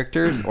 Animated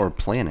characters or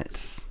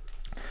planets?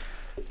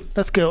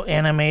 Let's go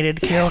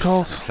animated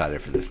characters.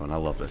 Excited for this one. I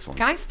love this one.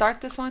 Can I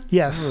start this one?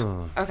 Yes.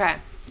 Okay.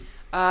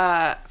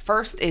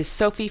 First is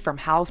Sophie from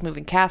Howl's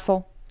Moving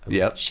Castle.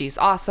 Yep. She's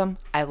awesome.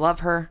 I love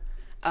her.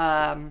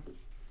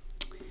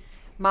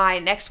 My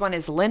next one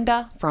is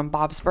Linda from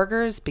Bob's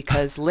Burgers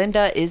because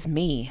Linda is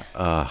me.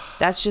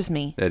 That's just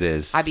me. It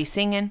is. I be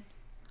singing.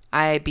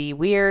 I be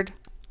weird.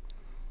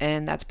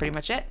 And that's pretty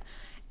much it.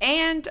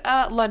 And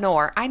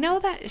Lenore. I know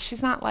that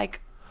she's not like...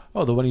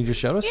 Oh, the one you just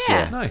showed us?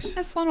 Yeah. Nice.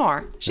 That's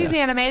Lenore. She's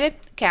animated.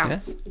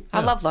 Counts. I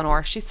love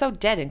Lenore. She's so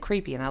dead and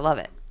creepy and I love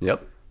it.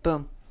 Yep.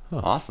 Boom.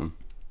 Awesome.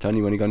 Tony,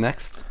 you want to go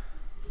next?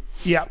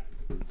 Yep.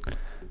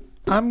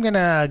 I'm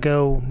gonna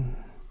go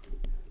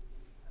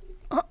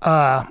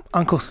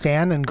Uncle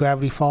Stan in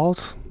Gravity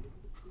Falls.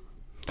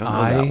 Don't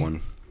know that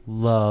one.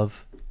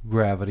 love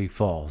Gravity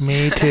Falls.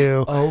 Me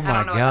too. Oh my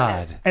don't know what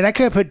that god. And I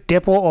could have put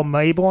Dipple or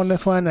Mabel on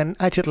this one, and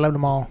I just love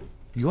them all.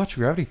 You watch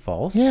Gravity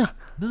Falls? Yeah.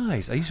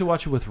 Nice. I used to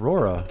watch it with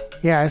Rora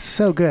Yeah, it's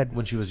so good.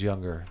 when she was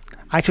younger.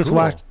 I just Cool.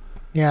 watched.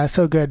 Yeah, it's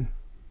so good.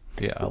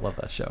 Yeah, I love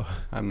that show.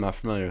 I'm not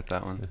familiar with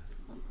that one.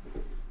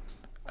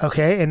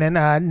 Okay, and then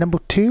number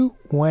 2,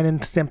 Ren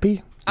and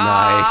Stimpy.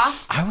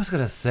 Nice. I was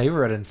gonna say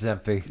Red and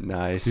Stimpy.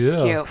 Nice.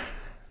 Yeah. Cute.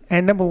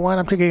 And number 1,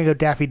 I'm thinking to go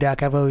Daffy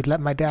Duck. I've always let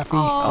my Daffy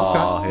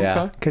Oh,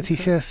 yeah. because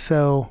he's just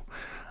so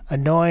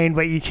annoying,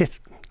 but you just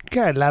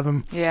gotta love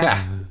him,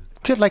 Yeah.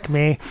 just like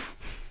me.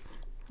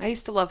 I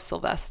used to love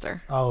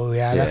Sylvester. Oh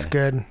yeah, that's Yeah.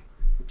 good.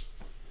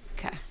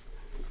 Okay.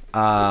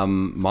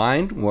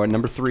 Mine,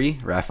 number 3,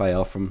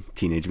 Raphael from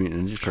Teenage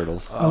Mutant Ninja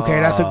Turtles. Okay,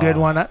 that's a good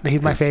one.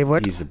 He's my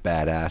favorite. He's a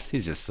badass.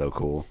 He's just so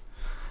cool.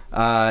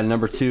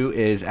 Number 2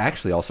 is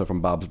actually also from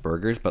Bob's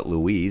Burgers, but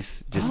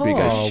Louise, just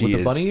because she with the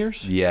is bunny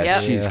ears? Yes,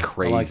 Yep. she's Yeah, I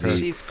crazy. like her.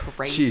 She's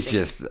crazy. She's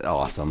just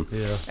awesome.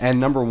 Yeah. And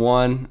number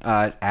 1,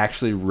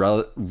 actually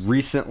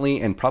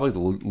recently and probably the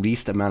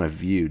least amount of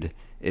viewed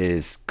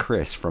is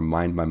Chris from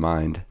Mind My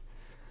Mind.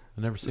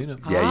 I've never seen it.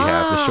 Yeah, you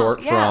have the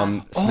short yeah.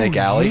 from Snake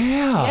Alley.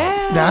 Yeah.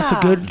 Yeah. That's a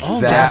good.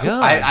 That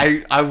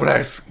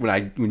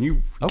God. when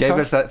you Okay. gave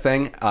us that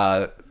thing,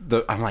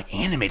 I'm like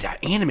animated.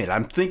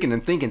 I'm thinking,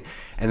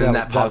 and then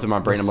that popped in my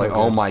brain. I'm was like, so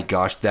oh good. my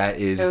gosh, that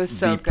is It was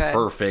so the good.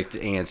 perfect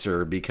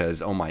answer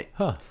because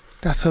Huh.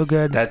 That's so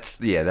good. that's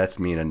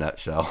me in a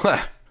nutshell.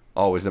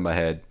 Always in my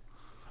head.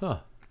 Huh.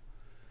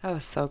 That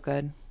was so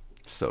good.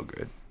 So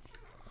good.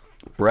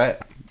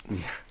 Brett,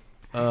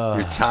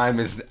 your time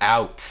is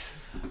out.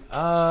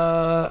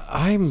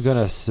 I'm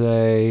gonna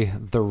say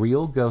the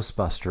real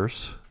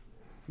Ghostbusters,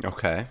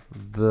 Okay.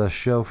 the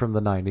show from the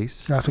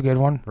 '90s, That's a good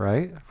one.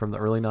 right? From the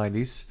early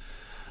 '90s.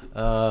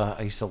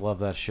 I used to love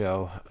that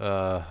show.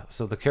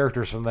 So the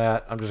characters from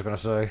that, I'm just gonna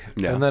say,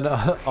 Yeah. and then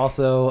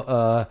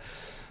also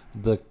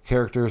the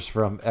characters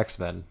from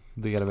X-Men,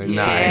 the animated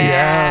Nice. series.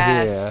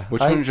 Yes. Yeah.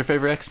 Which one is your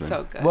favorite X-Men?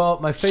 So good. Well,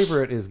 my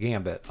favorite is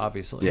Gambit,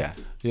 obviously. Yeah.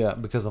 Yeah,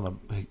 because I'm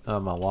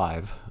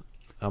alive.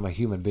 I'm a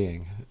human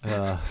being.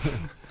 Well,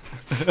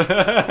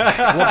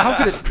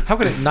 how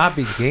could it not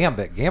be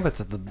Gambit? Gambit's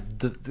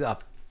the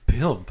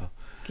pimp.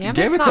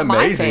 Gambit's not my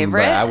amazing,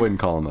 favorite. but I wouldn't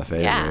call him a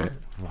favorite. Yeah.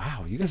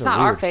 Wow, you guys It's are not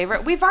weird. our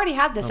favorite. We've already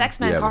had this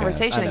X-Men yeah, we have.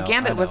 conversation, I and know,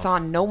 Gambit I was know.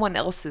 on no one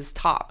else's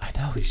top. I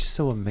know, he's just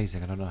so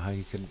amazing. I don't know how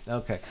you could.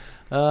 Okay.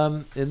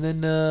 And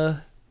then,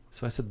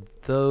 so I said,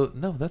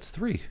 no, that's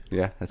 3.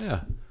 Yeah.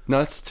 Yeah. No,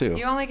 that's 2.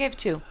 You only gave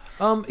 2.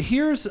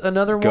 Here's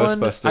another one.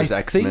 Ghostbusters,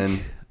 X-Men.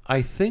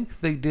 I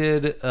think they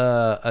did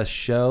a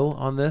show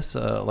on this,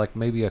 like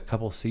maybe a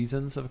couple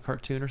seasons of a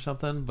cartoon or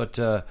something. But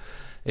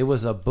it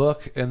was a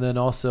book, and then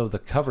also the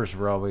covers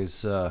were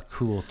always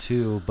cool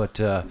too.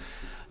 But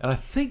and I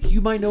think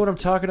you might know what I'm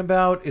talking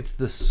about. It's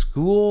the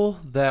school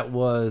that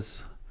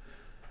was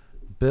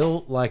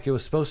built like it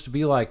was supposed to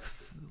be like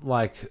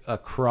a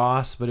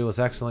cross, but it was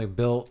accidentally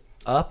built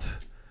up,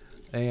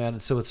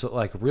 and so it's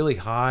like really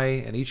high,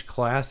 and each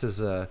class is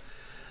a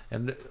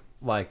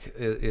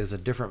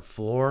different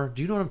floor.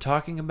 Do you know what I'm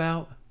talking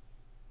about?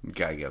 You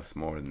gotta give us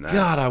more than that.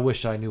 God, I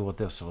wish I knew what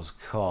this was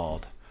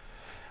called.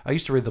 I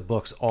used to read the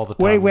books all the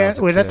time. Wait, when I was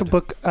a was that the kid.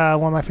 book?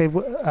 One of my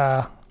favorite.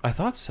 I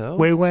thought so.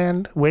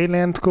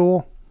 Wayland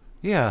School.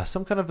 Yeah,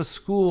 some kind of a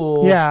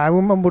school. Yeah, I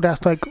remember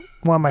that's like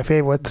one of my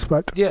favorites.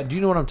 But Yeah, do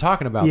you know what I'm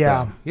talking about?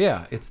 Yeah. then?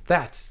 Yeah, it's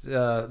that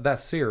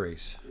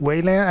series.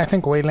 Wayland, I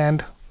think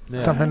Wayland,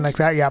 Yeah. something like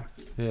that. Yeah.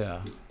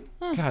 Yeah.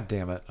 God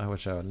damn it. I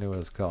wish I knew what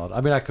it's called.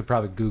 I mean, I could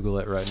probably Google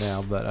it right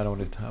now, but I don't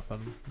want to tap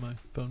on my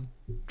phone.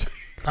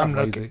 I'm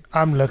lazy.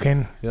 I'm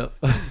looking. Yep.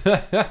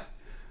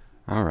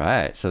 All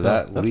right. So So,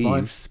 that that's fine.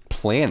 leaves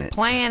planets.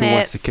 Who wants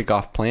Planets. to kick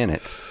off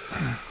planets?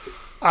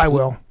 I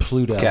will.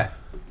 Pluto. Okay.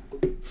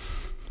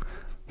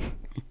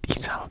 You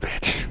son of a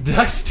bitch. Did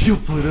I steal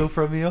Pluto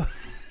from you?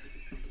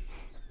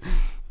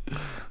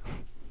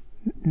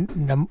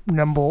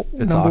 Number.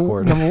 It's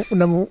awkward.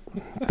 Number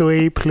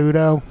 3,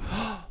 Pluto.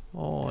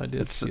 Oh, I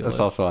did steal That's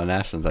it. also on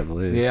Ashland's, I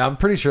believe. Yeah, I'm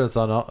pretty sure it's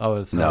on. Oh,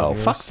 it's not No, on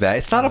yours. fuck that.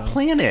 It's not a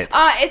planet.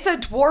 It's a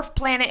dwarf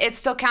planet. It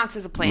still counts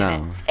as a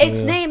planet. No.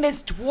 Its name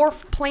is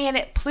Dwarf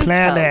Planet Pluto.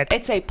 Planet.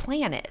 It's a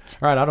planet.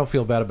 All right, I don't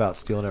feel bad about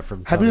stealing it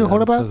from. Have Tony you heard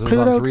then, about since it was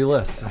Pluto? on 3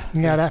 lists.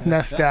 Yeah, that's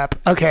messed up.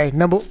 Okay,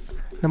 number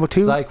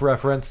 2, Psych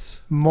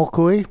reference.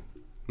 Mercury,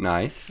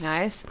 Nice.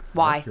 Nice.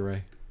 Why?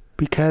 Mercury.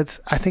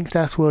 because I think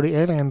that's where the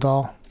aliens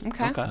are.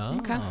 Okay. Okay.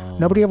 Okay.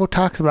 Nobody ever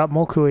talks about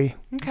Mercury.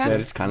 Okay. That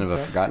is kind of a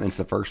forgotten. It's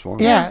the first one.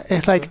 Yeah,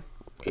 it's like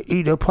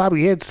there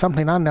probably is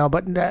something on there,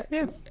 but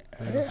Yeah.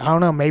 I don't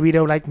know. Maybe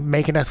they're like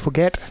making us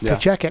forget Yeah. to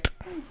check it.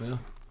 Yeah.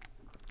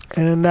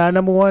 And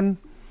number 1,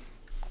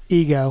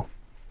 Ego.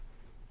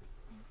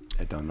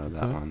 I don't know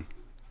that one.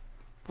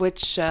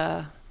 Which,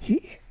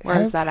 He,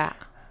 where's that at?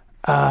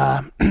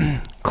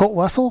 Kurt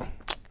Russell?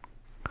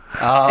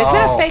 Oh, Is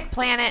it a fake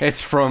planet?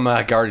 It's from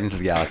Guardians of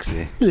the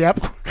Galaxy. Yep.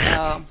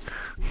 Oh.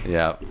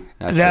 Yep.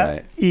 That's That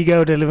right.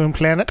 Ego, the living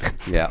planet.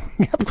 Yeah.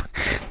 Yep.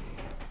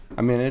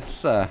 I mean,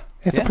 it's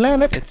It's a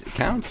planet. It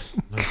counts.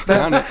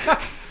 Count it.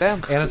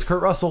 Boom. And it's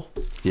Kurt Russell.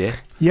 Yeah.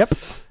 Yep.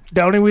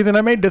 The only reason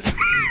I made this.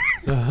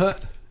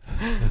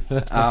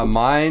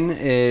 Mine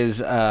is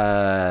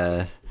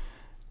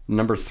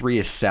number 3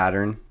 is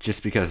Saturn,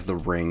 just because the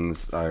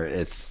rings are.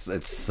 It's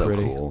so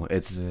Pretty. cool.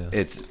 It's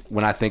Yeah.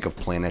 when I think of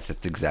planets,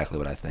 it's exactly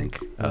what I think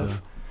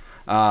of.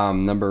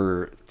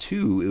 Number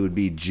 2, it would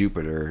be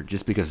Jupiter,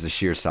 just because of the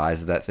sheer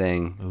size of that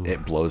thing.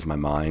 It blows my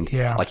mind.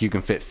 Yeah. Like you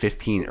can fit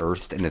 15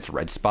 Earths in its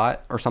red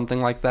spot or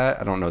something like that.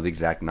 I don't know the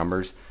exact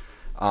numbers.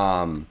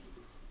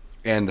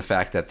 And the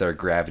fact that their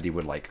gravity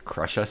would like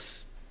crush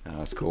us.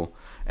 That's cool.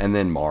 And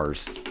then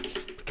Mars,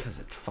 just because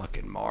it's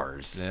fucking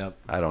Mars. Yep.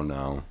 I don't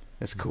know.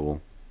 It's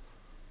cool.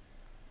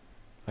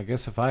 I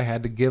guess if I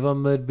had to give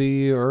them, it'd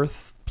be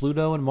Earth,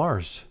 Pluto, and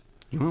Mars.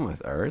 You went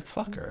with Earth?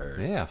 Fuck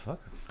Earth. Yeah,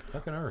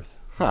 fucking Earth.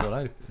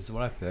 Huh. Is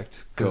what I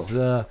picked. Because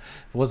Cool. if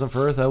it wasn't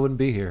for Earth, I wouldn't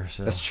be here.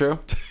 So That's true.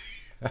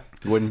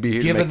 Wouldn't be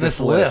here to given make this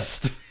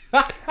list,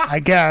 I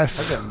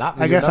guess. not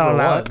I guess I'll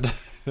allow number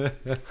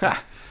one.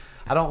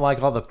 I don't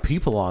like all the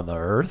people on the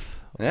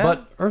Earth, Yeah.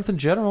 but Earth in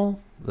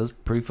general is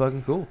pretty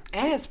fucking cool.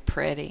 And it's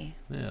pretty.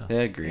 Yeah. Yeah,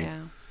 I agree.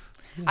 Yeah.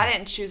 I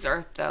didn't choose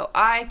Earth though.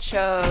 I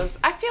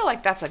feel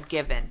like that's a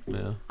given.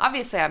 Yeah.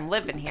 Obviously, I'm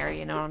living here.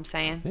 You know what I'm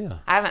saying? Yeah.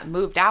 I haven't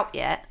moved out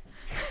yet.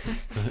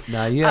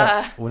 Not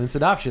yet. When it's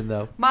an option,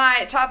 though.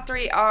 My top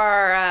 3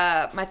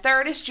 are my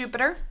third is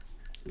Jupiter.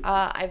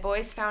 I've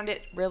always found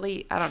it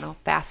really, I don't know,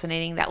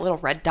 fascinating. That little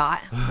red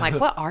dot. I'm like,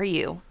 what are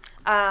you?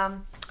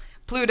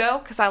 Pluto,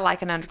 because I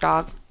like an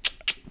underdog.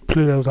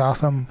 Pluto's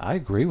awesome. I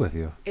agree with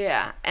you.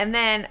 Yeah. And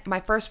then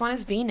my first one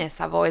is Venus.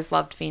 I've always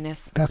loved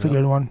Venus. That's a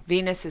good one.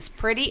 Venus is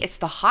pretty. It's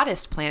the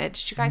hottest planet.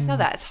 Did you guys know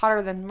that? It's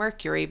hotter than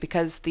Mercury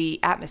because the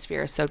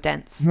atmosphere is so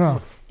dense.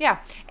 No. Yeah.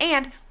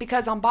 And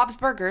because on Bob's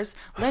Burgers,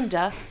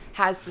 Linda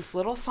has this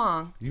little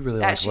song. You really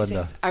that like she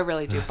Linda. sings. I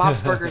really do.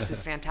 Bob's Burgers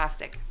is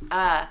fantastic.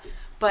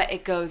 But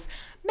it goes,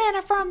 men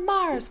are from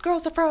Mars,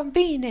 girls are from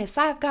Venus.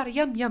 I've got a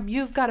yum yum,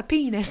 you've got a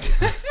penis.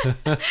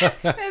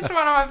 It's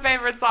one of my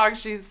favorite songs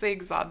she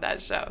sings on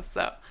that show.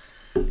 So,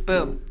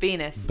 boom,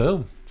 Venus.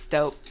 Boom. It's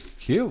dope.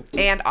 Cute.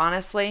 And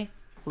honestly,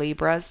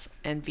 Libras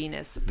and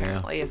Venus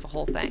apparently is a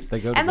whole thing. They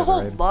go and the whole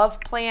together, right? love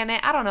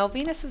planet. I don't know.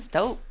 Venus is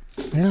dope.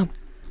 Yeah.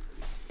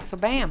 So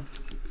bam.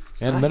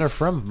 And men are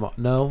from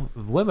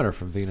women are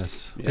from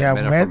Venus. Yeah,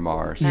 men are men- from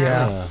Mars.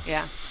 Yeah.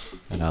 Yeah.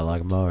 And I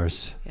like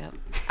Mars. Yep.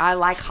 I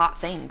like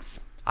hot things.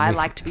 I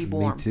like to be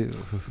warm. Me too.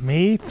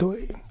 Me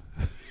 3.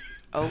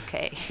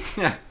 Okay.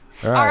 All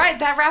All right.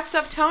 That wraps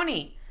up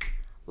Tony.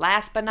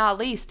 Last but not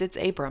least, it's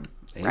Abram.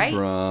 Right?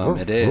 Abram,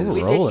 it We're is.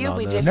 We did rolling you. on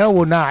We this. did. No,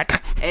 we're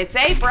not. It's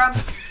Abram.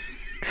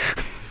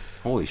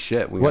 Holy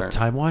shit. We What, are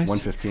time-wise?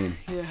 1:15.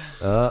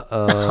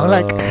 I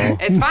like.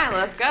 It's fine.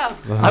 Let's go.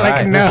 I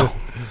like to know.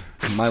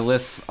 My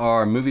lists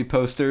are movie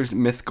posters,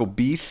 mythical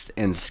beasts,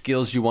 and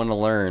skills you want to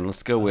learn.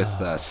 Let's go with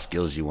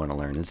skills you want to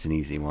learn. It's an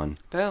easy one.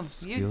 Boom.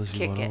 Skills you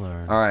kick want to it.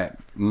 learn. All right.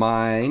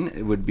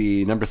 Mine would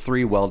be number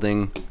 3,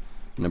 welding.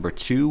 Number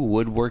 2,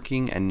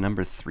 woodworking. And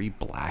number 3,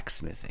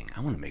 blacksmithing. I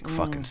want to make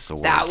fucking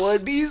swords. That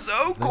would be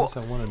so cool.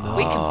 Things I want to know.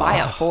 We can buy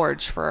a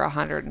forge for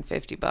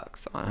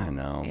 $150 on I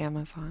know.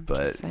 Amazon.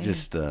 But saying.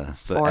 just the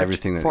Forge,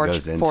 everything that forge,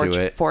 goes into forge,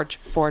 it.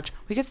 Forge.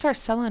 We could start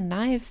selling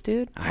knives,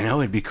 dude. I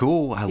know. It'd be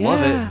cool. I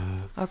love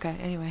it. Okay,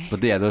 anyway.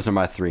 But yeah, those are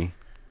my 3.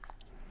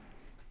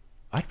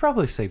 I'd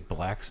probably say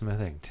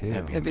blacksmithing too.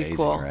 It'd be Amazing,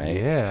 cool. right?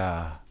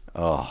 Yeah.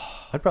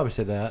 Oh, I'd probably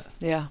say that.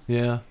 Yeah.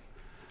 Yeah.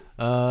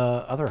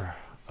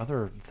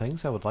 Other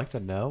things I would like to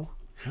know.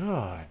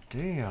 God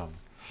damn.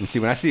 and see,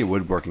 when I see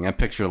woodworking, I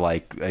picture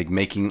like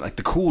making like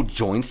the cool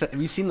joints.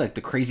 Have you seen like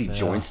the crazy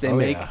joints they Oh,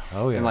 make? yeah.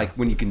 Oh, yeah. And like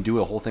when you can do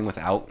a whole thing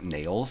without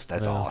nails,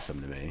 that's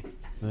awesome to me.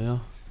 Yeah.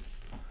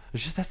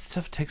 It's just that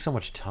stuff takes so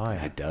much time.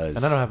 It does.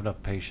 And I don't have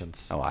enough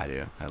patience. Oh, I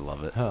do. I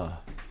love it. Huh.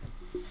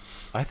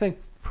 I think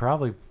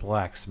probably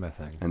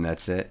blacksmithing. And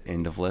that's it.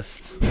 End of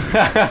list.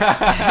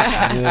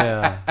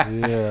 Yeah.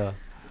 Yeah.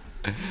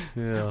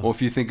 Yeah. Well,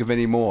 if you think of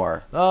any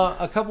more,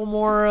 A couple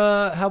more.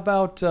 How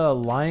about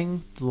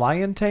lion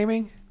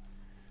taming?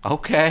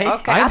 okay.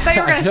 Okay. I thought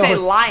you were going to know say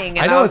it's- lying.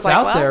 And I know was it's like,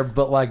 out well, there,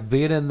 but like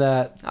being in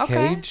that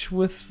Okay. cage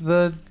with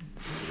the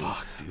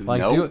Dude,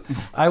 like, nope.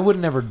 I would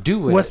never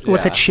do it.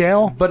 With a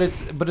shell. But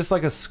it's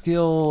like a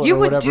skill. You or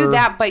would whatever do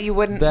that, but you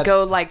wouldn't that-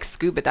 go like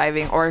scuba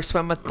diving or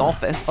swim with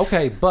dolphins.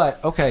 Okay, but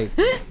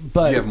You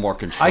have more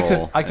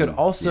control I could and-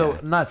 also yeah.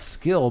 not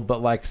skill,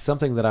 but like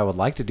something that I would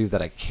like to do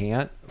that I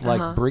can't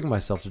like bring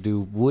myself to do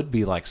would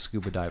be like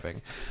scuba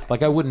diving.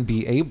 Like I wouldn't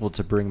be able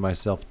to bring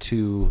myself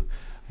to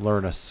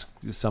learn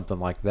something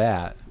like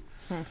that.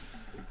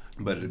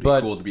 But it'd be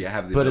But- cool to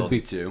have the But ability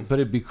it'd be to. but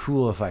it'd be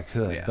cool if I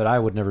could. Yeah. But I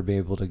would never be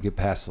able to get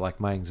past like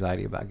my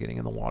anxiety about getting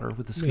in the water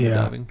with the scuba Yeah.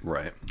 diving.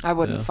 Right. I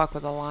wouldn't Yeah. fuck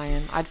with a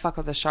lion. I'd fuck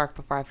with a shark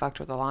before I fucked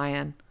with a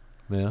lion.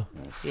 Yeah.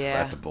 Yeah.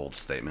 That's a bold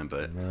statement,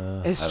 but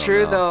I It's don't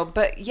true know. though,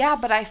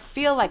 but I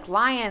feel like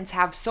lions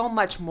have so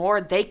much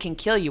more they can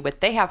kill you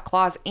with. They have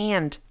claws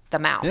and the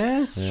mouth.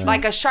 yeah, it's true.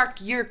 Like a shark,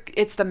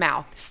 it's the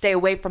mouth. Stay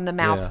away from the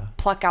mouth. Yeah.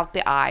 Pluck out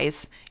the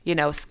eyes.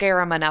 Scare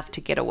them enough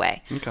to get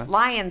away. Okay.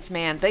 Lions,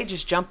 man, they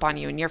just jump on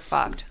you and you're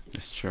fucked.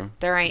 It's true.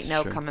 There ain't It's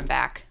no true. coming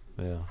back.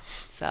 Yeah.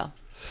 So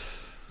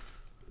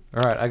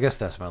All right, I guess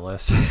that's my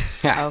list.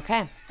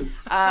 okay,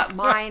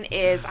 mine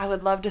is I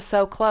would love to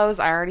sew clothes.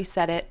 I already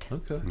said it.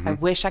 Okay. I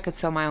wish I could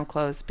sew my own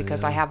clothes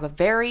because I have a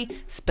very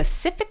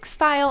specific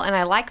style and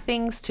I like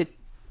things to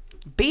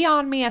be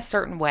on me a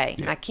certain way.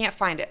 And I can't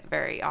find it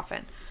very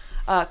often.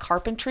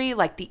 Carpentry,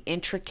 like the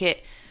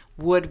intricate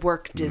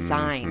woodwork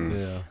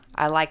designs. Yeah.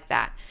 I like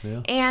that.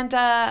 Yeah. And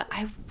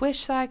I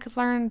wish that I could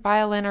learn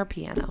violin or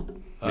piano.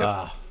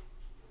 Ah,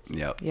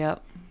 Yep.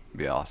 Yep.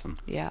 Be awesome.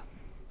 Yep.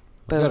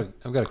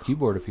 I've got a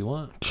keyboard if you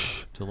want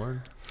to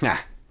learn. Yeah.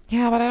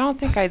 Yeah, but I don't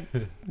think I'd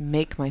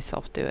make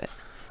myself do it.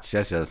 See,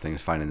 that's the other thing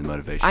is finding the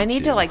motivation. I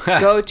need to too. like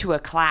go to a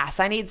class.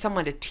 I need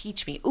someone to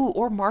teach me. Ooh,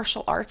 or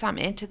martial arts. I'm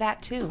into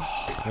that too.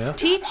 Yeah.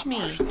 Teach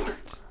me.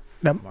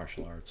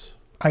 Martial arts.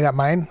 I got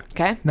mine.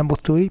 Okay. Number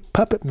 3,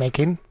 puppet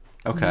making.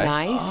 Okay.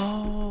 Nice.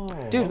 Oh,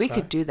 Dude, we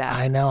could do that.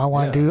 I know. I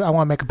want to Yeah. do. I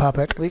want to make a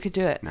puppet. We could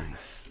do it.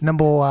 Nice.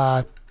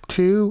 Number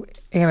 2,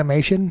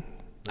 animation,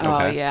 Oh,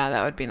 Okay. yeah,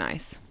 that would be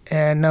nice.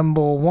 and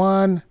number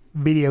 1,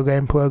 video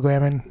game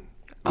programming.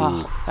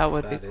 Oh, that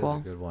would That be is a cool.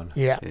 good one.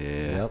 Yeah. Yeah.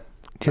 Yep.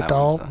 Just That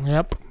all. one's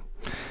Yep.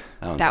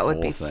 one's That the would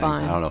whole be thing.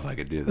 fun. I don't know if I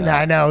could do that. Yeah,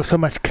 I know. So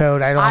much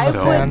code. I don't I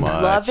understand. would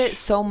much. love it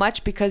so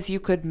much because you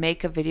could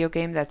make a video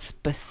game that's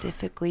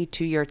specifically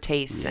to your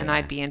tastes, and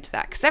I'd be into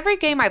that. Because every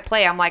game I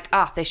play, I'm like,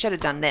 they should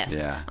have done this.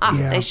 Yeah.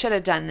 Yeah. They should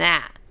have done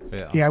that.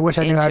 Yeah, I wish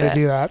I knew how Into to it.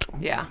 do that.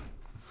 Yeah.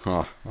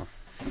 Huh. All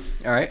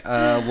right.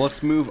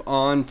 Let's move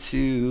on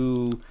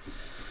to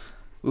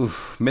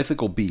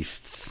mythical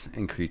beasts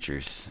and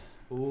creatures.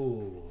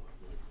 Ooh.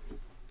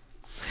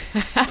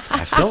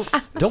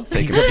 Don't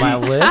peek at my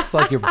list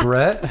like you're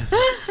Brett.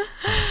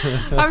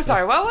 I'm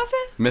sorry. What was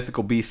it?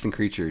 Mythical beasts and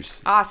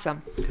creatures.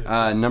 Awesome.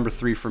 Number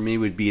 3 for me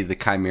would be the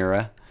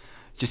Chimera,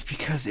 just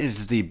because it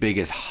is the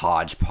biggest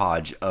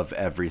hodgepodge of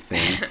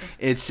everything.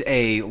 It's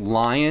a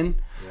lion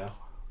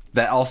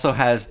that also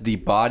has the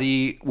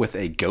body with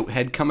a goat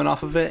head coming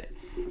off of it,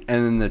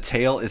 and then the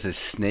tail is a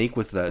snake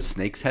with a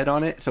snake's head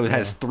on it. So it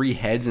has 3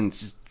 heads, and it's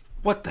just,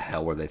 what the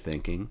hell were they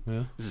thinking?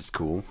 Yeah. This is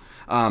cool.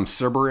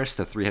 Cerberus,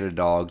 the 3-headed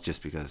dog,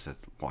 just because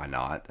why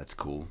not? That's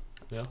cool.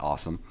 Yeah.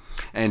 Awesome.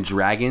 And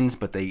dragons,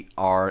 but they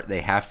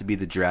have to be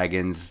the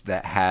dragons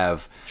that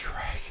have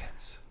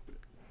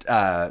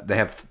they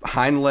have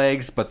hind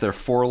legs, but their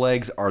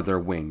forelegs are their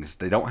wings.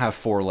 They don't have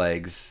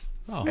forelegs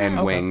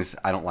and wings.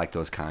 I don't like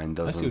those kind.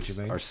 Those ones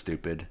are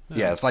stupid.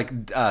 Yeah, it's like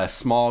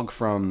Smaug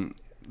from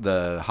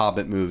the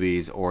Hobbit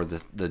movies or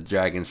the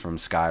dragons from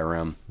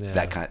Skyrim. Yeah.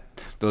 That kind.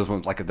 Those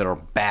ones that are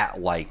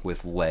bat-like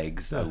with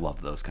legs. I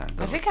love those kind.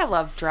 I think I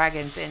love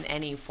dragons in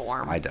any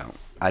form. I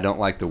don't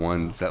like the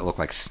ones that look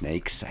like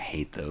snakes. I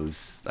hate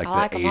those. Like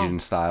like the 'em all. Asian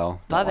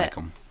style. Love don't it. like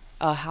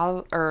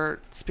them.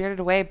 Spirited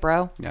Away,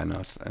 bro. Yeah,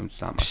 no, it's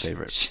not my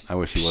favorite. I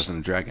wish he wasn't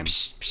a dragon.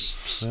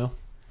 Well,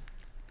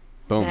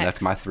 Boom, Next.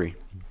 that's my 3.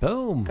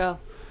 boom. Go.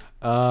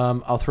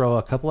 I'll throw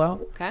a couple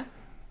out. Okay.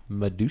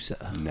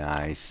 Medusa.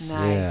 Nice. Nice.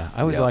 Yeah,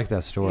 I always Yep. like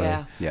that story.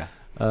 Yeah.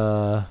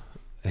 Yeah.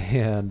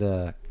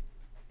 And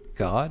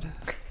God.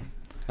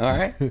 All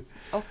right.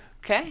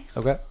 Okay.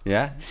 Okay.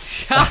 Yeah.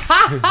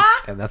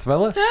 And that's my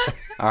list.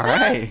 All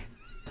right.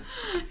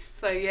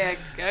 So yeah.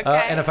 Okay.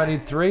 And if I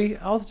need 3,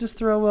 I'll just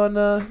throw on.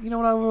 You know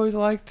what I've always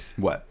liked?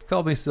 What?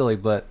 Call me silly,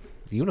 but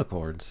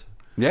unicorns.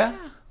 Yeah.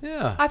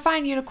 Yeah. I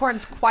find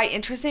unicorns quite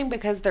interesting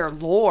because their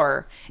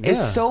lore is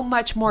Yeah. so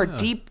much more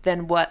deep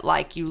than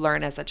what you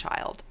learn as a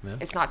child.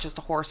 It's not just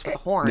a horse with a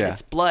horn. Yeah.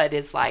 Its blood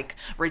is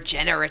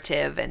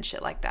regenerative and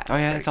shit like that. Oh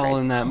yeah, pretty it's all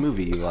crazy. in that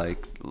movie,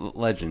 like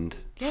Legend.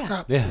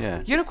 Yeah. Yeah.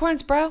 Yeah.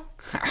 Unicorns, bro.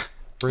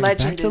 Bring it back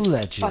Legend to is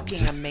legends.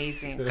 fucking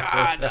amazing.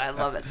 God, I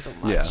love it so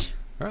much.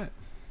 Yeah. All right.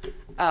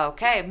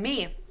 Okay,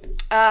 me.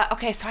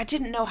 Okay, so I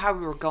didn't know how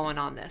we were going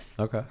on this.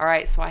 Okay. All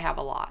right, so I have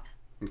a lot.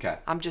 Okay.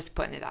 I'm just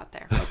putting it out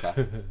there. Okay.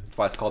 That's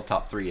why it's called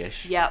top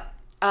 3-ish. Yep.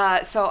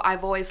 So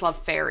I've always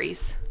loved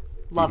fairies.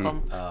 Love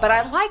them. But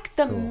I like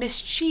the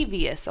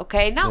mischievous,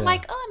 okay? Not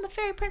like, I'm a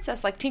fairy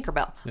princess like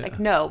Tinkerbell. Like,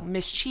 no,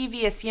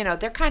 mischievous,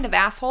 they're kind of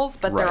assholes,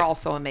 but they're Right.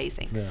 also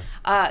amazing.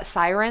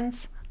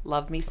 Sirens.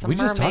 Love me some We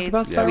just mermaids.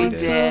 talked about Yeah, we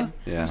sirens.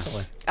 did. Yeah.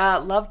 Recently.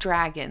 Love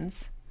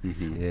dragons.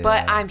 Yeah.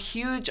 But I'm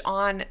huge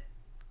on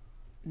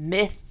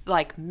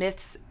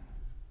myths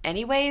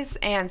anyways.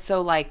 And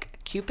so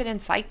Cupid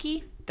and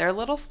Psyche, their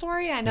little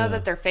story, I know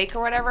that they're fake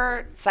or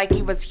whatever.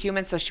 Psyche was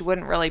human, so she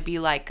wouldn't really be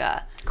like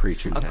a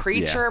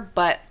creature,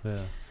 but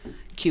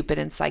Cupid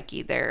and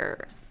Psyche,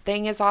 their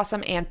thing is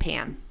awesome. And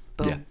Pan.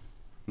 Boom. Yeah.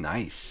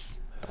 Nice.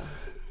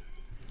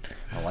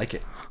 I like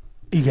it.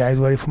 You guys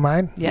ready for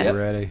mine? Yes.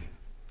 Ready.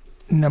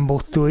 Number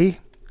 3.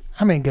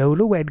 I'm gonna go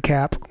to Red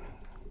Cap.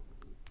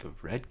 The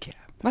red cap.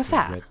 What's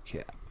that? Red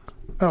cap.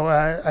 Oh,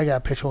 I got a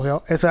picture here.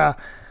 It's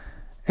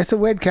a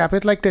red cap.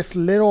 It's like this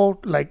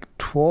little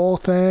troll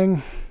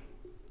thing.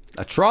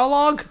 A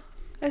Trolog?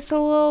 It's a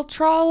little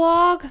troll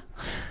log. A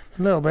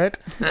little bit.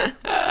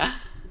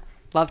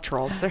 Love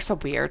trolls. They're so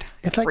weird.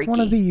 It's like Freaky. one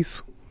of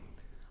these.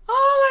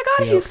 Oh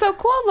my god, he's so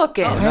cool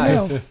looking. I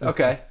know. Nice.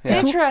 Okay. Yeah.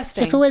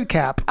 Interesting. It's a red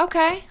cap.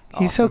 Okay.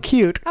 He's so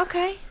cute.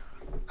 Okay.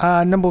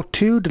 Number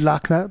 2, the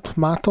Loch Ness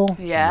Monster.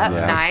 Yeah.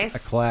 Yes. Nice. A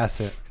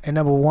classic. And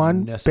number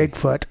 1, Nessie.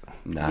 Bigfoot.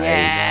 Nice.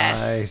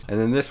 Yes. Nice. And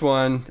then this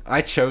one,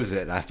 I chose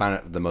it, and I found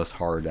it the most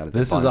hard out of the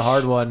This is a bunch.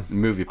 hard one.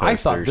 Movie I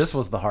posters. thought this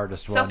was the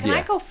hardest So one. can I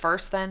Yeah. go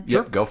first then?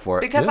 Yep, go for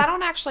it. Because I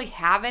don't actually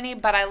have any,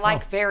 but I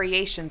like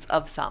variations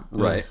of some.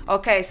 Right.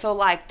 Okay, so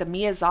the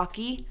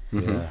Miyazaki,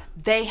 Yeah.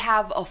 they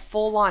have a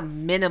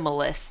full-on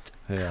minimalist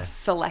Yeah.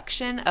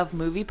 selection of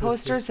movie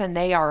posters, and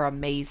they are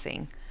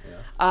amazing.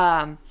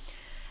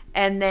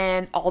 And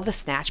then all the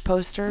Snatch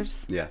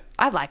posters. Yeah.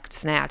 I like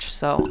Snatch,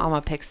 so I'm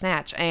gonna pick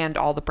Snatch, and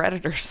all the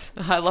Predators.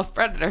 I love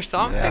Predators, so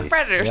I'm gonna pick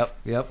Predators.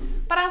 Yep.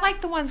 But I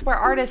like the ones where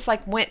artists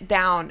went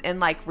down and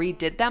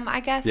redid them, I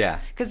guess. Yeah.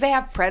 Because they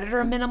have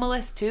Predator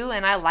minimalist too,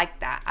 and I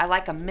like that. I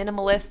like a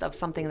minimalist of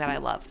something that I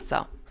love.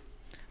 So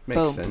Makes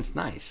Boom. sense.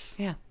 Nice.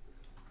 yeah.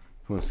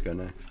 Who wants to go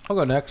next? I'll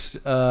go next.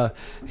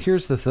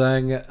 Here's the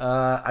thing.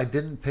 I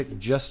didn't pick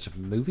just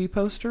movie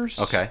posters.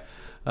 Okay.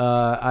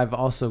 I've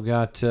also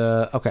got.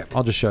 Okay,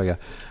 I'll just show you.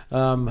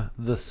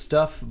 The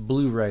Stuff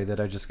Blu-ray that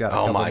I just got. A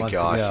Oh couple my months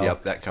gosh! ago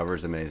Yep, that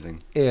cover's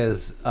amazing.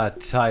 is a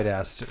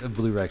tight-ass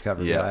Blu-ray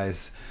cover, Yeah.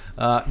 guys.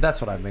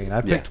 That's what I mean. I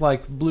Yeah. picked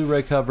like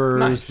Blu-ray covers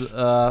Nice.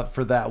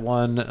 for that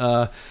one,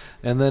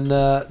 and then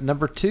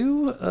number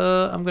 2,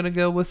 I'm gonna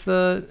go with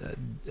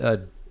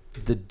the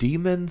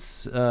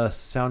Demons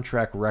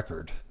soundtrack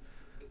record.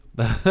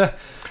 I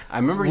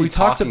remember We you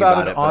talked talking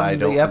about it it, but on I the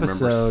don't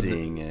episode. remember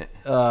seeing it.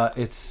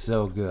 It's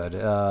so good.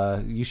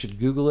 You should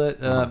Google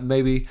it,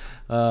 maybe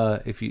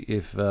if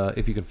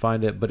you can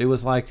find it. But it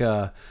was like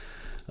a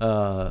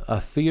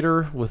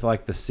theater with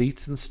like the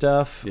seats and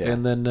stuff, Yeah.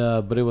 and then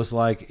but it was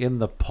like in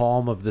the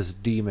palm of this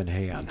demon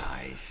hand.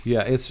 Nice.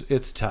 Yeah,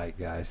 it's tight,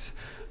 guys.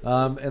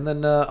 And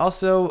then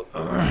also,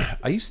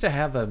 I used to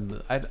have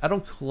I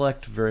don't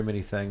collect very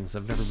many things.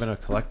 I've never been a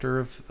collector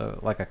of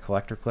like a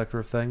collector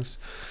of things.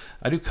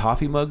 I do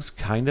coffee mugs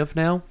kind of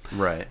now.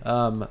 Right.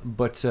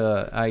 But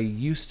I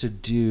used to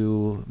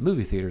do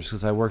movie theaters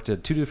because I worked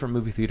at 2 different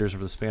movie theaters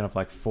over the span of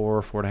like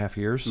 4.5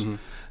 years.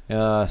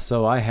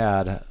 So I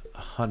had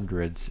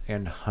hundreds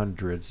and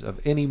hundreds of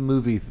any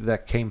movie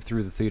that came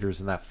through the theaters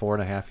in that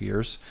 4.5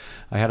 years.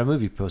 I had a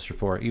movie poster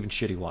for it, even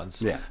shitty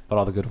ones, Yeah. but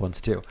all the good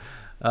ones too.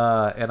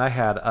 And I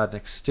had an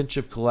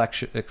extensive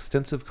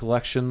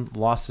collection,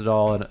 lost it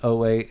all in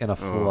 2008 in a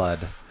flood.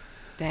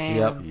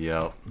 Damn.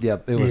 Yep.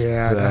 Yep, it was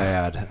Yeah,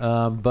 bad.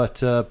 But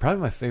probably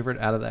my favorite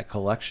out of that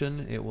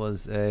collection, it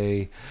was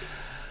a.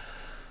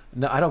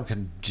 No, I don't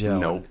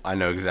condone. Nope. I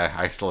know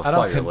exactly. I still I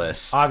saw don't your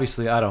list.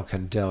 Obviously, I don't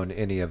condone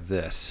any of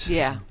this.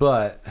 Yeah.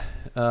 But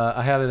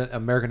I had an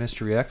American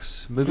History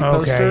X movie Okay,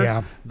 poster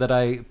yeah. that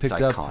I picked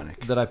up.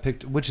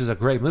 iconic. Which is a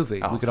great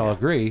movie. Oh, we can all yeah.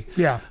 agree.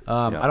 Yeah.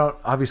 Yeah.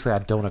 I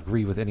don't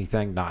agree with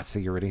anything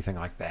Nazi or anything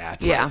like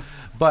that. Yeah.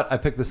 But I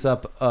picked this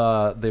up,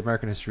 the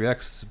American History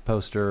X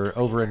poster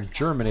over in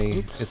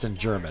Germany. It's in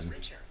German.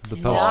 The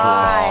poster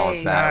Oh,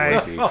 Nice. that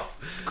Nice. would be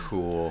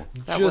cool.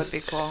 That would be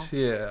cool.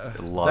 Yeah.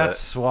 love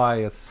That's why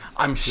it's.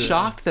 I'm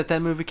shocked that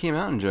movie came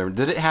out in German.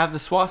 Did it have the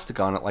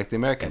swastika on it like the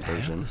American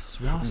version? The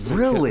swastika.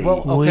 Really?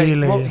 Well, okay.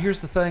 Really? Well,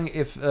 here's the thing.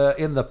 If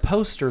in the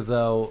poster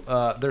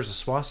though, there's a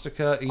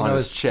swastika, On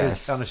his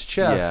chest. on his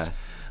chest,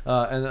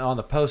 and on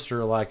the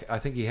poster, like I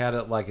think he had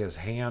it like his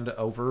hand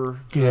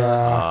over,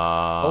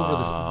 Yeah. over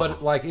this,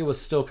 but like it was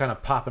still kind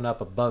of popping up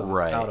above,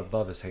 Right. out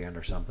above his hand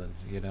or something,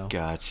 you know.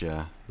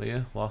 Gotcha. But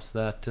yeah, lost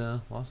that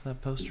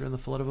poster in the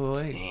flood of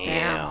 2008.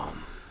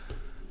 Damn.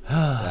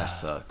 That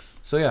sucks.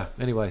 So yeah.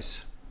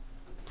 Anyways,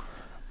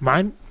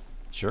 Mine?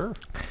 sure.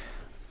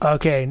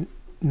 Okay,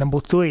 number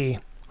 3,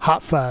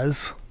 Hot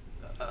Fuzz.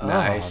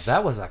 Nice. Oh,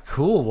 that was a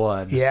cool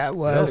one. Yeah, it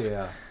was. Hell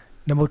yeah.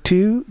 Number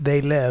 2, They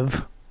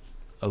Live.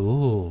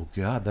 Oh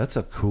God, that's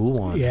a cool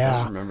one. I don't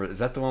Yeah. remember. Is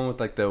that the one with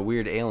like the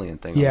weird alien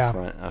thing Yeah. on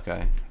the front?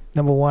 Okay.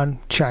 Number 1,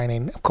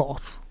 Shining, of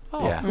course.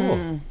 Oh, Yeah.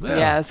 cool.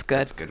 Yeah, it's good.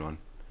 That's a good one.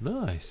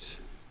 Nice.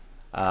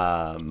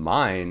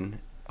 Mine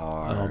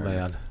are. Oh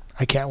man.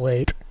 I can't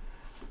wait.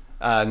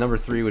 Number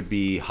 3 would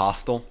be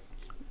Hostel.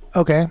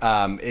 Okay.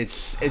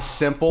 It's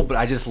simple, but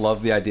I just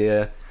love the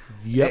idea.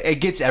 Yep. It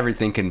gets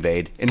everything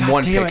conveyed in God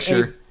one damn it,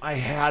 picture. Abe, I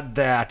had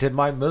that in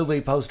my movie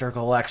poster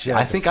collection.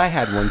 I think I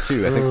had one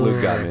too. I think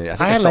Luke got me. I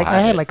think I, I still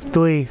had have it. like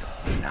 3.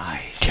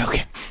 Nice.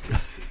 Joking.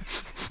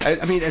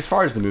 I mean, as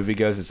far as the movie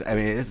goes, it's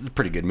a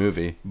pretty good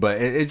movie, but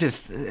it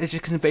just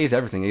conveys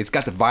everything. It's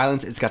got the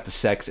violence, it's got the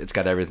sex, it's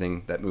got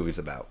everything that movie's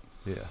about.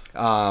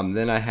 Yeah.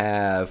 Then I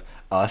have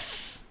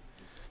Us,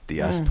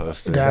 the Us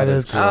poster. That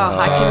is Oh,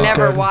 I can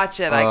never good. watch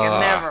it. I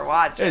can never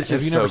watch it. It's Have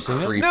just you never so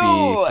seen it? creepy.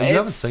 No, You haven't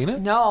it's- seen it?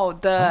 No,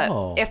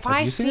 Oh. if Have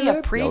I you seen see it, a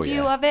Abe? preview Oh,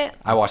 yeah. of it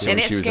I watched it and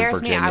when it she was in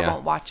scares me, I Virginia.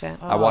 won't watch it.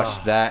 I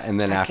watched that, and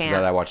then I after can't.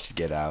 that, I watched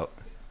Get Out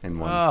in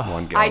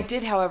one go. I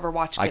did, however,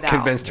 watch I Get Out.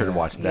 convinced her to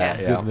watch that.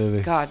 Yeah. Yeah. Good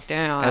movie. God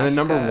damn. And then that's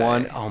number good.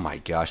 1, oh my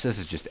gosh, this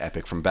is just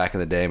epic from back in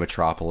the day,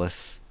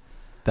 Metropolis.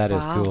 That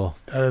is Wow. cool.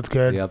 That is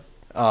good. Yep.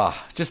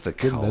 Just the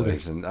Good movie.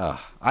 colors and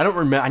I don't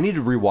remember. I need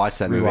to rewatch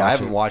that movie. Rewatch I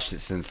haven't it. watched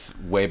it since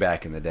way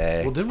back in the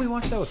day. Well, didn't we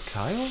watch that with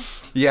Kyle?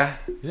 Yeah,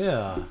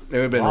 Yeah. it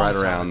would have been Long right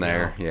time around ago.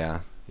 there. Yeah,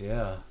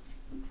 Yeah.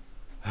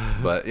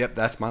 but yep,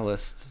 that's my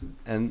list,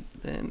 and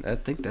I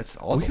think that's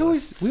all. We the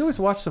always lists.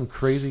 watch some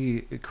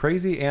crazy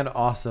and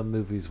awesome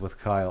movies with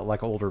Kyle,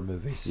 like older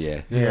movies.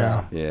 Yeah.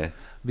 Yeah. Yeah.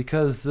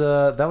 Because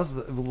that was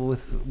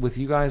with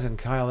you guys and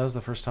Kyle. That was the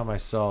first time I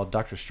saw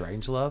Doctor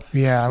Strangelove.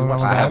 Yeah, I We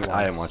watched remember that that.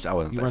 I didn't watch. I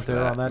wasn't. You there weren't for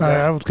there that. on that Oh, day.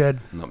 that was good.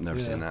 Nope, never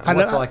Yeah. seen that. I I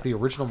went know- to like the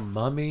original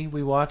Mummy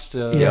we watched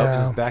in Yeah.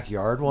 his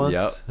backyard once.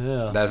 Yep.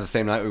 Yeah. That was the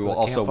same night we With a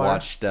also campfire?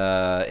 watched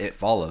It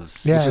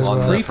Follows. Yeah, which is as on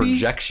well. the Creepy?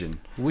 projection.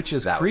 Which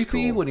is That was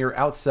creepy cool. when you're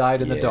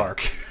outside in the Yeah.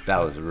 dark. That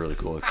was a really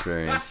cool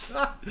experience.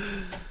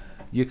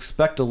 You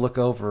expect to look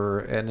over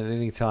and at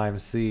any time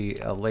see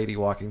a lady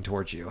walking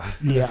towards you.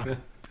 Yeah.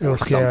 It or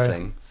was scary.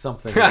 something.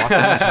 Something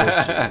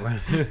walking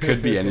towards you.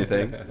 Could be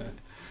anything.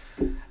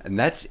 And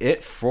that's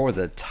it for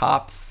the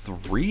top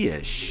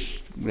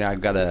 3-ish. Now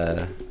I've got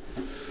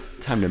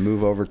time to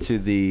move over to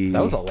the.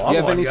 That was a long Do you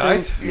have one, anything?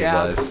 guys. It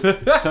Yeah.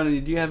 was. Tony,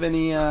 do you have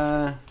any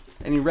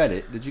Any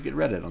Reddit? Did you get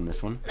Reddit on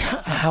this one?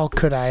 How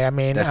could I? I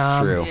mean,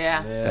 That's true.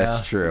 Yeah.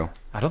 That's true.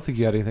 I don't think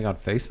you had anything on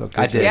Facebook.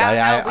 I did.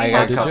 Yeah, I we got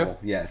have- a Did you? couple.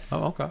 Yes.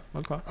 Oh,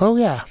 okay. Oh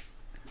yeah.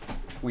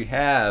 We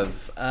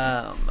have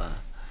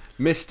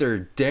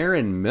Mr.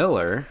 Darren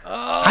Miller.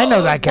 I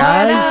know that What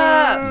guy.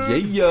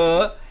 up?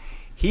 Yeah.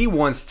 He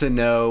wants to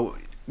know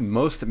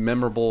most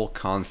memorable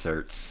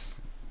concerts.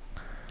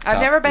 I've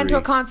Top never been to a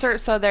 3. concert,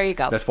 so there you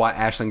go. That's why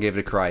Ashlyn gave it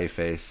a cry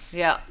face.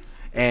 Yeah.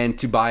 And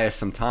to buy us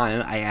some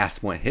time, I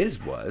asked what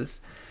his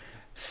was.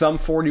 Sum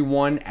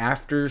 41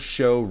 after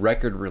show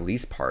record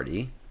release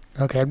party.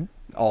 Okay.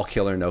 All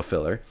killer, no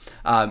filler.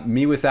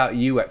 Me Without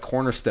You at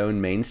Cornerstone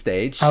main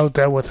stage. I was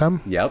there with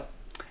him. Yep.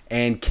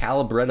 And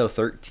Calibretto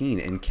 13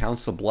 in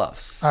Council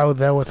Bluffs. I was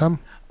there with him.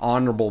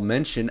 Honorable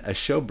mention, a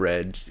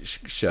showbread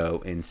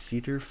show in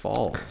Cedar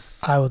Falls.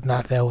 I was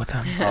not there with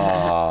him.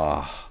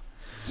 Oh,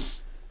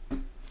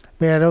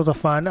 Yeah, those are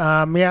fun.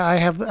 Yeah, I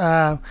have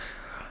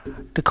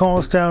the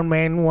Cornerstone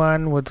main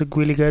one was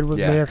really good with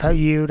Yeah. Me Without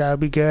You. That would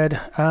be good.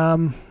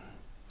 I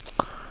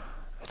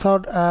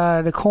thought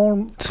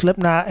the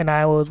Slipknot in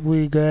Iowa was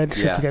really good.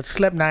 Yeah. Because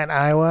Slipknot in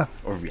Iowa.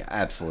 or yeah,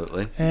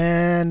 absolutely.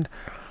 And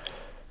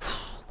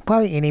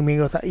probably any Me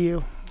Without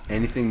You.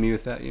 Anything Me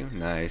Without You?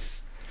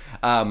 Nice.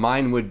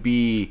 Mine would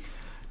be,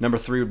 number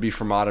 3 would be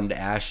From Autumn to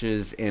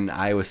Ashes in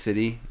Iowa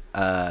City.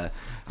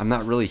 I'm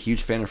not really a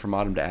huge fan of From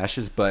Autumn to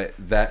Ashes, but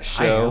that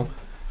show,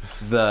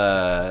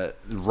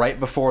 right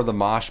before the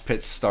mosh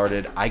pit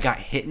started, I got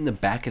hit in the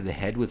back of the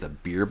head with a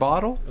beer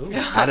bottle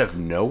out of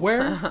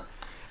nowhere.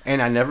 And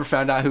I never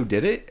found out who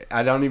did it.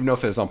 I don't even know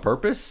if it was on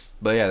purpose.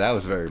 But yeah, that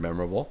was very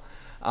memorable.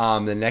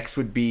 The next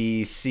would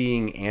be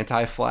seeing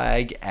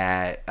Anti-Flag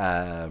at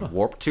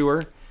Warped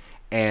Tour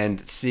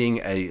and seeing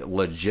a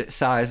legit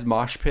sized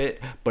mosh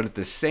pit, but at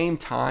the same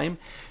time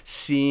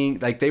seeing,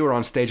 like, they were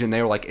on stage and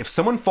they were like, if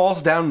someone falls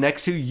down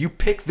next to you, you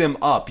pick them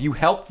up, you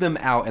help them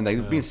out, and they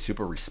were being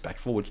super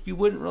respectful, which you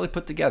wouldn't really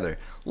put together.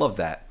 Love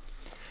that.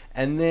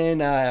 And then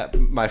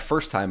my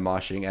first time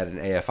moshing at an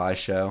AFI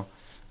show,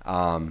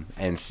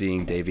 and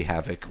seeing Davey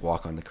Havoc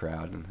walk on the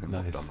crowd, and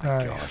Nice. oh my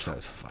Nice. gosh, that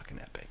was fucking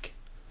epic.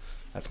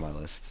 That's my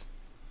list.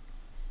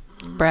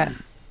 Brett.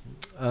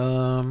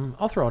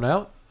 I'll throw it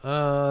out.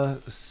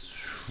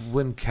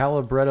 When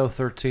Calibretto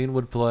 13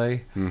 would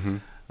play,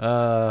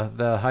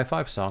 the High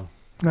Five song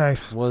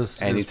Nice.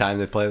 was Anytime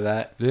they play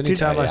that,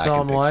 anytime Yeah, I yeah, I saw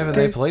can them live picture and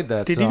that. they played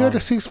that Did song. you go to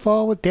Sioux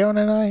Falls with Darren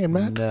and I and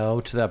Matt?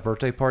 No, to that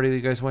birthday party that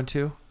you guys went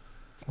to.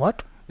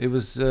 What? It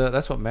was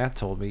that's what Matt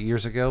told me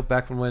years ago,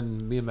 back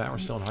when me and Matt were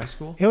still in high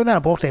school. It was not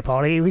a birthday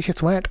party. We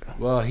just went.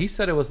 Well, he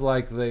said it was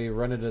like they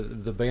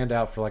rented the band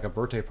out for like a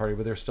birthday party,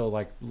 but they're still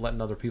like letting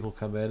other people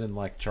come in and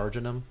like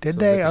charging them. Did so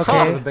they? could Okay.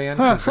 pay for the band,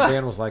 because the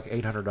band was like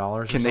 $800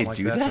 or Can something they like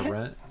do that that? to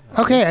rent.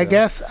 Okay, I think so.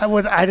 guess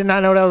I did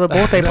not know that was a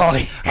birthday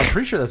party. I'm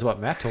pretty sure that's what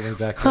Matt told me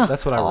back then.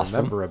 That's what Awesome. I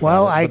remember about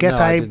Well, it. I But guess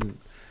no, I-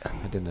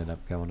 didn't end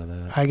up going to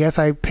that. I guess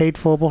I paid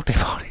for a birthday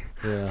party.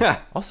 Yeah.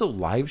 Also,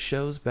 live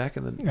shows back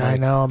in the. I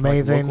know,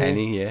 amazing. local-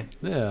 any, yeah,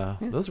 yeah,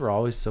 those were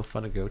always so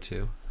fun to go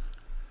to.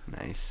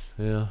 nice.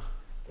 Yeah.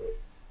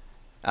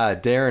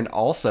 Darren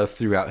also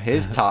threw out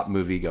his top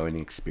movie going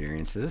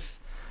experiences.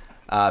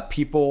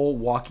 People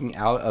walking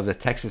out of the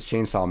Texas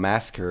Chainsaw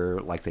Massacre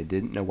like they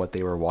didn't know what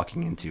they were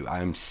walking into.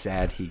 I'm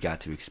sad he got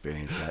to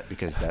experience that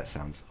because that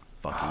sounds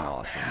fucking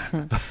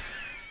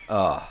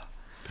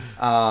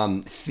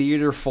awesome.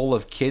 Theater full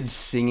of kids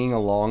singing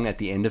along at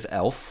the end of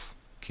Elf.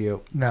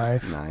 Cute.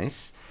 Nice.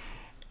 Nice.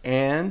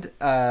 And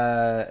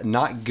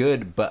not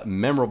good but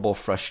memorable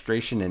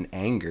frustration and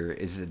anger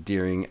is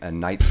during A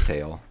Knight's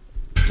Tale.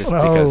 Just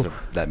because of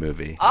that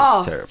movie. Oh,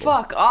 It's terrible.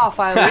 fuck off.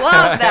 I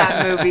love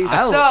that movie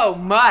so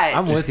much.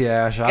 I'm with you,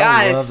 Ash. I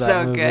God, love it's that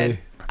so movie. good.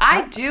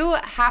 I do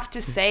have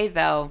to say,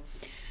 though,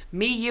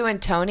 me, you,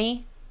 and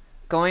Tony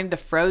going to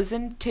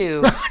Frozen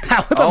 2.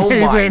 That was Oh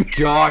my amazing.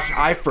 gosh,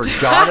 I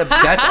forgot.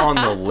 That's on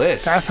the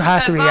list. That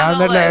has to be That's on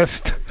the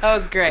list. list. That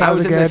was great. I was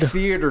was in the good.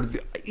 theater,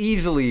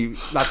 easily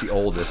not the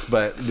oldest,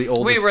 but the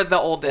oldest. We were the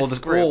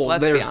oldest group. Well,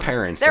 Let's there's be honest.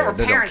 parents. There were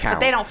they don't parents, but count.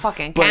 they don't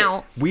fucking But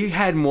count. we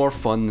had more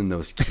fun than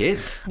those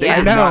kids. They Yeah.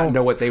 did I know. not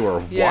know what they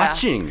were Yeah.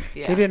 watching.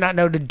 Yeah. They did not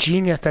know the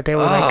genius that they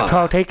were like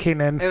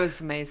partaking in. It was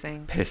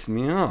amazing. Pissed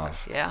me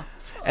off. Yeah.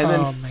 And then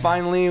Oh, man.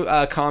 finally,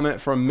 a comment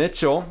from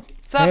Mitchell.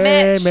 What's up,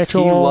 Hey, Mitch?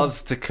 Mitchell. He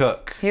loves to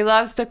cook. He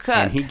loves to cook.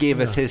 And he gave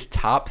us his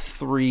top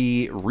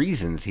 3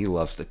 reasons he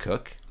loves to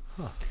cook,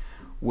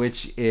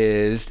 which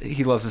is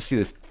he loves to see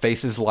the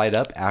faces light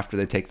up after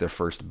they take their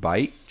first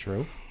bite,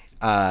 True.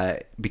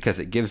 because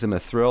it gives him a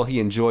thrill. He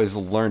enjoys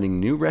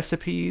learning new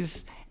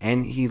recipes,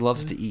 and he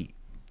loves to eat.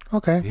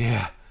 Okay.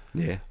 Yeah.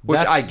 Yeah, which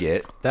I That's-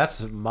 get.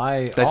 That's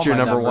my. That's all your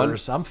my number one?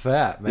 numbers. I'm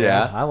fat, man.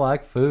 Yeah. I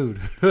like food.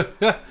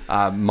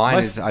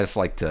 Mine is I just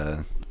like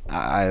to.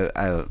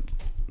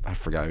 I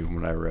forgot even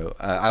what I wrote.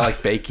 I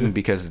like baking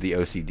because of the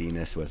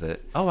OCD-ness with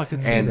it. Oh, I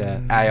can see And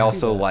that. I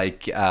also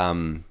like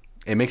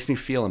it makes me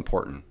feel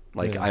important.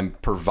 Like Yeah. I'm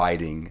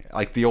providing,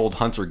 like the old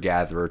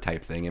hunter-gatherer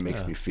type thing. It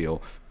makes me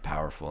feel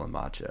powerful and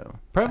macho.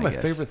 Probably I my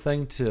guess. favorite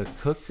thing to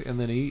cook and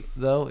then eat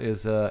though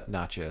is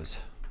nachos.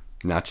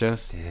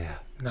 Nachos. Yeah.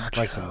 Nachos.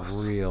 Like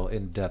some real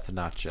in-depth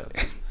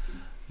nachos.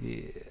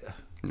 Yeah.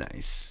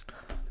 Nice.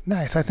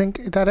 Nice. I think,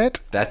 is that it?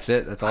 That's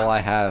it. That's all I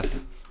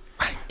have.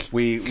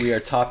 We are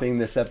topping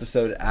this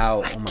episode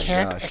out. Oh my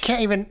I gosh.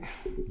 can't even.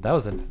 That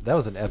was an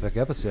epic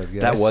episode,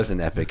 guys. That was an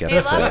epic He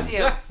episode. loves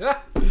you.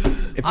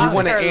 If you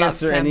want to Oscar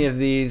loves answer him. any of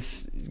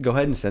these, go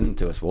ahead and send them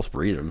to us. We'll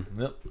read them.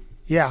 Yep.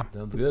 Yeah.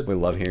 Sounds good. We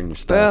love hearing your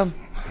stuff.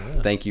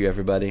 Boom. Thank you,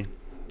 everybody.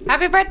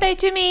 Happy birthday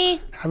to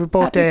me. Happy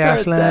birthday,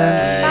 Happy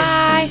Ashlyn.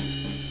 Bye.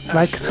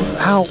 Like,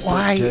 ow,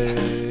 why?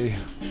 Day.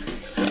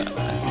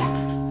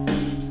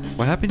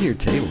 What happened to your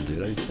table,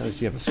 dude? I just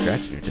noticed you have a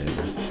scratch in your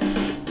table.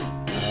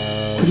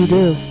 What do you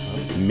do?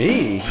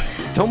 Me?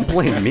 Don't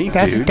blame me,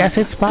 dude. That's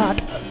his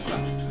spot.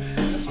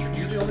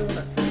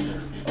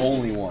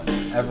 Only one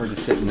ever to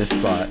sit in this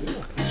spot.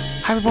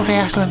 Happy birthday,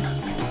 Ashlyn.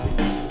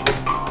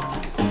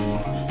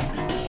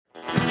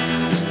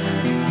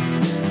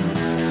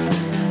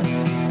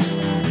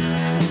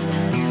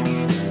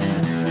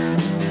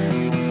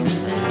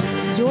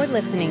 You're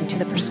listening to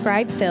the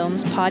Prescribed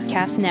Films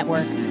Podcast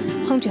Network,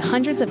 home to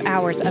hundreds of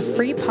hours of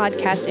free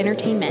podcast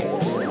entertainment.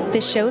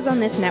 The shows on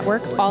this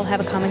network all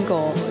have a common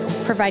goal,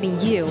 providing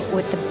you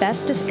with the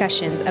best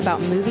discussions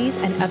about movies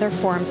and other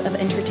forms of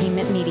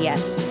entertainment media.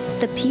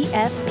 The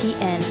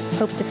PFPN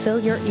hopes to fill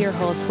your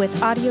earholes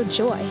with audio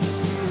joy.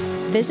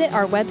 Visit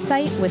our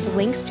website with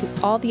links to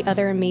all the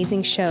other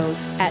amazing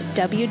shows at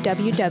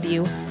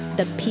www.thepfpn.com.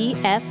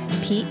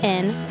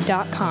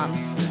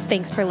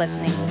 Thanks for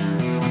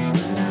listening.